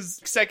 And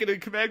his second in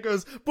command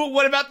goes, but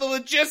what about the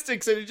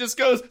logistics? And he just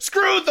goes,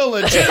 screw the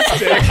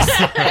logistics.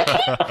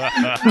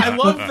 I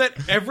love that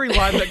every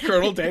line that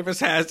Colonel Davis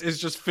has is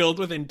just filled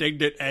with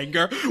indignant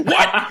anger.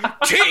 What?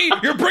 Tea?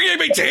 You're bringing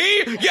me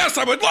tea? Yes,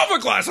 I would love a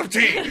glass of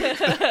tea.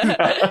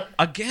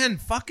 Again,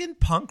 fucking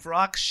punk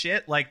rock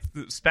shit,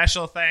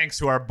 special thanks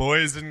to our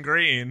boys in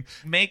green,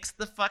 makes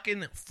the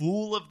fucking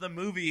fool of the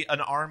movie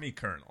an army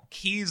colonel.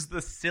 He's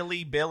the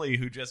silly Billy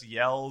who just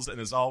yells and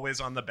is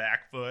always on the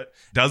back foot,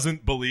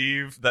 doesn't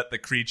believe that the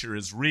creature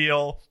is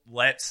real,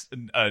 lets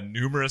a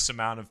numerous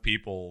amount of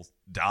people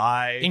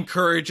die,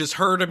 encourages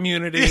herd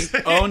immunity,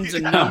 owns a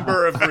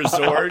number of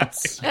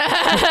resorts.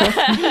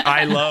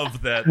 I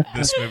love that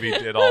this movie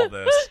did all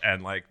this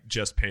and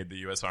just paid the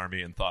U.S.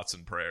 Army in thoughts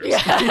and prayers.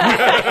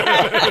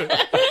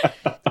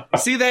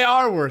 See, they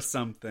are worth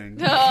something.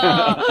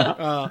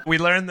 We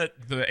learn that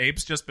the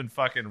ape's just been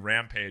fucking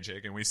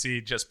rampaging, and we see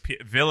just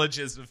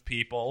villages of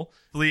people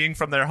fleeing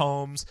from their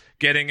homes,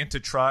 getting into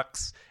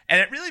trucks,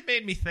 and it really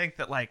made me think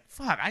that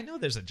fuck, I know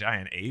there's a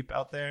giant ape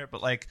out there,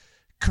 but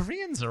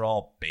Koreans are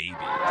all babies.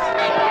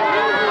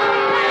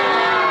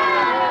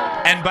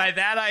 And by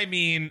that I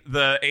mean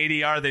the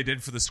ADR they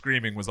did for the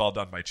screaming was all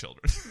done by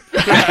children.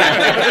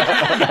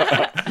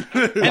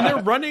 And they're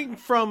running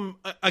from,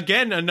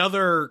 again,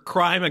 another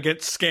crime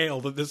against scale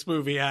that this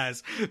movie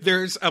has.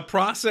 There's a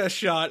process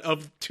shot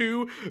of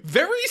two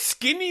very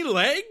skinny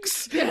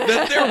legs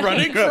that they're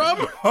running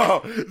from.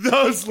 Oh,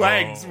 those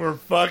legs were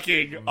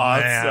fucking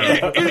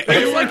awesome.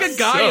 It's like a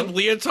guy in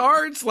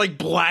leotards,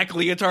 black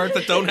leotards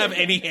that don't have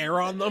any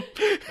hair on them.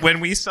 When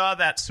we saw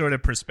that sort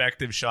of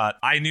perspective shot,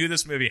 I knew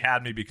this movie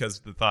had me because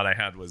the thought I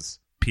had was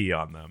pee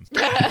on them. Do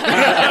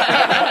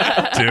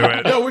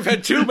it. No, we've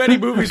had too many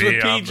movies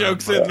with pee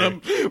jokes in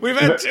them. We've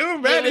had too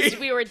many.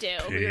 We were due.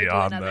 Pee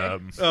on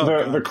them.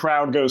 The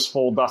crowd goes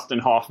full Dustin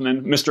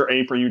Hoffman. Mr.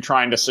 Ape, are you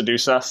trying to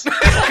seduce us? Oh my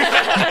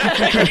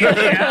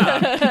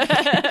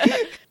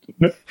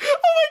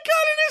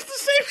god, it is the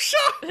same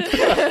shot!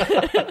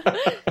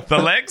 The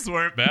legs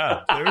weren't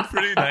bad. They were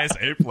pretty nice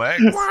ape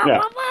legs.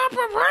 Yeah.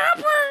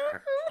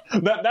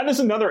 That is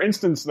another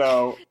instance,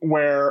 though,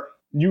 where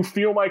you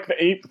feel like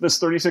the ape, this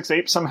 36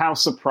 ape, somehow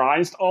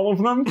surprised all of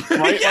them,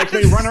 right? Yes.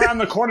 They run around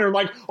the corner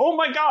oh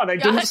my god, I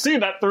didn't see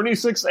that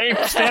 36 ape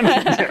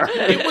standing there.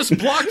 It was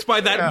blocked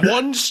by that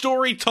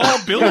one-story tall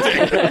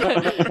building.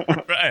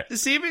 Right.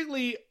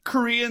 Seemingly,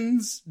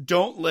 Koreans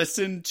don't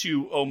listen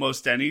to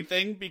almost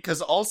anything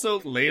because also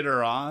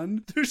later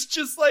on, there's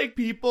just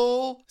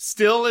people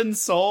still in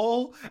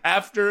Seoul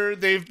after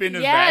they've been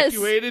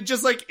evacuated,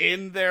 just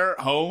in their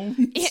homes.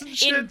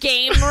 In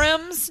game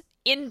rooms.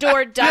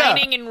 Indoor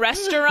dining in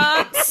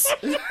restaurants.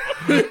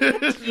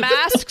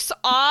 Masks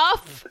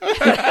off.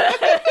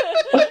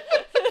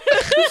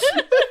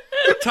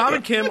 Tom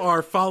and Kim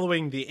are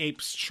following the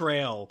ape's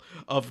trail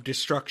of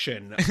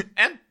destruction.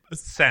 And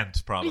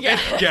scent, probably. Yeah.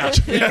 It's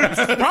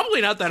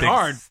probably not that Big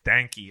hard.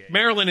 Stanky ape.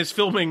 Marilyn is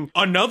filming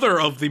another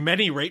of the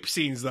many rape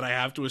scenes that I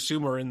have to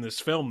assume are in this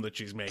film that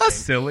she's making. A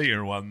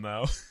sillier one,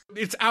 though.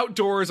 It's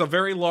outdoors, a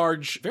very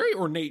large, very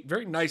ornate,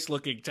 very nice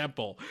looking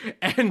temple.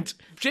 And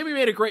Jamie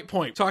made a great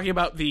point talking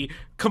about the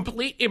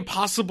complete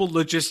impossible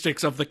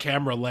logistics of the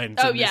camera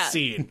lens in this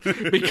scene.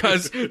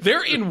 Because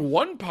they're in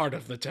one part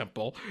of the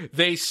temple,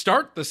 they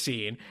start the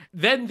scene,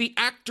 then the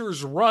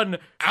actors run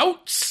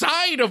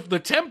outside of the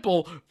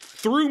temple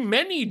through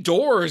many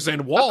doors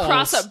and walls.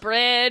 Across a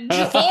bridge.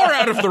 Far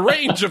out of the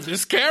range of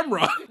this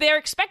camera. They're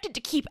expected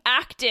to keep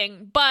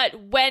acting, but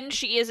when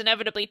she is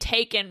inevitably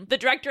taken, the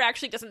director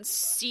actually doesn't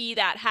see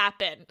that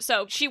happen.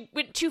 So she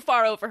went too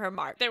far over her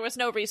mark. There was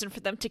no reason for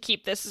them to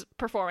keep this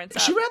performance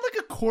up. She ran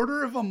like a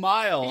quarter of a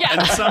mile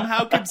and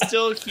somehow could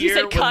still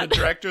hear when the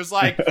director's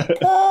like,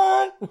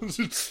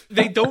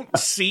 They don't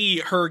see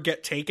her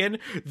get taken.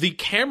 The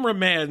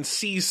cameraman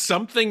sees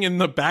something in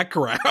the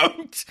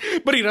background,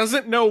 but he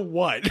doesn't know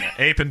what.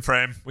 Ape in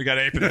frame. We got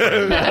ape in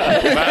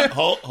frame.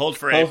 Hold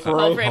for ape.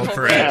 Hold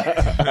for ape.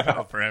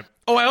 Hold for ape.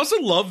 Oh, I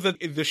also love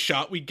the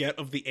shot we get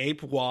of the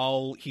ape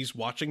while he's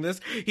watching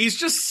this. He's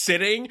just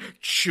sitting,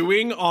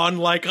 chewing on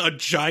like a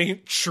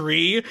giant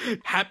tree,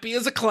 happy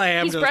as a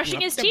clam. He's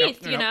brushing his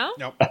teeth, you know?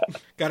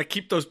 Gotta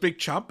keep those big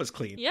chompas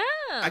clean. Yeah.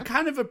 I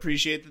kind of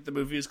appreciate that the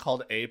movie is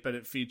called Ape and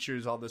it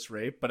features all this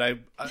rape, but I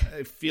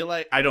feel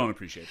like I don't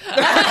appreciate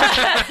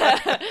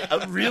that.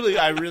 I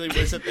really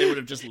wish that they would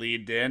have just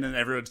leaned in and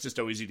everyone's just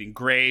always eating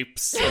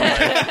grapes.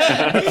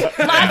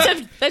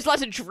 There's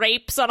lots of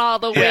drapes on all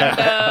the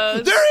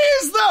windows.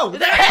 There is, though!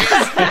 There is!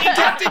 In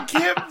Captain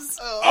Kim's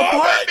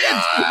apartment!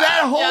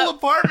 That whole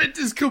apartment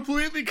is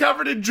completely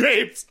covered in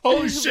drapes.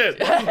 Holy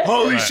shit.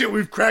 Holy shit,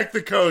 we've cracked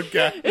the code,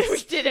 guys.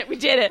 We did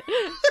it.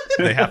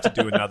 They have to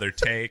do another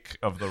take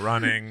of the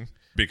running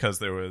because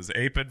there was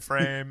ape in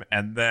frame,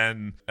 and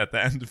then at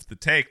the end of the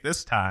take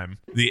this time,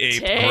 the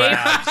ape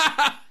grabs...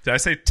 Did I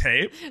say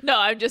tape? No,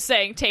 I'm just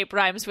saying tape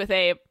rhymes with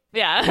ape.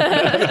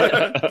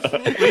 Yeah.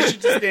 We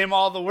should just name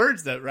all the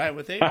words that rhyme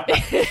with ape.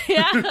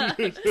 Yeah.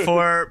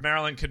 Before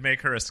Marilyn could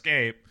make her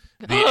escape,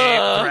 the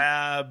ape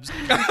grabs...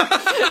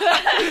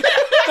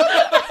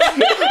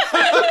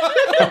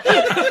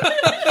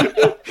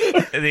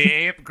 The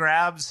ape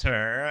grabs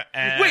her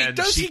and... Wait,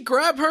 does he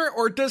grab her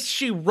or does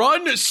she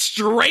run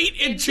straight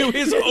into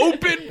his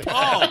open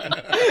palm?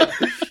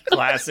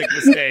 Classic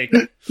mistake.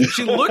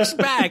 She looks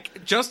back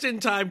just in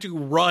time to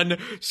run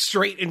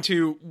straight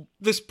into...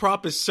 This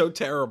prop is so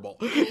terrible.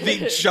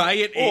 The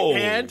giant ape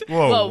hand.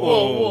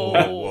 Whoa.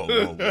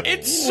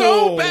 It's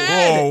so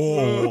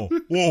bad.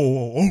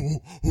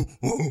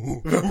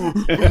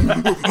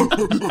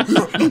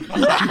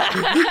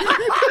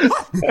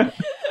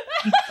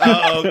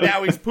 Uh-oh,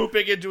 now he's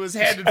pooping into his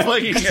hand and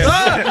flinging it. It's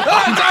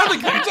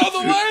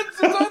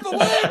on the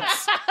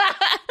lens.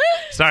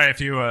 Sorry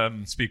if you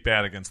speak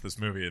bad against this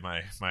movie.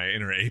 My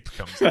inner ape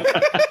comes out.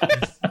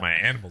 My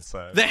animal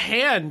side. The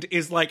hand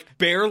is like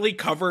barely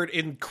covered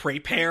in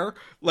crepe hair.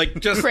 Like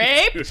just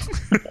crepe? This is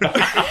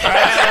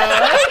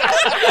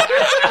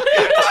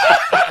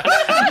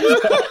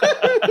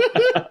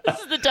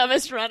the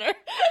dumbest runner.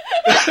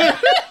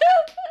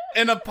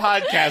 In a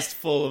podcast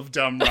full of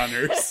dumb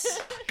runners.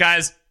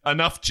 Guys,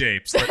 enough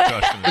japes.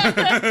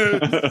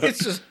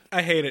 It's just,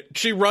 I hate it.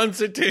 She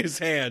runs into his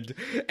hand,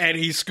 and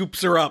he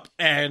scoops her up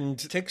and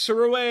takes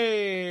her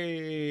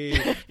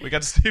away. We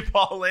got to see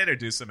Paul later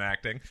do some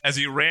acting as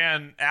he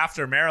ran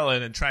after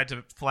Marilyn and tried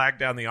to flag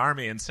down the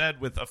army and said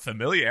with a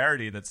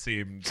familiarity that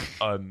seemed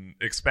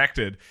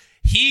unexpected,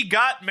 he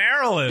got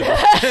Marilyn.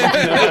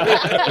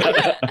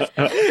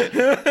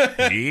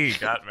 He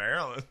got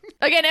Marilyn.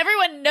 Again,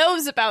 everyone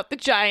knows about the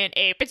giant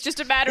ape. It's just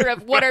a matter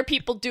of what are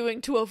people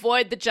doing to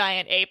avoid the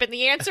giant ape, and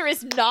the answer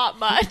is not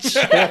much.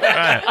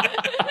 Right.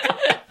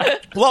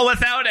 Well,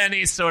 without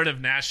any sort of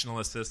national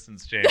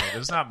assistance, Jamie,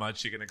 there's not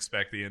much you can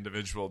expect the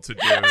individual to do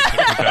to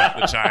prevent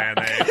the giant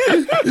ape.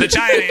 The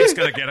giant ape's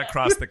going to get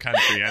across the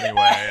country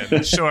anyway,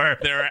 and sure,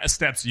 there are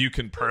steps you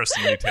can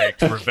personally take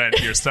to prevent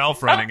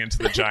yourself running into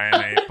the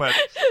giant ape, but,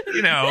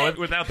 you know,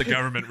 without the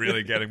government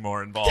really getting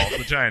more involved,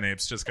 the giant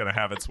ape's just going to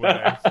have its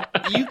way.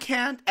 You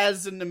can't,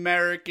 as an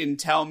American,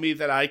 tell me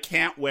that I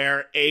can't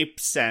wear ape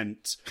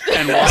scent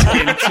and walk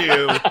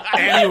into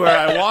anywhere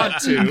I want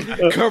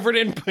to. Covered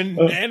in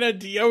banana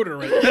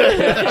deodorant.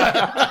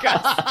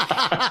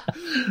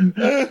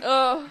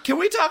 Can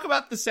we talk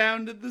about the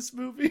sound in this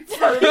movie?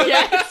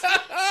 Yes.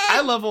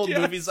 I love old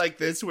movies like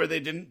this where they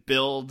didn't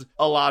build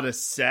a lot of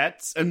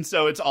sets, and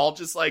so it's all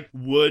just like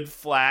wood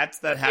flats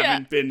that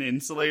haven't been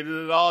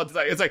insulated at all.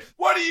 It's like,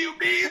 what do you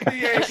mean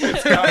the ape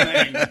is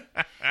coming?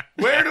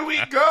 Where do we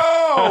go?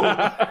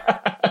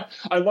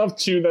 I love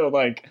too, though,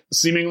 like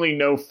seemingly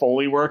no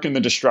Foley work in the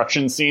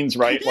destruction scenes,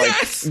 right? Like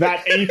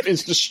that ape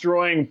is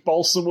destroying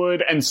balsa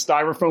wood and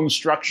styrofoam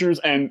structures,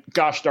 and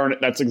gosh darn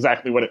it, that's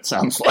exactly what it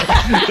sounds like.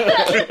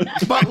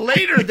 But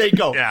later they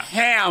go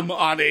ham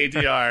on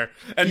ADR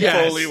and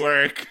Foley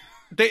work.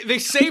 They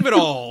save it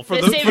all for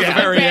They the save it for the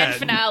very grand end.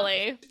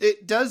 finale.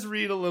 It does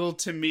read a little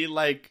to me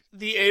like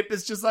the ape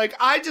is just like,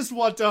 I just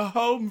want a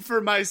home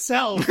for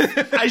myself.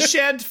 I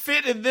shan't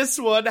fit in this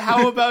one.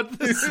 How about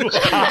this one?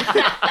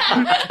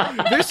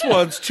 This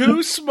one's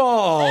too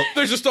small.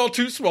 They're just all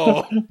too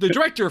small. The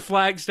director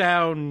flags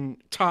down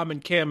Tom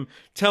and Kim,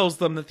 tells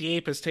them that the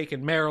ape has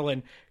taken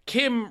Marilyn.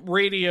 Kim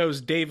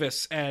radios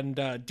Davis, and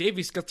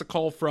Davis gets a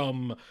call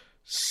from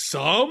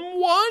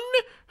someone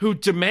who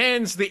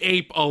demands the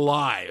ape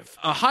alive.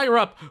 A higher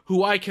up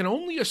who I can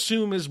only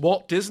assume is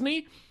Walt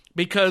Disney,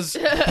 because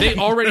they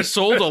already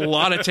sold a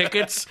lot of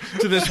tickets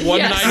to this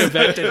one-night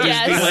event at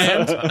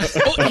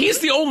Disneyland. Well, he's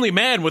the only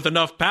man with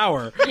enough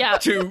power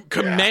to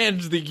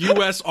command the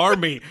U.S.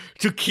 Army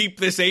to keep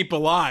this ape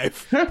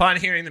alive. Upon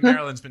hearing that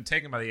Marilyn's been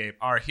taken by the ape,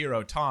 our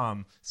hero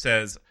Tom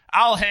says,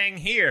 I'll hang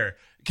here.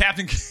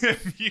 Captain Kim,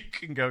 you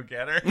can go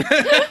get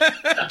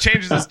her.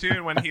 Changes his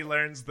tune when he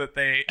learns that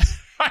they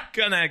are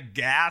gonna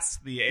gas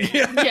the ape.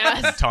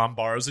 Yes. Tom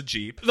borrows a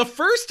Jeep. The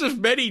first of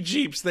many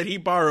Jeeps that he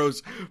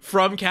borrows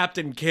from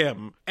Captain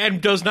Kim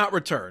and does not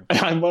return.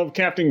 I love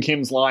Captain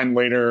Kim's line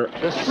later.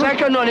 The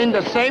second one in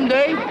the same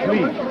day?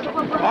 Please.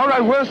 All right,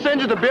 we'll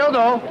send you the bill,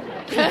 though.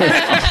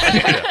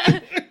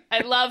 I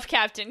love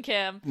Captain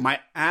Kim.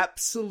 My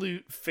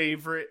absolute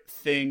favorite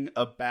thing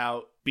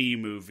about B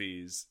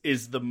movies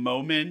is the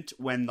moment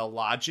when the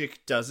logic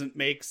doesn't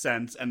make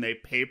sense and they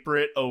paper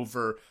it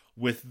over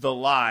with the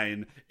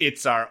line,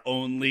 "It's our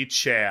only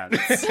chance."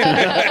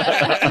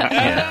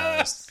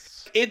 Yes.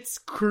 It's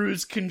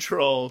cruise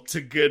control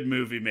to good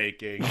movie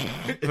making.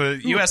 The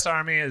U.S.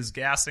 Army is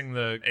gassing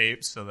the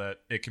ape so that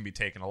it can be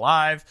taken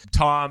alive.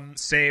 Tom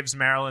saves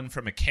Marilyn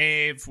from a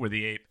cave where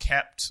the ape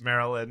kept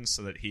Marilyn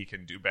so that he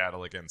can do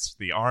battle against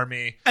the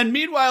army. And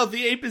meanwhile,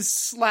 the ape is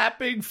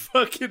slapping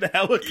fucking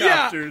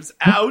helicopters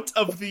out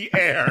of the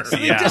air. So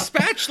they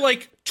dispatch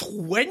like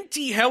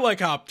 20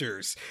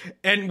 helicopters,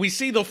 and we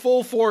see the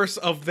full force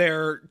of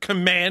their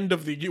command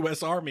of the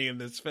U.S. Army in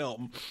this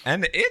film.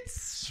 And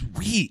it's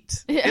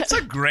sweet. It's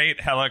a great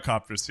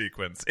helicopter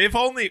sequence, if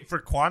only for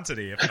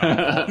quantity. If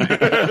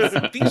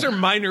not. These are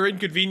minor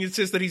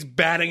inconveniences that he's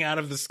batting out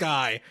of the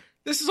sky.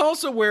 This is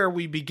also where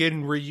we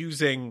begin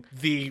reusing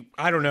the,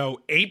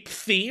 ape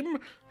theme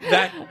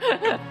that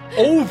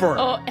over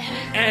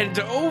and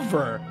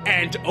over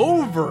and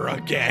over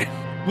again.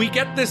 We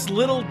get this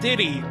little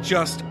ditty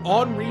just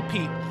on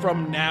repeat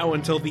from now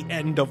until the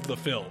end of the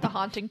film. The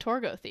haunting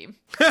Torgo theme.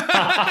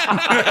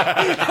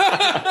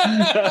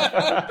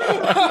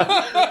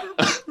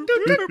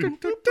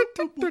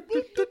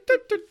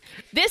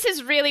 This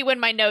is really when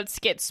my notes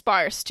get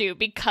sparse too,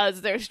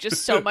 because there's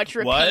just so much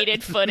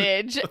repeated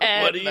footage.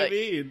 And What do you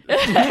mean?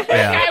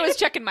 I was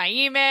checking my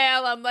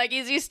email. I'm like,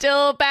 is he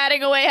still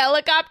batting away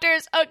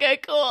helicopters? Okay,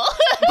 cool.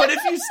 But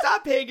if you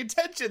stop paying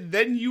attention,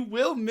 then you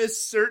will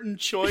miss certain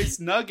choice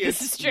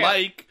nuggets,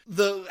 like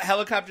the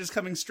helicopters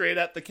coming straight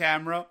at the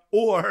camera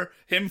or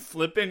him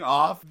flipping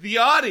off the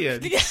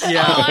audience.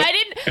 Yeah. Oh, I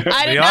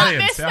did not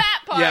miss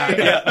that part.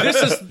 Yeah.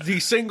 This is the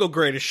single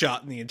greatest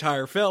shot in the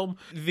entire film.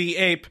 The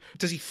ape,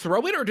 does he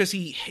throw it or does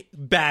he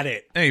bat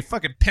it? Hey, he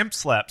fucking pimp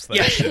slaps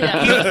that shit.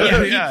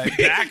 Yeah.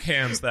 He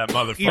backhands that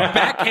motherfucker. He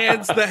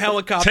backhands the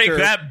helicopter. Take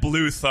that,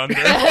 Blue Thunder.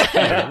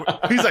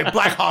 He's like,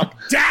 Black Hawk,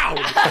 down!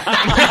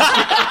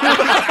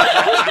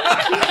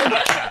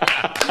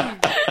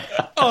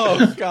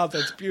 Oh, God,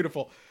 that's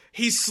beautiful.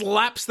 He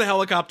slaps the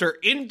helicopter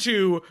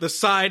into the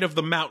side of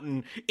the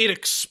mountain. It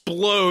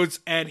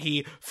explodes, and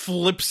he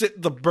flips it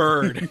the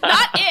bird.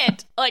 Not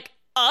it. Like,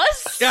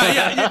 us?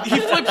 Yeah. He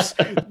flips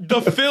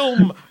the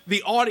film,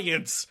 the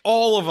audience,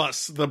 all of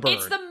us, the bird.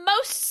 It's the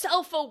most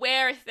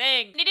self-aware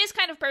thing. It is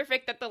kind of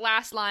perfect that the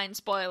last line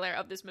spoiler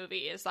of this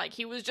movie is like,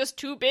 he was just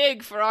too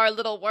big for our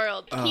little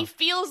world. He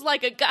feels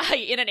like a guy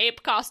in an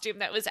ape costume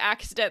that was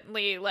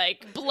accidentally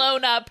like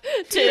blown up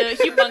to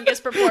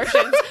humongous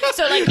proportions.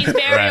 So like he's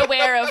very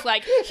aware of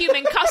like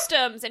human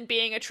customs and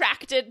being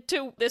attracted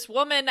to this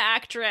woman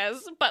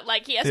actress, but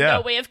like he has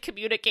no way of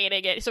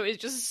communicating it. So he's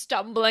just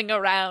stumbling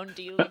around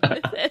dealing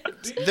with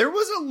it. There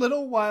was a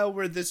little while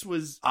where this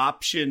was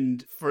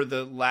optioned for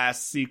the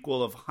last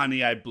sequel of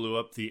Honey, I Blew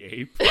Up the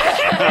Ape. Rick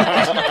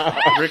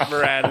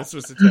Moranis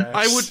was attached.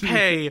 I would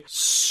pay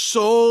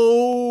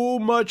so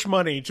much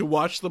money to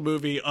watch the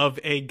movie of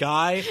a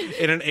guy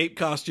in an ape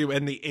costume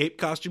and the ape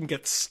costume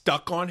gets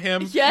stuck on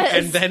him. Yes.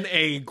 And then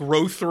a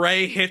growth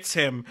ray hits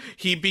him.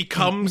 He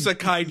becomes a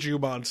kaiju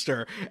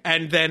monster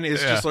and then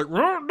is just like,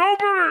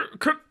 nobody,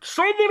 could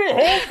somebody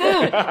help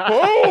me?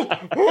 Help,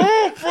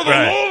 for the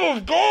love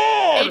of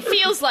God. It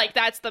feels like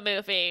that's the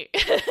movie.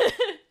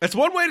 That's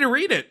one way to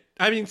read it.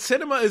 I mean,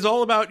 cinema is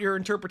all about your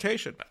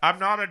interpretation. I'm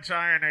not a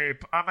giant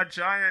ape. I'm a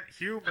giant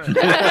human.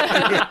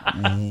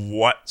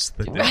 What's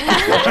the difference?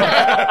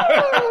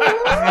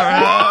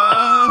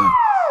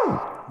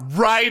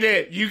 Write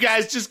it. You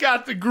guys just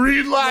got the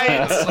green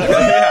lights.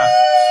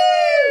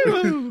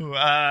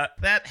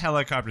 that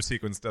helicopter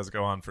sequence does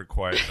go on for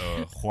quite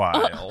a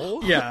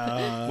while.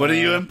 Yeah. What are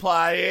you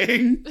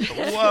implying?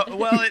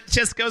 Well, it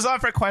just goes on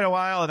for quite a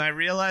while, and I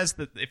realized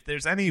that if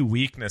there's any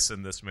weakness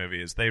in this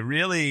movie is they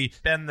really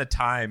spend the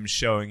time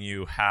showing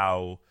you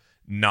how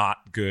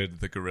not good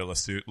the gorilla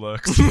suit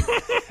looks.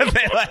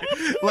 They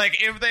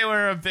like if they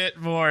were a bit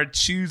more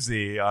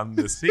choosy on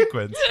the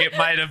sequence, it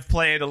might have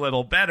played a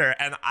little better.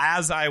 And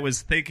as I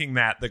was thinking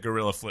that, the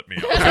gorilla flipped me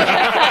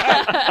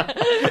off.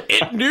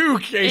 It knew,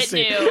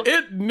 Casey.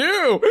 It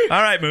knew.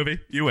 All right, movie,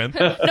 you win.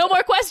 No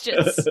more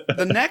questions.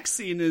 The next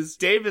scene is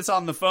Davis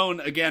on the phone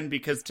again,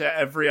 because to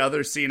every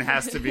other scene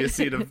has to be a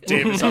scene of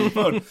Davis on the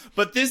phone.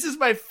 But this is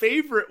my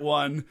favorite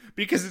one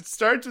because it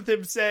starts with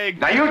him saying,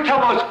 Now you tell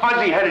those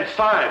fuzzy-headed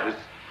scientists,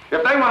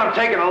 if they want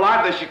them taken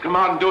alive, they should come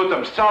out and do it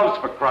themselves,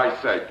 for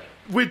Christ's sake.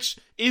 which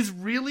is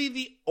really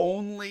the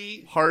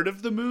only part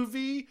of the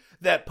movie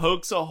that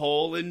pokes a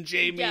hole in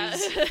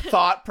Jamie's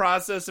thought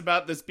process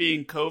about this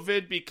being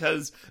COVID,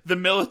 because the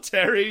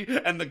military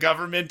and the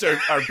government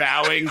are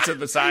bowing to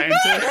the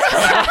scientists.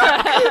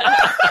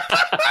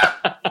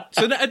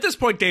 So at this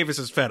point, Davis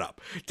is fed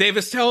up.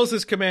 Davis tells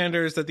his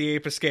commanders that the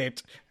ape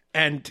escaped,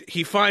 and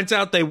he finds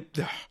out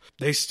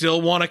they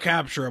still want to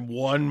capture him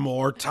one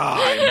more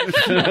time.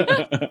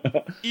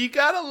 You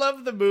gotta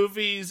love the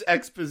movie's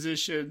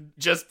exposition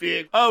just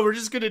being, oh, we're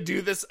just gonna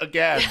do this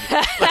again.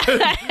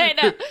 I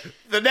know.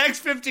 The next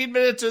 15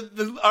 minutes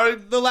are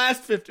the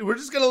last 50. We're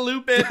just gonna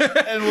loop it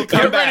and we'll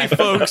come back. Get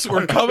ready, folks.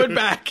 We're coming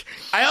back.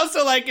 I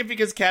also like it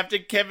because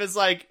Captain Kim is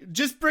like,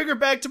 just bring her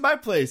back to my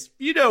place.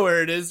 You know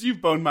where it is.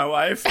 You've boned my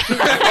wife.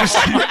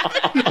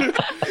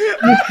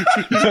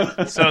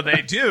 So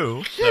they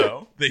do,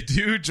 though. They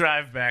do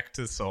drive back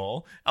to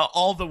Seoul,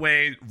 all the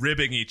way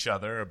ribbing each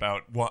other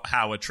about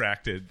how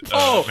attracted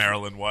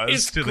Marilyn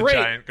was to the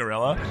giant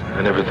gorilla.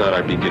 I never thought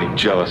I'd be getting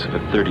jealous of a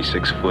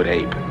 36-foot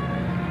ape.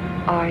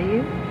 Are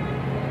you?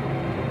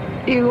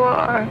 You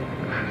are.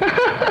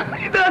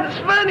 That's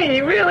funny.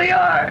 You really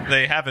are.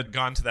 They haven't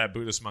gone to that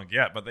Buddhist monk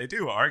yet, but they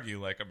do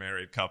argue like a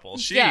married couple.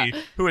 She,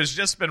 who has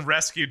just been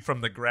rescued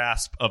from the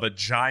grasp of a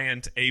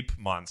giant ape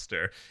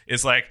monster,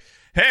 is like,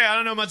 hey, I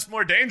don't know much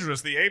more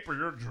dangerous, the ape or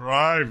you're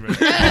driving.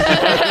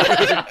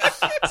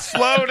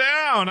 Slow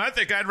down. I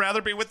think I'd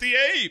rather be with the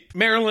ape.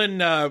 Marilyn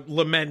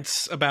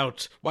laments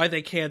about why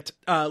they can't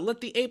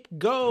let the ape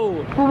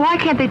go. Well, why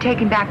can't they take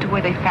him back to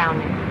where they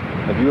found him?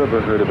 Have you ever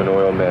heard of an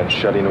oil man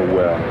shutting a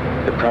well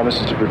that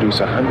promises to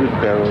produce 100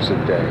 barrels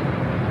a day?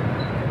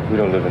 We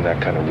don't live in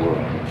that kind of world.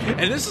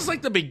 And this is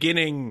like the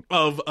beginning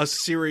of a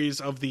series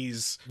of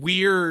these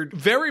weird,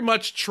 very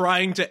much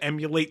trying to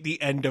emulate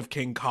the end of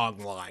King Kong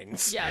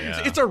lines.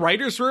 Yeah. It's a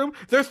writer's room.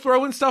 They're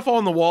throwing stuff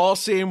on the wall,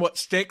 seeing what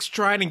sticks,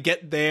 trying to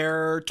get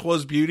their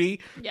 'twas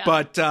beauty,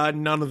 but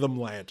none of them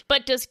land.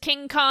 But does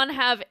King Kong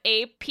have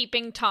ape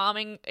peeping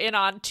Tomming in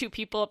on two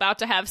people about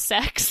to have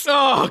sex?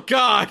 Oh,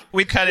 God.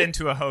 We cut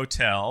into a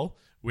hotel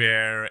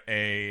where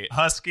a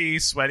husky,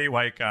 sweaty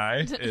white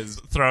guy is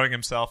throwing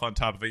himself on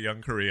top of a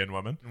young Korean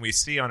woman. And we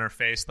see on her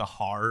face the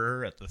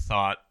horror at the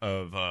thought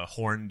of a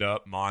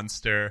horned-up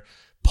monster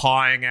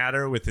pawing at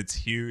her with its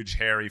huge,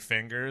 hairy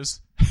fingers.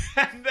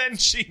 And then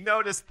she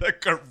noticed the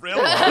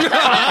gorilla.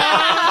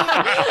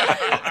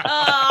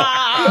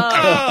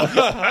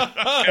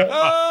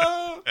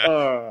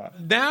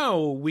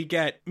 Now we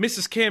get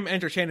Mrs. Kim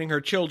entertaining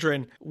her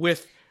children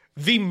with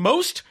the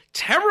most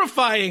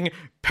terrifying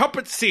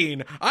puppet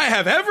scene I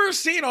have ever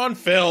seen on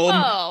film.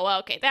 Oh,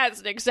 okay.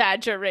 That's an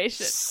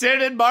exaggeration.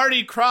 Sid and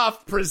Marty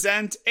Krofft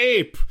present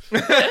Ape.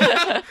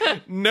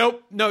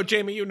 Nope. No,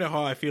 Jamie, you know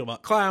how I feel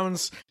about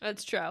clowns.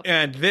 That's true.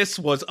 And this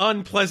was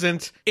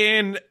unpleasant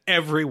in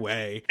every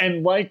way.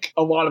 And like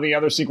a lot of the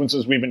other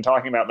sequences we've been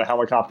talking about, the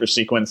helicopter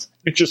sequence,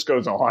 it just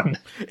goes on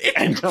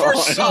and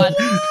on.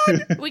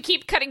 We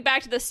keep cutting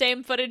back to the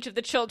same footage of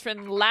the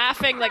children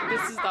laughing like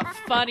this is the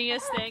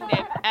funniest thing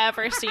they've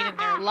ever seen in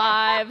their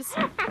lives.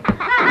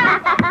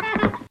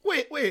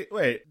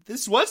 Wait.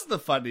 This was the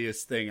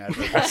funniest thing I've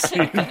ever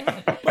seen.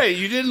 Wait,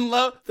 you didn't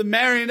love the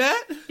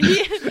marionette? He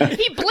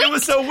blinked it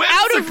was so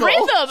out of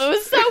rhythm. It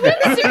was so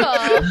whimsical.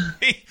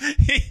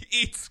 He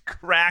eats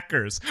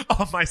crackers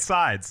on my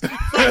sides. So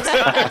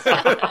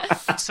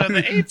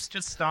the ape's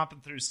just stomping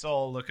through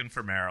Seoul looking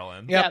for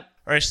Marilyn. Yep.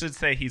 Or I should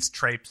say he's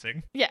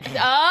traipsing. Yeah.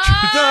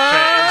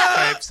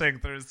 Traipsing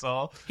through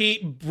Seoul.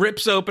 He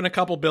rips open a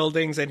couple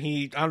buildings and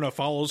he, I don't know,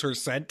 follows her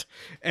scent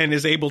and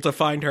is able to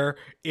find her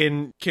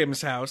in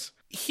Kim's house.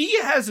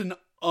 He has an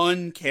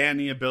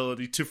uncanny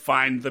ability to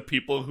find the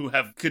people who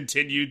have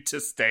continued to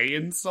stay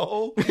in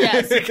Seoul.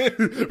 Yes.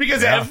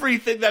 Because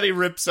everything that he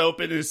rips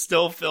open is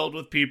still filled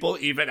with people,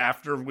 even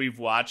after we've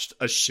watched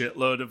a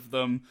shitload of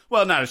them.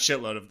 Well, not a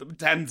shitload of them,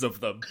 tens of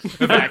them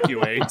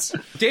evacuate.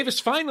 Davis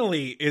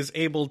finally is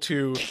able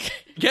to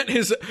get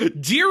his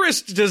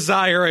dearest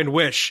desire and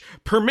wish,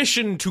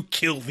 permission to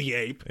kill the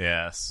ape.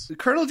 Yes.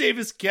 Colonel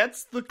Davis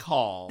gets the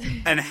call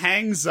and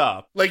hangs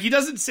up. Like, he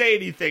doesn't say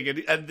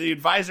anything, and the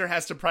advisor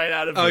has to pry it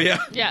out of him. Oh, yeah.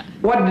 Yeah.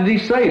 What did he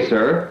say,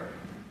 sir?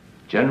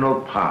 General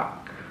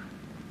Park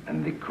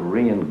and the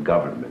Korean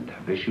government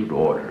have issued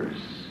orders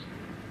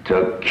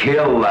to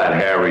kill that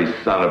hairy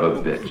son of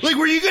a bitch. Like,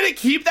 were you going to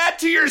keep that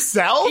to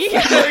yourself?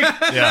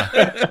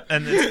 Yeah.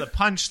 And it's the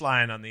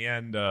punchline on the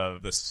end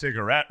of The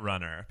Cigarette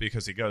Runner,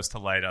 because he goes to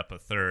light up a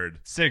third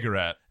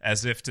cigarette,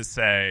 as if to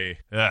say,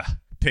 ugh,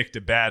 picked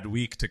a bad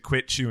week to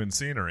quit chewing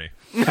scenery.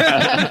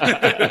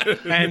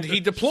 And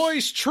he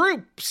deploys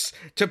troops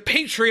to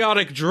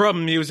patriotic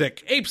drum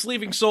music, Apes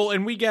leaving Seoul,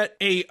 and we get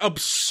a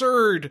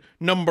absurd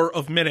number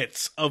of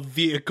minutes of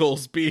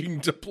vehicles being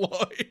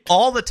deployed.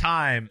 All the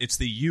time, it's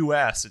the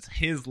U.S., it's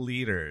his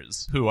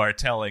leaders who are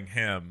telling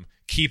him,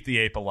 keep the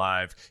ape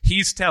alive.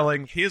 He's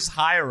telling his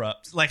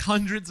higher-ups, like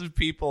hundreds of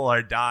people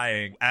are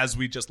dying as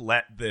we just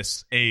let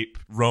this ape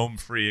roam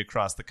free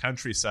across the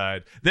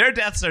countryside. Their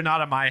deaths are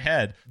not on my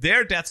head.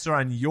 Their deaths are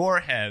on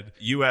your head,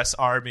 U.S.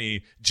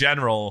 Army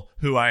general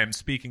who I am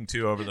speaking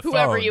to over the phone.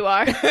 Whoever you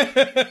are.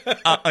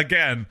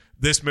 Again,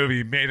 this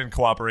movie made in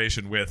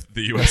cooperation with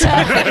the U.S.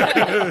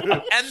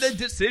 Army. And the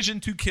decision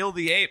to kill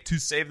the ape to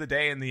save the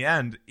day in the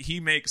end, he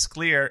makes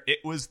clear it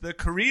was the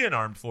Korean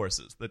armed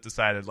forces that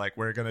decided, like,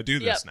 we're going to do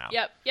this now.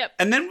 Yep.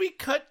 And then we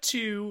cut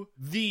to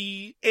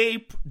the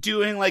ape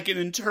doing like an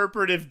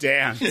interpretive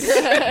dance.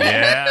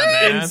 Yeah,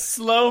 man. In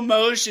slow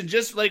motion,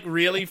 just like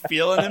really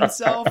feeling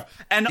himself.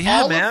 And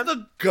all of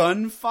the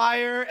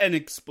gunfire and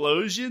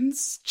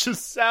explosions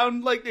just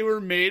sound like they were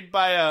made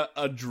by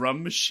a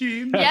drum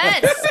machine.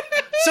 Yes.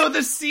 So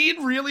the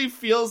scene really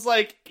feels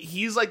like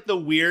he's like the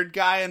weird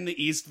guy in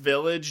the East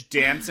Village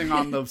dancing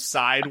on the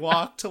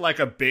sidewalk to like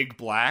a Big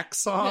Black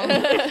song.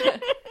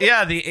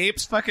 Yeah, the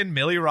ape's fucking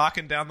Millie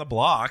rocking down the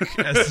block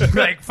as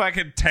like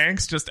fucking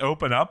tanks just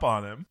open up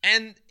on him.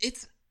 And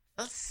it's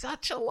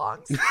such a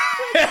long sequence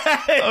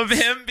of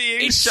him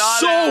being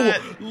shot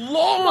at.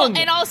 Long. Well,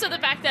 and also the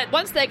fact that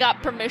once they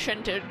got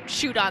permission to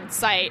shoot on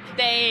site,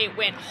 they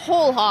went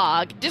whole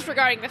hog,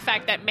 disregarding the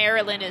fact that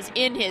Marilyn is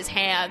in his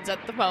hands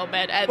at the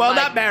moment. And well,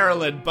 not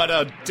Marilyn, but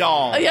a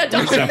doll. Yeah,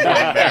 doll.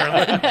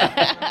 Marilyn.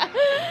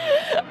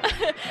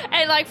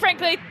 And like,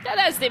 frankly,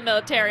 that's the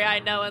military I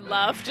know and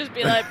love. Just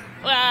be like,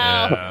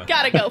 wow,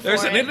 gotta go for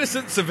There's it. an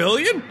innocent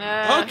civilian?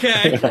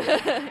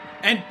 Okay.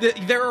 And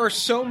there are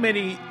so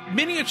many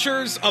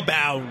miniatures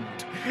abound.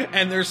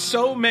 And there's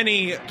so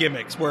many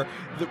gimmicks where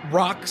the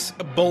rocks,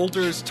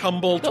 boulders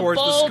tumble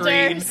towards the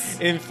screen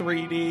in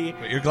 3D.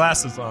 Put your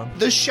glasses on.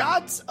 The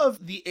shots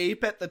of the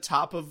ape at the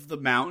top of the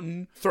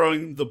mountain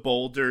throwing the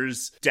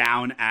boulders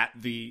down at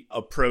the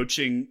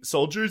approaching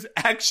soldiers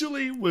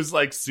actually was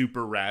like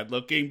super rad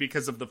looking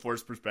because of the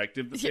forced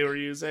perspective that they were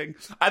using.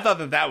 I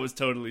thought that was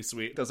totally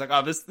sweet. I was like,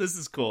 oh, this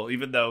is cool,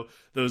 even though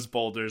those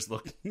boulders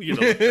look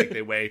like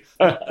they weigh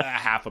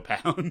half a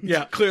pound.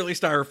 Yeah, clearly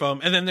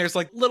styrofoam. And then there's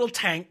like little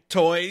tank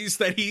toys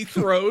that he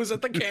throws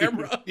at the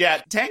camera.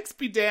 Yeah, tanks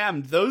be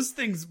damned. Those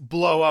things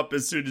blow up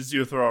as soon as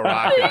you throw a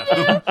rock at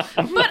them. But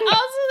also,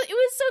 it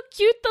was so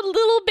cute, the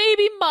little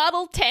baby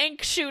model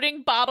tank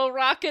shooting bottle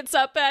rockets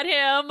up at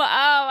him. Oh,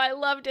 I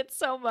loved it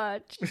so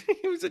much.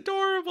 It was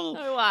adorable.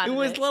 It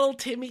was little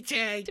Timmy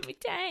Tank.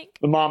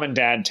 The mom and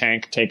dad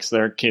tank takes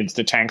their kids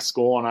to tank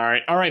school, and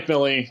all right,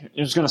 Billy,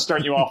 I'm just going to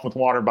start you off with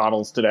water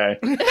bottles today.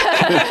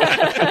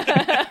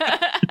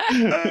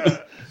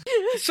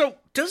 So,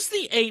 does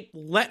the ape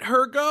let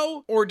her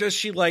go, or does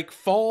she, like,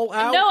 fall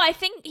out? No, I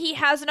think he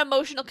has an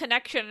emotional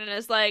connection and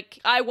is like,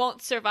 I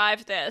won't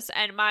survive this,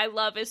 and my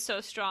love is so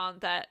strong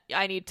that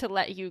I need to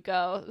let you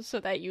go so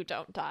that you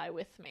don't die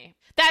with me.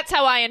 That's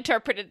how I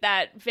interpreted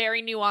that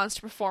very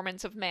nuanced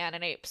performance of Man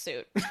in Ape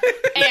Suit.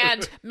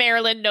 And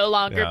Marilyn no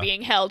longer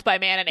being held by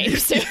Man in Ape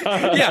Suit.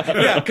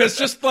 Yeah, because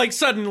just, like,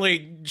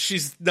 suddenly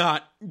she's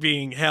not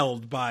being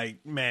held by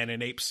Man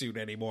in Ape Suit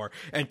anymore,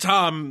 and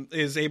Tom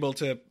is able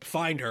to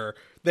find her.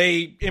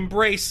 They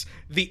embrace.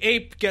 The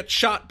ape gets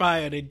shot by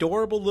an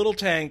adorable little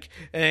tank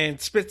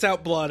and spits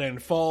out blood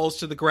and falls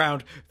to the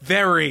ground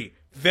very,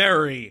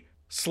 very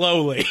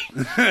slowly.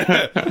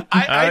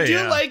 I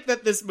do like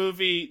that this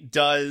movie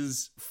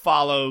does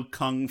follow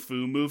kung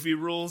fu movie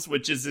rules,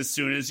 which is as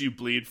soon as you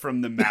bleed from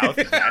the mouth,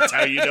 that's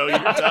how you know you're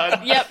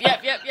done. Yep.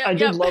 I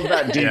did love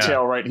that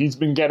detail, right? He's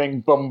been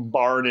getting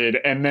bombarded,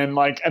 and then,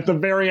 like, at the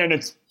very end,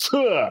 it's,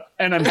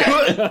 and I'm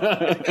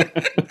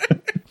dead.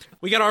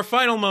 We get our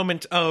final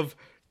moment of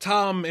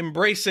Tom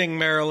embracing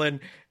Marilyn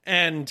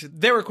and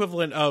their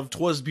equivalent of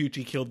 "'Twas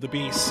Beauty Killed the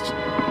Beast."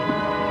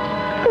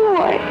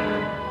 Boy.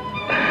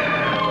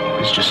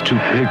 It's just too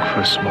big for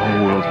a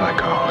small world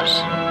like ours.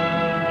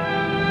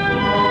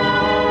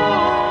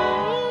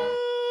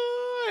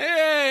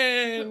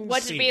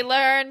 What did we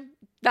learn?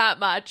 Not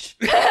much.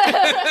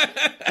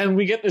 And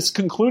we get this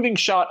concluding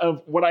shot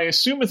of what I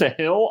assume is a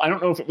hill. I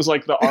don't know if it was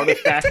like the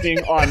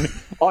artifacting on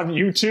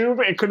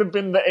YouTube. It could have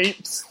been the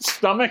ape's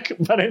stomach,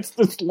 but it's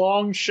this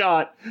long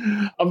shot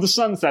of the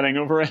sun setting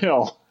over a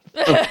hill.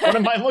 What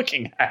am I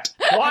looking at?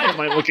 Why am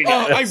I looking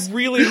at this? I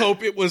really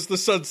hope it was the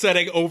sun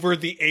setting over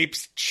the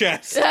ape's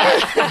chest.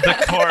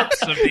 The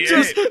corpse of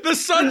the ape. The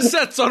sun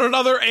sets on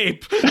another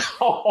ape.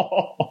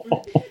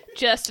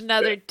 Just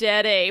another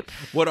dead ape.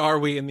 What are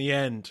we in the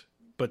end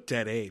but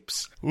dead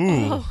apes?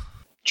 Ooh.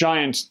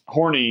 Giant,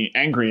 horny,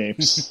 angry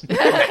apes.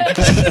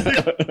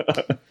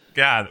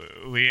 God,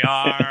 we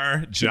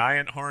are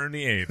giant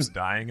horny apes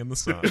dying in the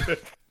sun.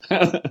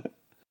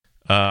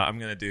 I'm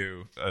going to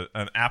do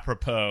an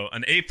apropos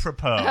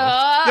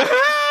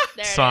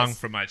song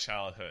from my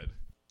childhood.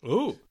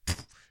 Ooh.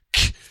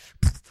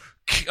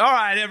 All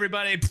right,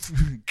 everybody.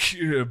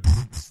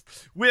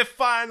 We're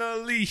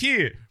finally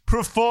here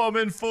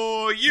performing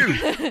for you.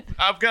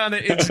 I'm going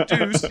to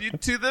introduce you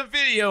to the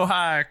Video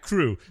Hire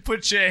crew.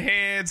 Put your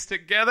hands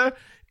together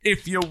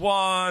if you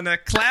want to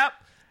clap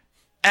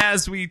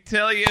as we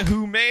tell you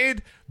who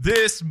made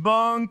this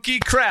monkey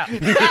crap.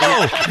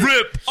 Oh,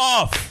 rip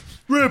off.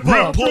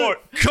 Report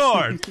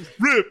card.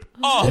 Rip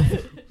off.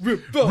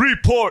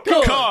 Report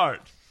card.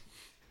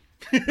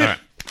 All right.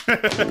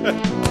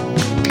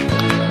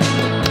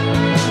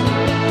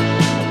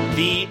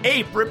 The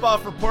Ape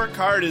Ripoff Report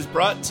Card is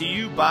brought to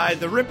you by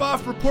the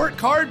Ripoff Report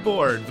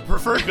Cardboard, the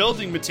preferred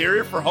building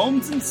material for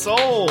homes and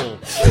souls.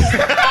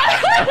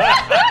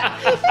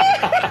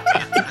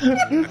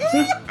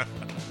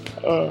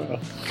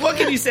 What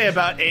can you say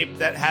about Ape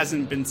that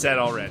hasn't been said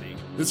already?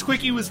 This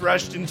quickie was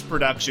rushed into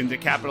production to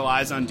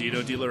capitalize on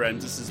Dino De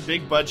Laurentiis'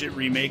 big-budget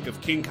remake of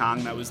King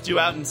Kong that was due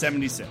out in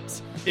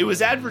 '76. It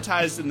was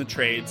advertised in the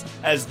trades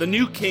as the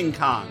new King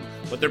Kong,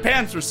 but their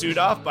pants were sued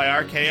off by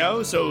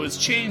RKO, so it was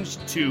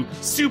changed to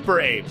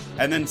Super Ape,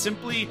 and then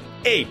simply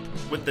Ape,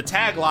 with the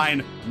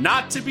tagline,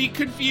 not to be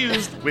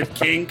confused with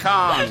King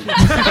Kong.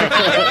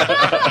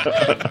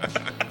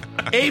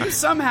 Ape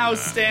somehow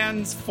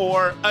stands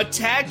for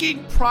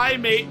attacking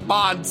primate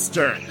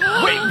monster. Wait.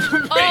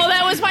 Oh,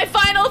 that was my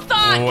final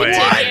thought.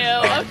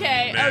 Continue.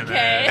 Okay.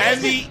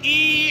 And the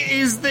E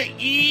is the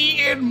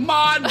E in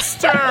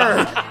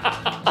monster.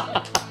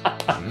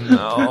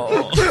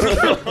 No.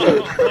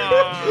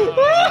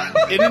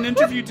 In an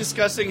interview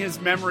discussing his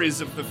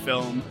memories of the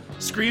film,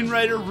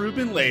 screenwriter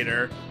Ruben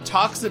Lader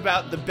talks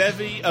about the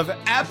bevy of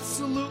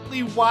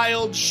absolutely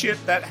wild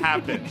shit that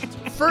happened.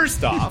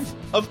 First off,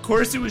 of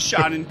course it was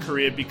shot in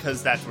Korea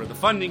because that's where the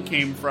funding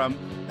came from,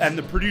 and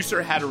the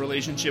producer had a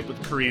relationship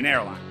with Korean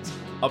Airlines.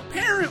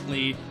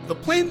 Apparently, the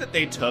plane that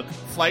they took,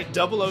 Flight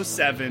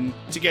 007,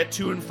 to get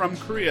to and from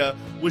Korea,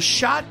 was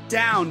shot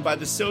down by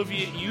the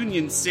Soviet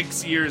Union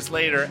 6 years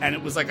later, and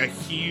it was like a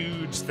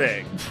huge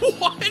thing.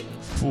 What?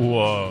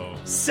 Whoa.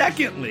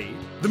 Secondly,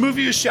 the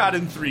movie was shot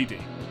in 3D.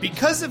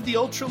 Because of the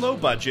ultra-low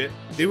budget,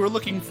 they were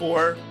looking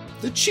for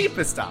the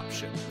cheapest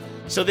option.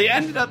 So they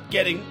ended up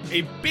getting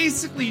a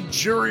basically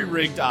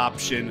jury-rigged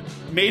option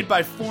made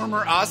by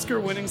former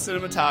Oscar-winning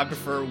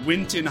cinematographer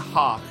Winton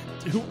Hawk,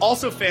 who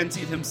also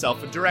fancied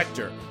himself a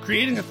director,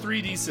 creating a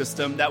 3D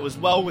system that was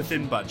well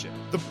within budget.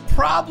 The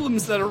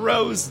problems that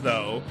arose,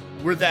 though,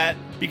 were that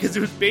because it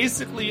was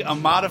basically a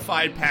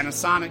modified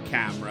Panasonic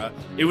camera,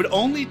 it would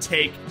only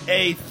take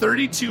a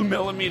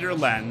 32mm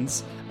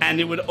lens,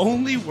 and it would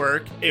only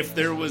work if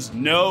there was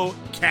no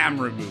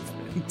camera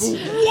movement.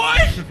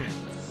 What?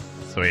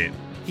 Sweet.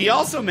 He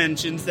also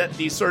mentions that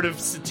the sort of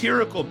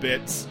satirical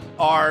bits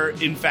are,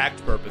 in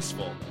fact,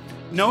 purposeful.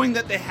 Knowing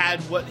that they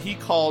had what he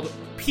called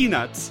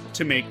peanuts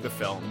to make the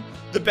film,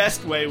 the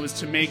best way was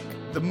to make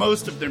the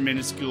most of their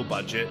minuscule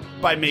budget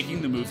by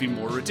making the movie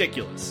more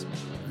ridiculous.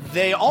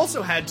 They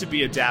also had to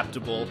be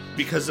adaptable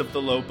because of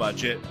the low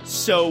budget,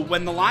 so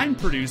when the line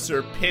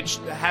producer pitched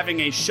having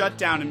a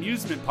shut-down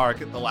amusement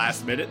park at the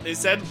last minute, they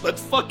said,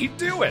 let's fucking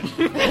do it!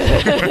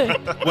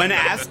 When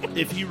asked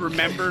if he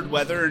remembered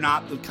whether or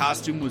not the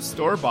costume was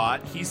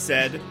store-bought, he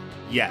said,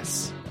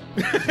 yes.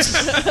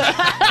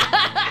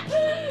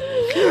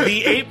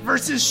 The ape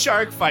versus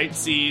shark fight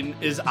scene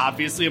is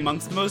obviously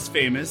amongst the most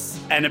famous,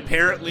 and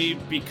apparently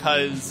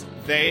because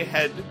they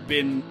had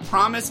been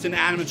promised an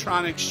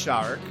animatronic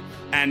shark,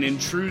 and in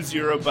true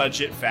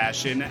zero-budget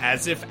fashion,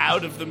 as if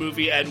out of the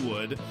movie Ed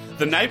Wood,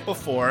 the night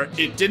before,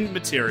 it didn't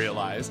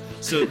materialize,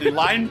 so the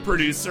line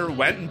producer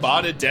went and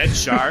bought a dead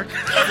shark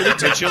for the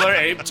titular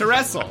ape to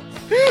wrestle.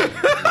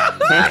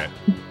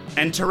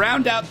 And to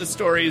round out the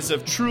stories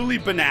of truly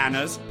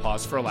bananas,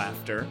 pause for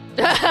laughter,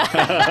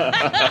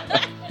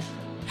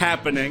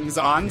 happenings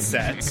on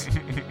set,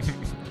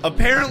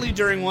 apparently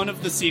during one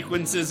of the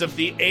sequences of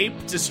the ape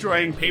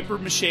destroying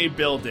papier-mâché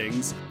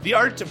buildings, the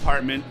art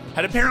department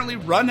had apparently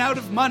run out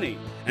of money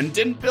and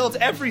didn't build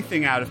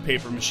everything out of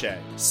papier-mâché.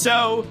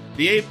 So,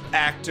 the ape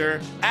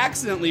actor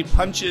accidentally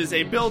punches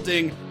a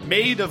building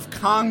made of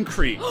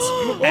concrete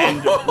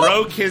and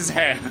broke his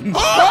hand.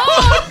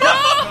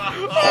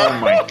 Oh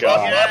my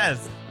god.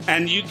 Yes.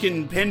 And you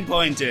can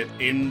pinpoint it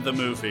in the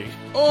movie.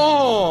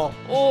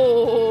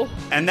 Oh.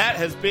 And that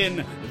has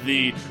been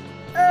the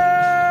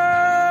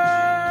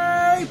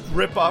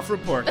Rip-Off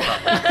Report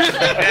Card.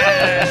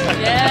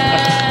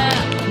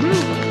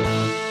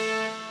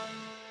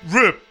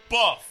 Rip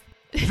off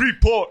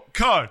report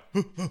card.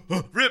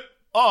 Rip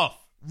off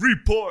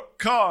report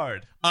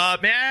card. May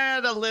I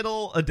add a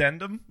little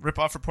addendum? Rip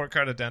off report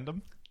card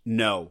addendum?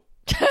 No.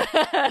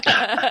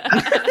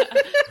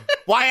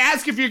 Why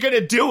ask if you're going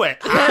to do it?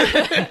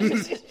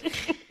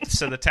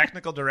 So the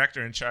technical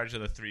director in charge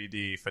of the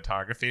 3D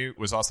photography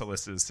was also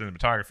listed as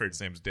cinematographer. His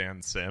name's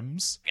Dan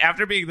Sims.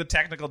 After being the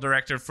technical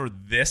director for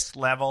this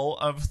level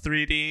of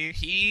 3D,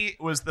 he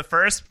was the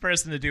first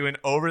person to do an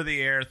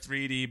over-the-air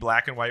 3D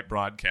black and white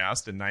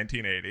broadcast in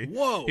 1980.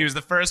 Whoa. He was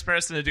the first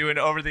person to do an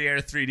over-the-air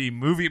 3D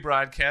movie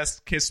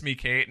broadcast, Kiss Me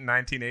Kate, in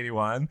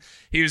 1981.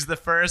 He was the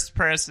first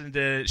person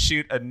to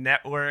shoot a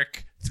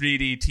network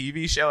 3D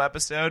TV show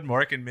episode,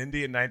 Mork and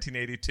Mindy, in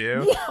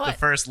 1982. What? The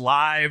first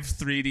live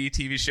 3D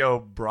TV show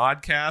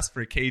broadcast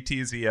for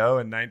KTZO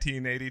in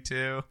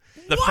 1982.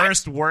 The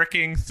first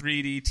working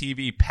 3D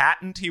TV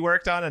patent he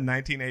worked on in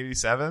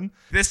 1987.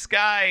 This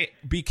guy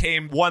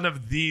became one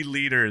of the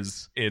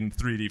leaders in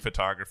 3D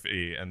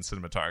photography and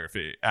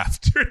cinematography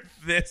after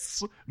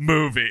this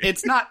movie.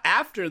 It's not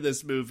after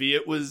this movie.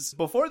 It was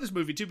before this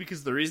movie, too,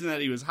 because the reason that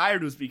he was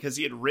hired was because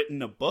he had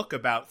written a book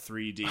about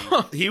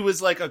 3D. He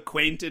was, like,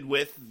 acquainted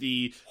with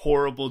the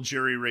horrible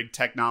jury-rig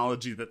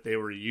technology that they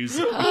were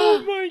using.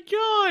 Oh, my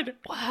God.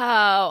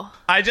 Wow.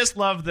 I just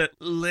love that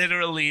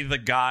literally the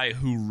guy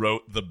who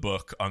wrote the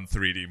book on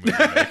 3D movie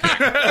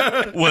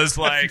making was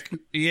like,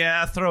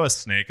 yeah, throw a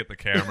snake at the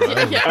camera.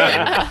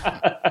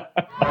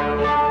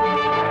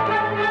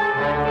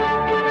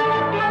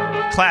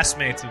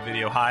 Classmates of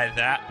Video High,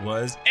 that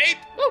was Ape.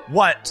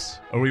 What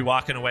are we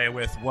walking away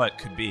with? What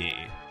could be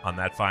on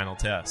that final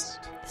test?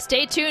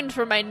 Stay tuned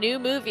for my new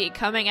movie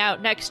coming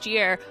out next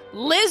year,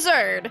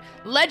 Lizard,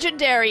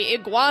 legendary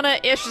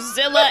iguana-ish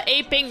Zilla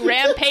aping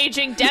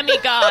rampaging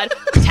demigod.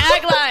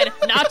 Tagline,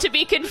 not to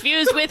be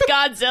confused with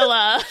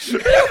Godzilla.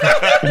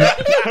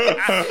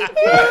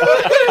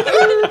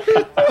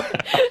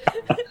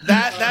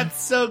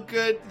 That's so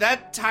good.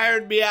 That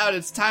tired me out.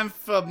 It's time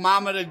for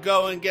Mama to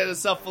go and get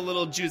herself a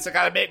little juice. I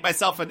gotta make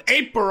myself an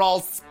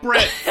Aperol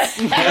spritz.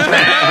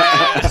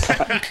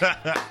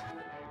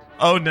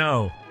 Oh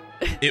no.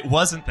 It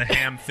wasn't the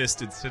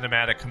ham-fisted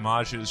cinematic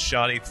homages,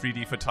 shoddy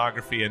 3D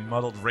photography, and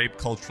muddled rape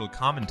cultural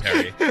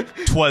commentary.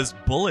 'Twas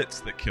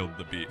bullets that killed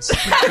the beast.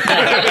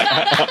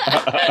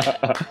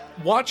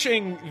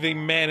 Watching the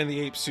man in the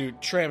ape suit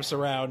tramps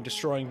around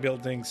destroying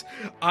buildings,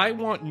 I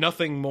want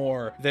nothing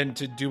more than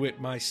to do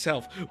it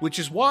myself, which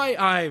is why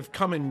I've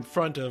come in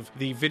front of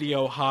the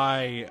Video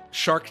High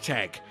Shark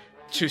Tank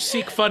to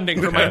seek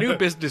funding for my new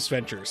business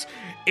ventures.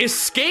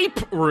 Escape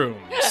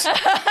rooms.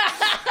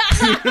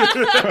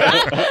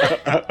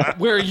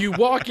 Where you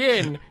walk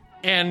in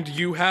and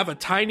you have a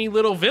tiny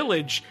little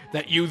village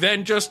that you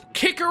then just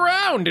kick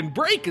around and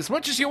break as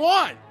much as you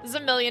want. This is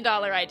 $1 million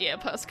idea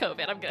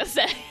post-COVID, I'm gonna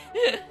say.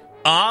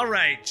 All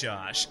right,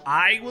 Josh,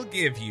 I will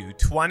give you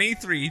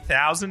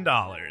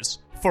 $23,000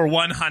 for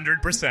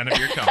 100% of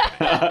your company.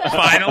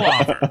 Final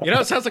offer. You know,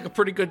 it sounds like a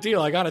pretty good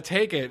deal. I gotta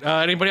take it.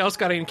 Anybody else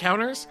got any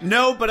encounters?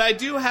 No, but I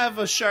do have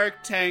a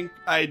Shark Tank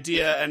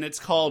idea, and it's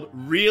called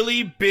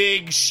Really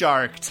Big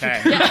Shark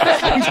Tank.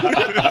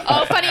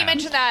 Oh, funny you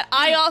mentioned that.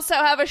 I also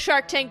have a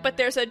Shark Tank, but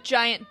there's a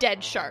giant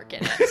dead shark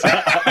in it. Can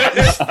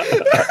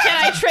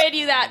I trade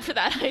you that for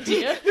that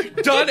idea?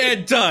 Done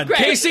and done. Great.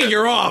 Casey,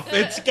 you're off.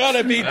 It's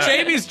gotta be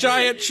Jamie's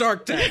giant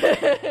Shark Tank.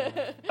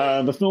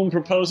 The film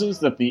proposes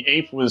that the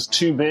ape was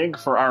too big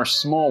for our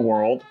small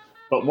world,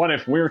 but what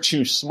if we're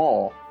too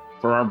small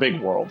for our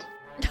big world?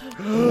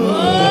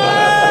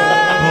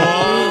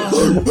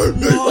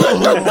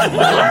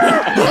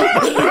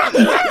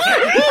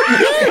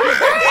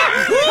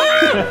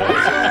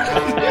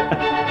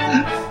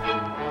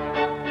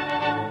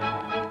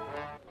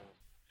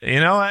 You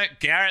know what,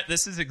 Garrett,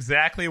 this is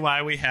exactly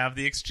why we have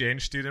the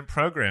exchange student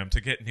program,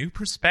 to get new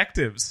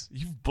perspectives.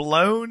 You've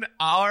blown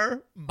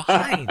our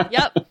mind.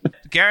 Yep.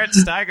 Garrett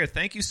Steiger,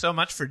 thank you so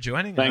much for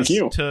joining us. Thank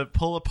you. To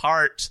pull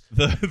apart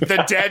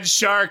The dead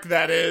shark,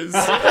 that is.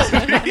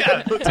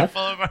 yeah, to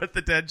pull apart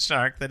the dead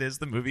shark that is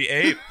the movie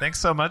Ape. Thanks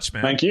so much,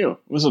 man. Thank you. It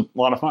was a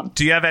lot of fun.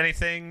 Do you have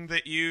anything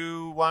that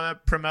you want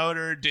to promote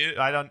or do?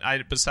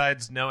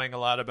 Besides knowing a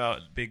lot about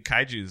big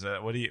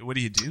kaijus, what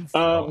do you do?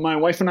 My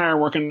wife and I are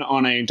working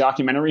on a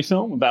documentary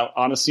film about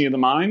Odyssey of the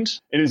Mind.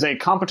 It is a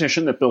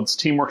competition that builds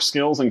teamwork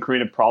skills and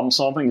creative problem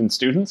solving in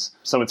students.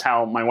 So it's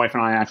how my wife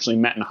and I actually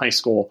met in high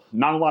school.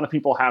 Not a lot of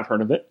people have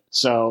heard of it.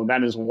 So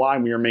that is why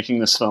we are making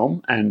this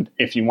film. And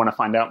if you want to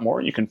find out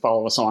more, you can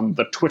follow us on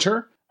the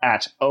Twitter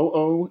at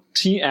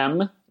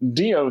OOTMDOC.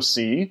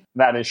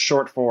 That is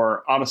short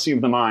for Odyssey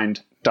of the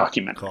Mind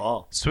documentary.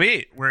 Cool.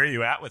 Sweet. Where are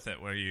you at with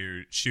it? Were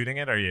you shooting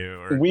it?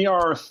 We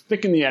are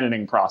thick in the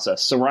editing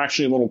process, so we're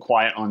actually a little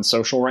quiet on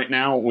social right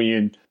now. We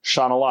had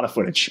shot a lot of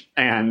footage,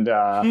 and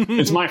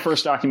it's my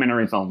first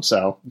documentary film,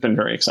 so it's been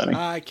very exciting.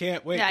 I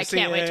can't wait I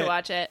can't wait to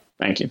watch it.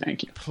 Thank you.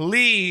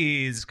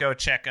 Please go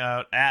check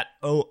out at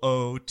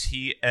OOTMDOC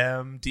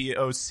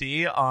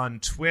on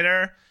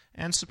Twitter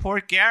and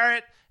support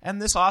Garrett and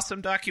this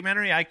awesome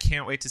documentary. I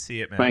can't wait to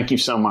see it, man. Thank you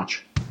so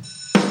much.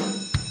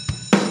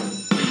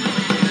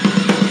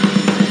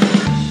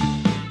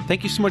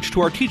 Thank you so much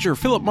to our teacher,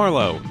 Philip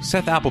Marlowe,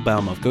 Seth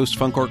Applebaum of Ghost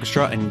Funk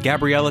Orchestra, and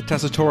Gabriella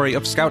Tessitore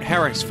of Scout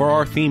Harris for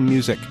our theme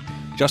music,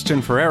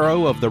 Justin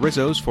Ferrero of the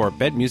Rizzos for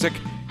bed music,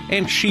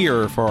 and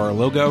Sheer for our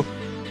logo,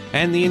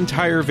 and the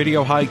entire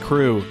Video High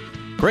crew.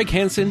 Greg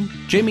Hansen,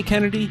 Jamie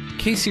Kennedy,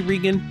 Casey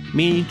Regan,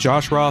 me,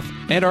 Josh Roth,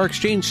 and our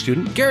exchange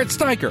student, Garrett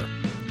Steiger.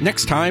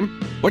 Next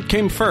time, what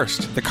came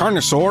first, the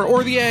Carnosaur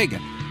or the egg?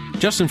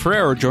 Justin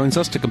Ferrero joins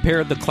us to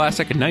compare the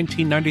classic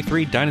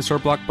 1993 dinosaur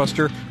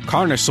blockbuster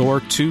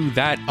Carnosaur to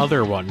that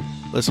other one.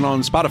 Listen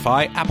on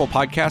Spotify, Apple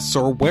Podcasts,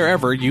 or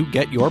wherever you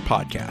get your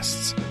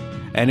podcasts.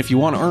 And if you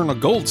want to earn a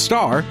gold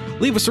star,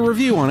 leave us a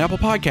review on Apple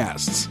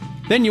Podcasts.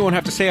 Then you won't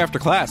have to stay after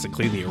class and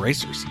clean the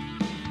erasers.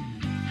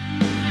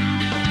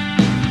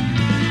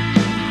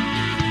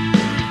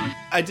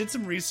 I did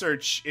some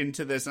research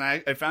into this, and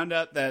I found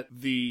out that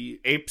the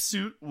ape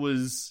suit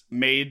was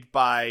made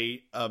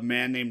by a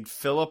man named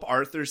Philip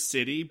Arthur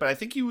City, but I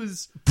think he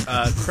was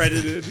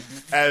credited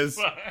as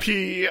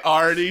P.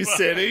 Artie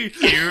City.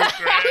 You,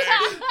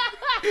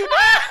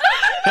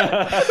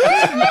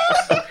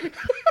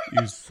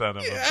 you son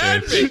of a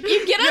bitch.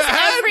 You get us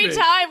every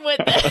time with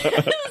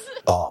this.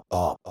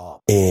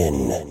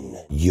 In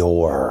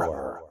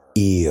your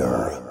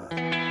ear.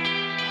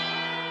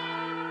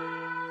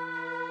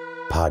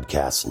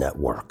 Podcast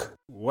Network.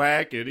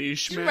 Whackity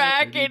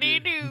schmackity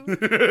Trackety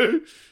doo.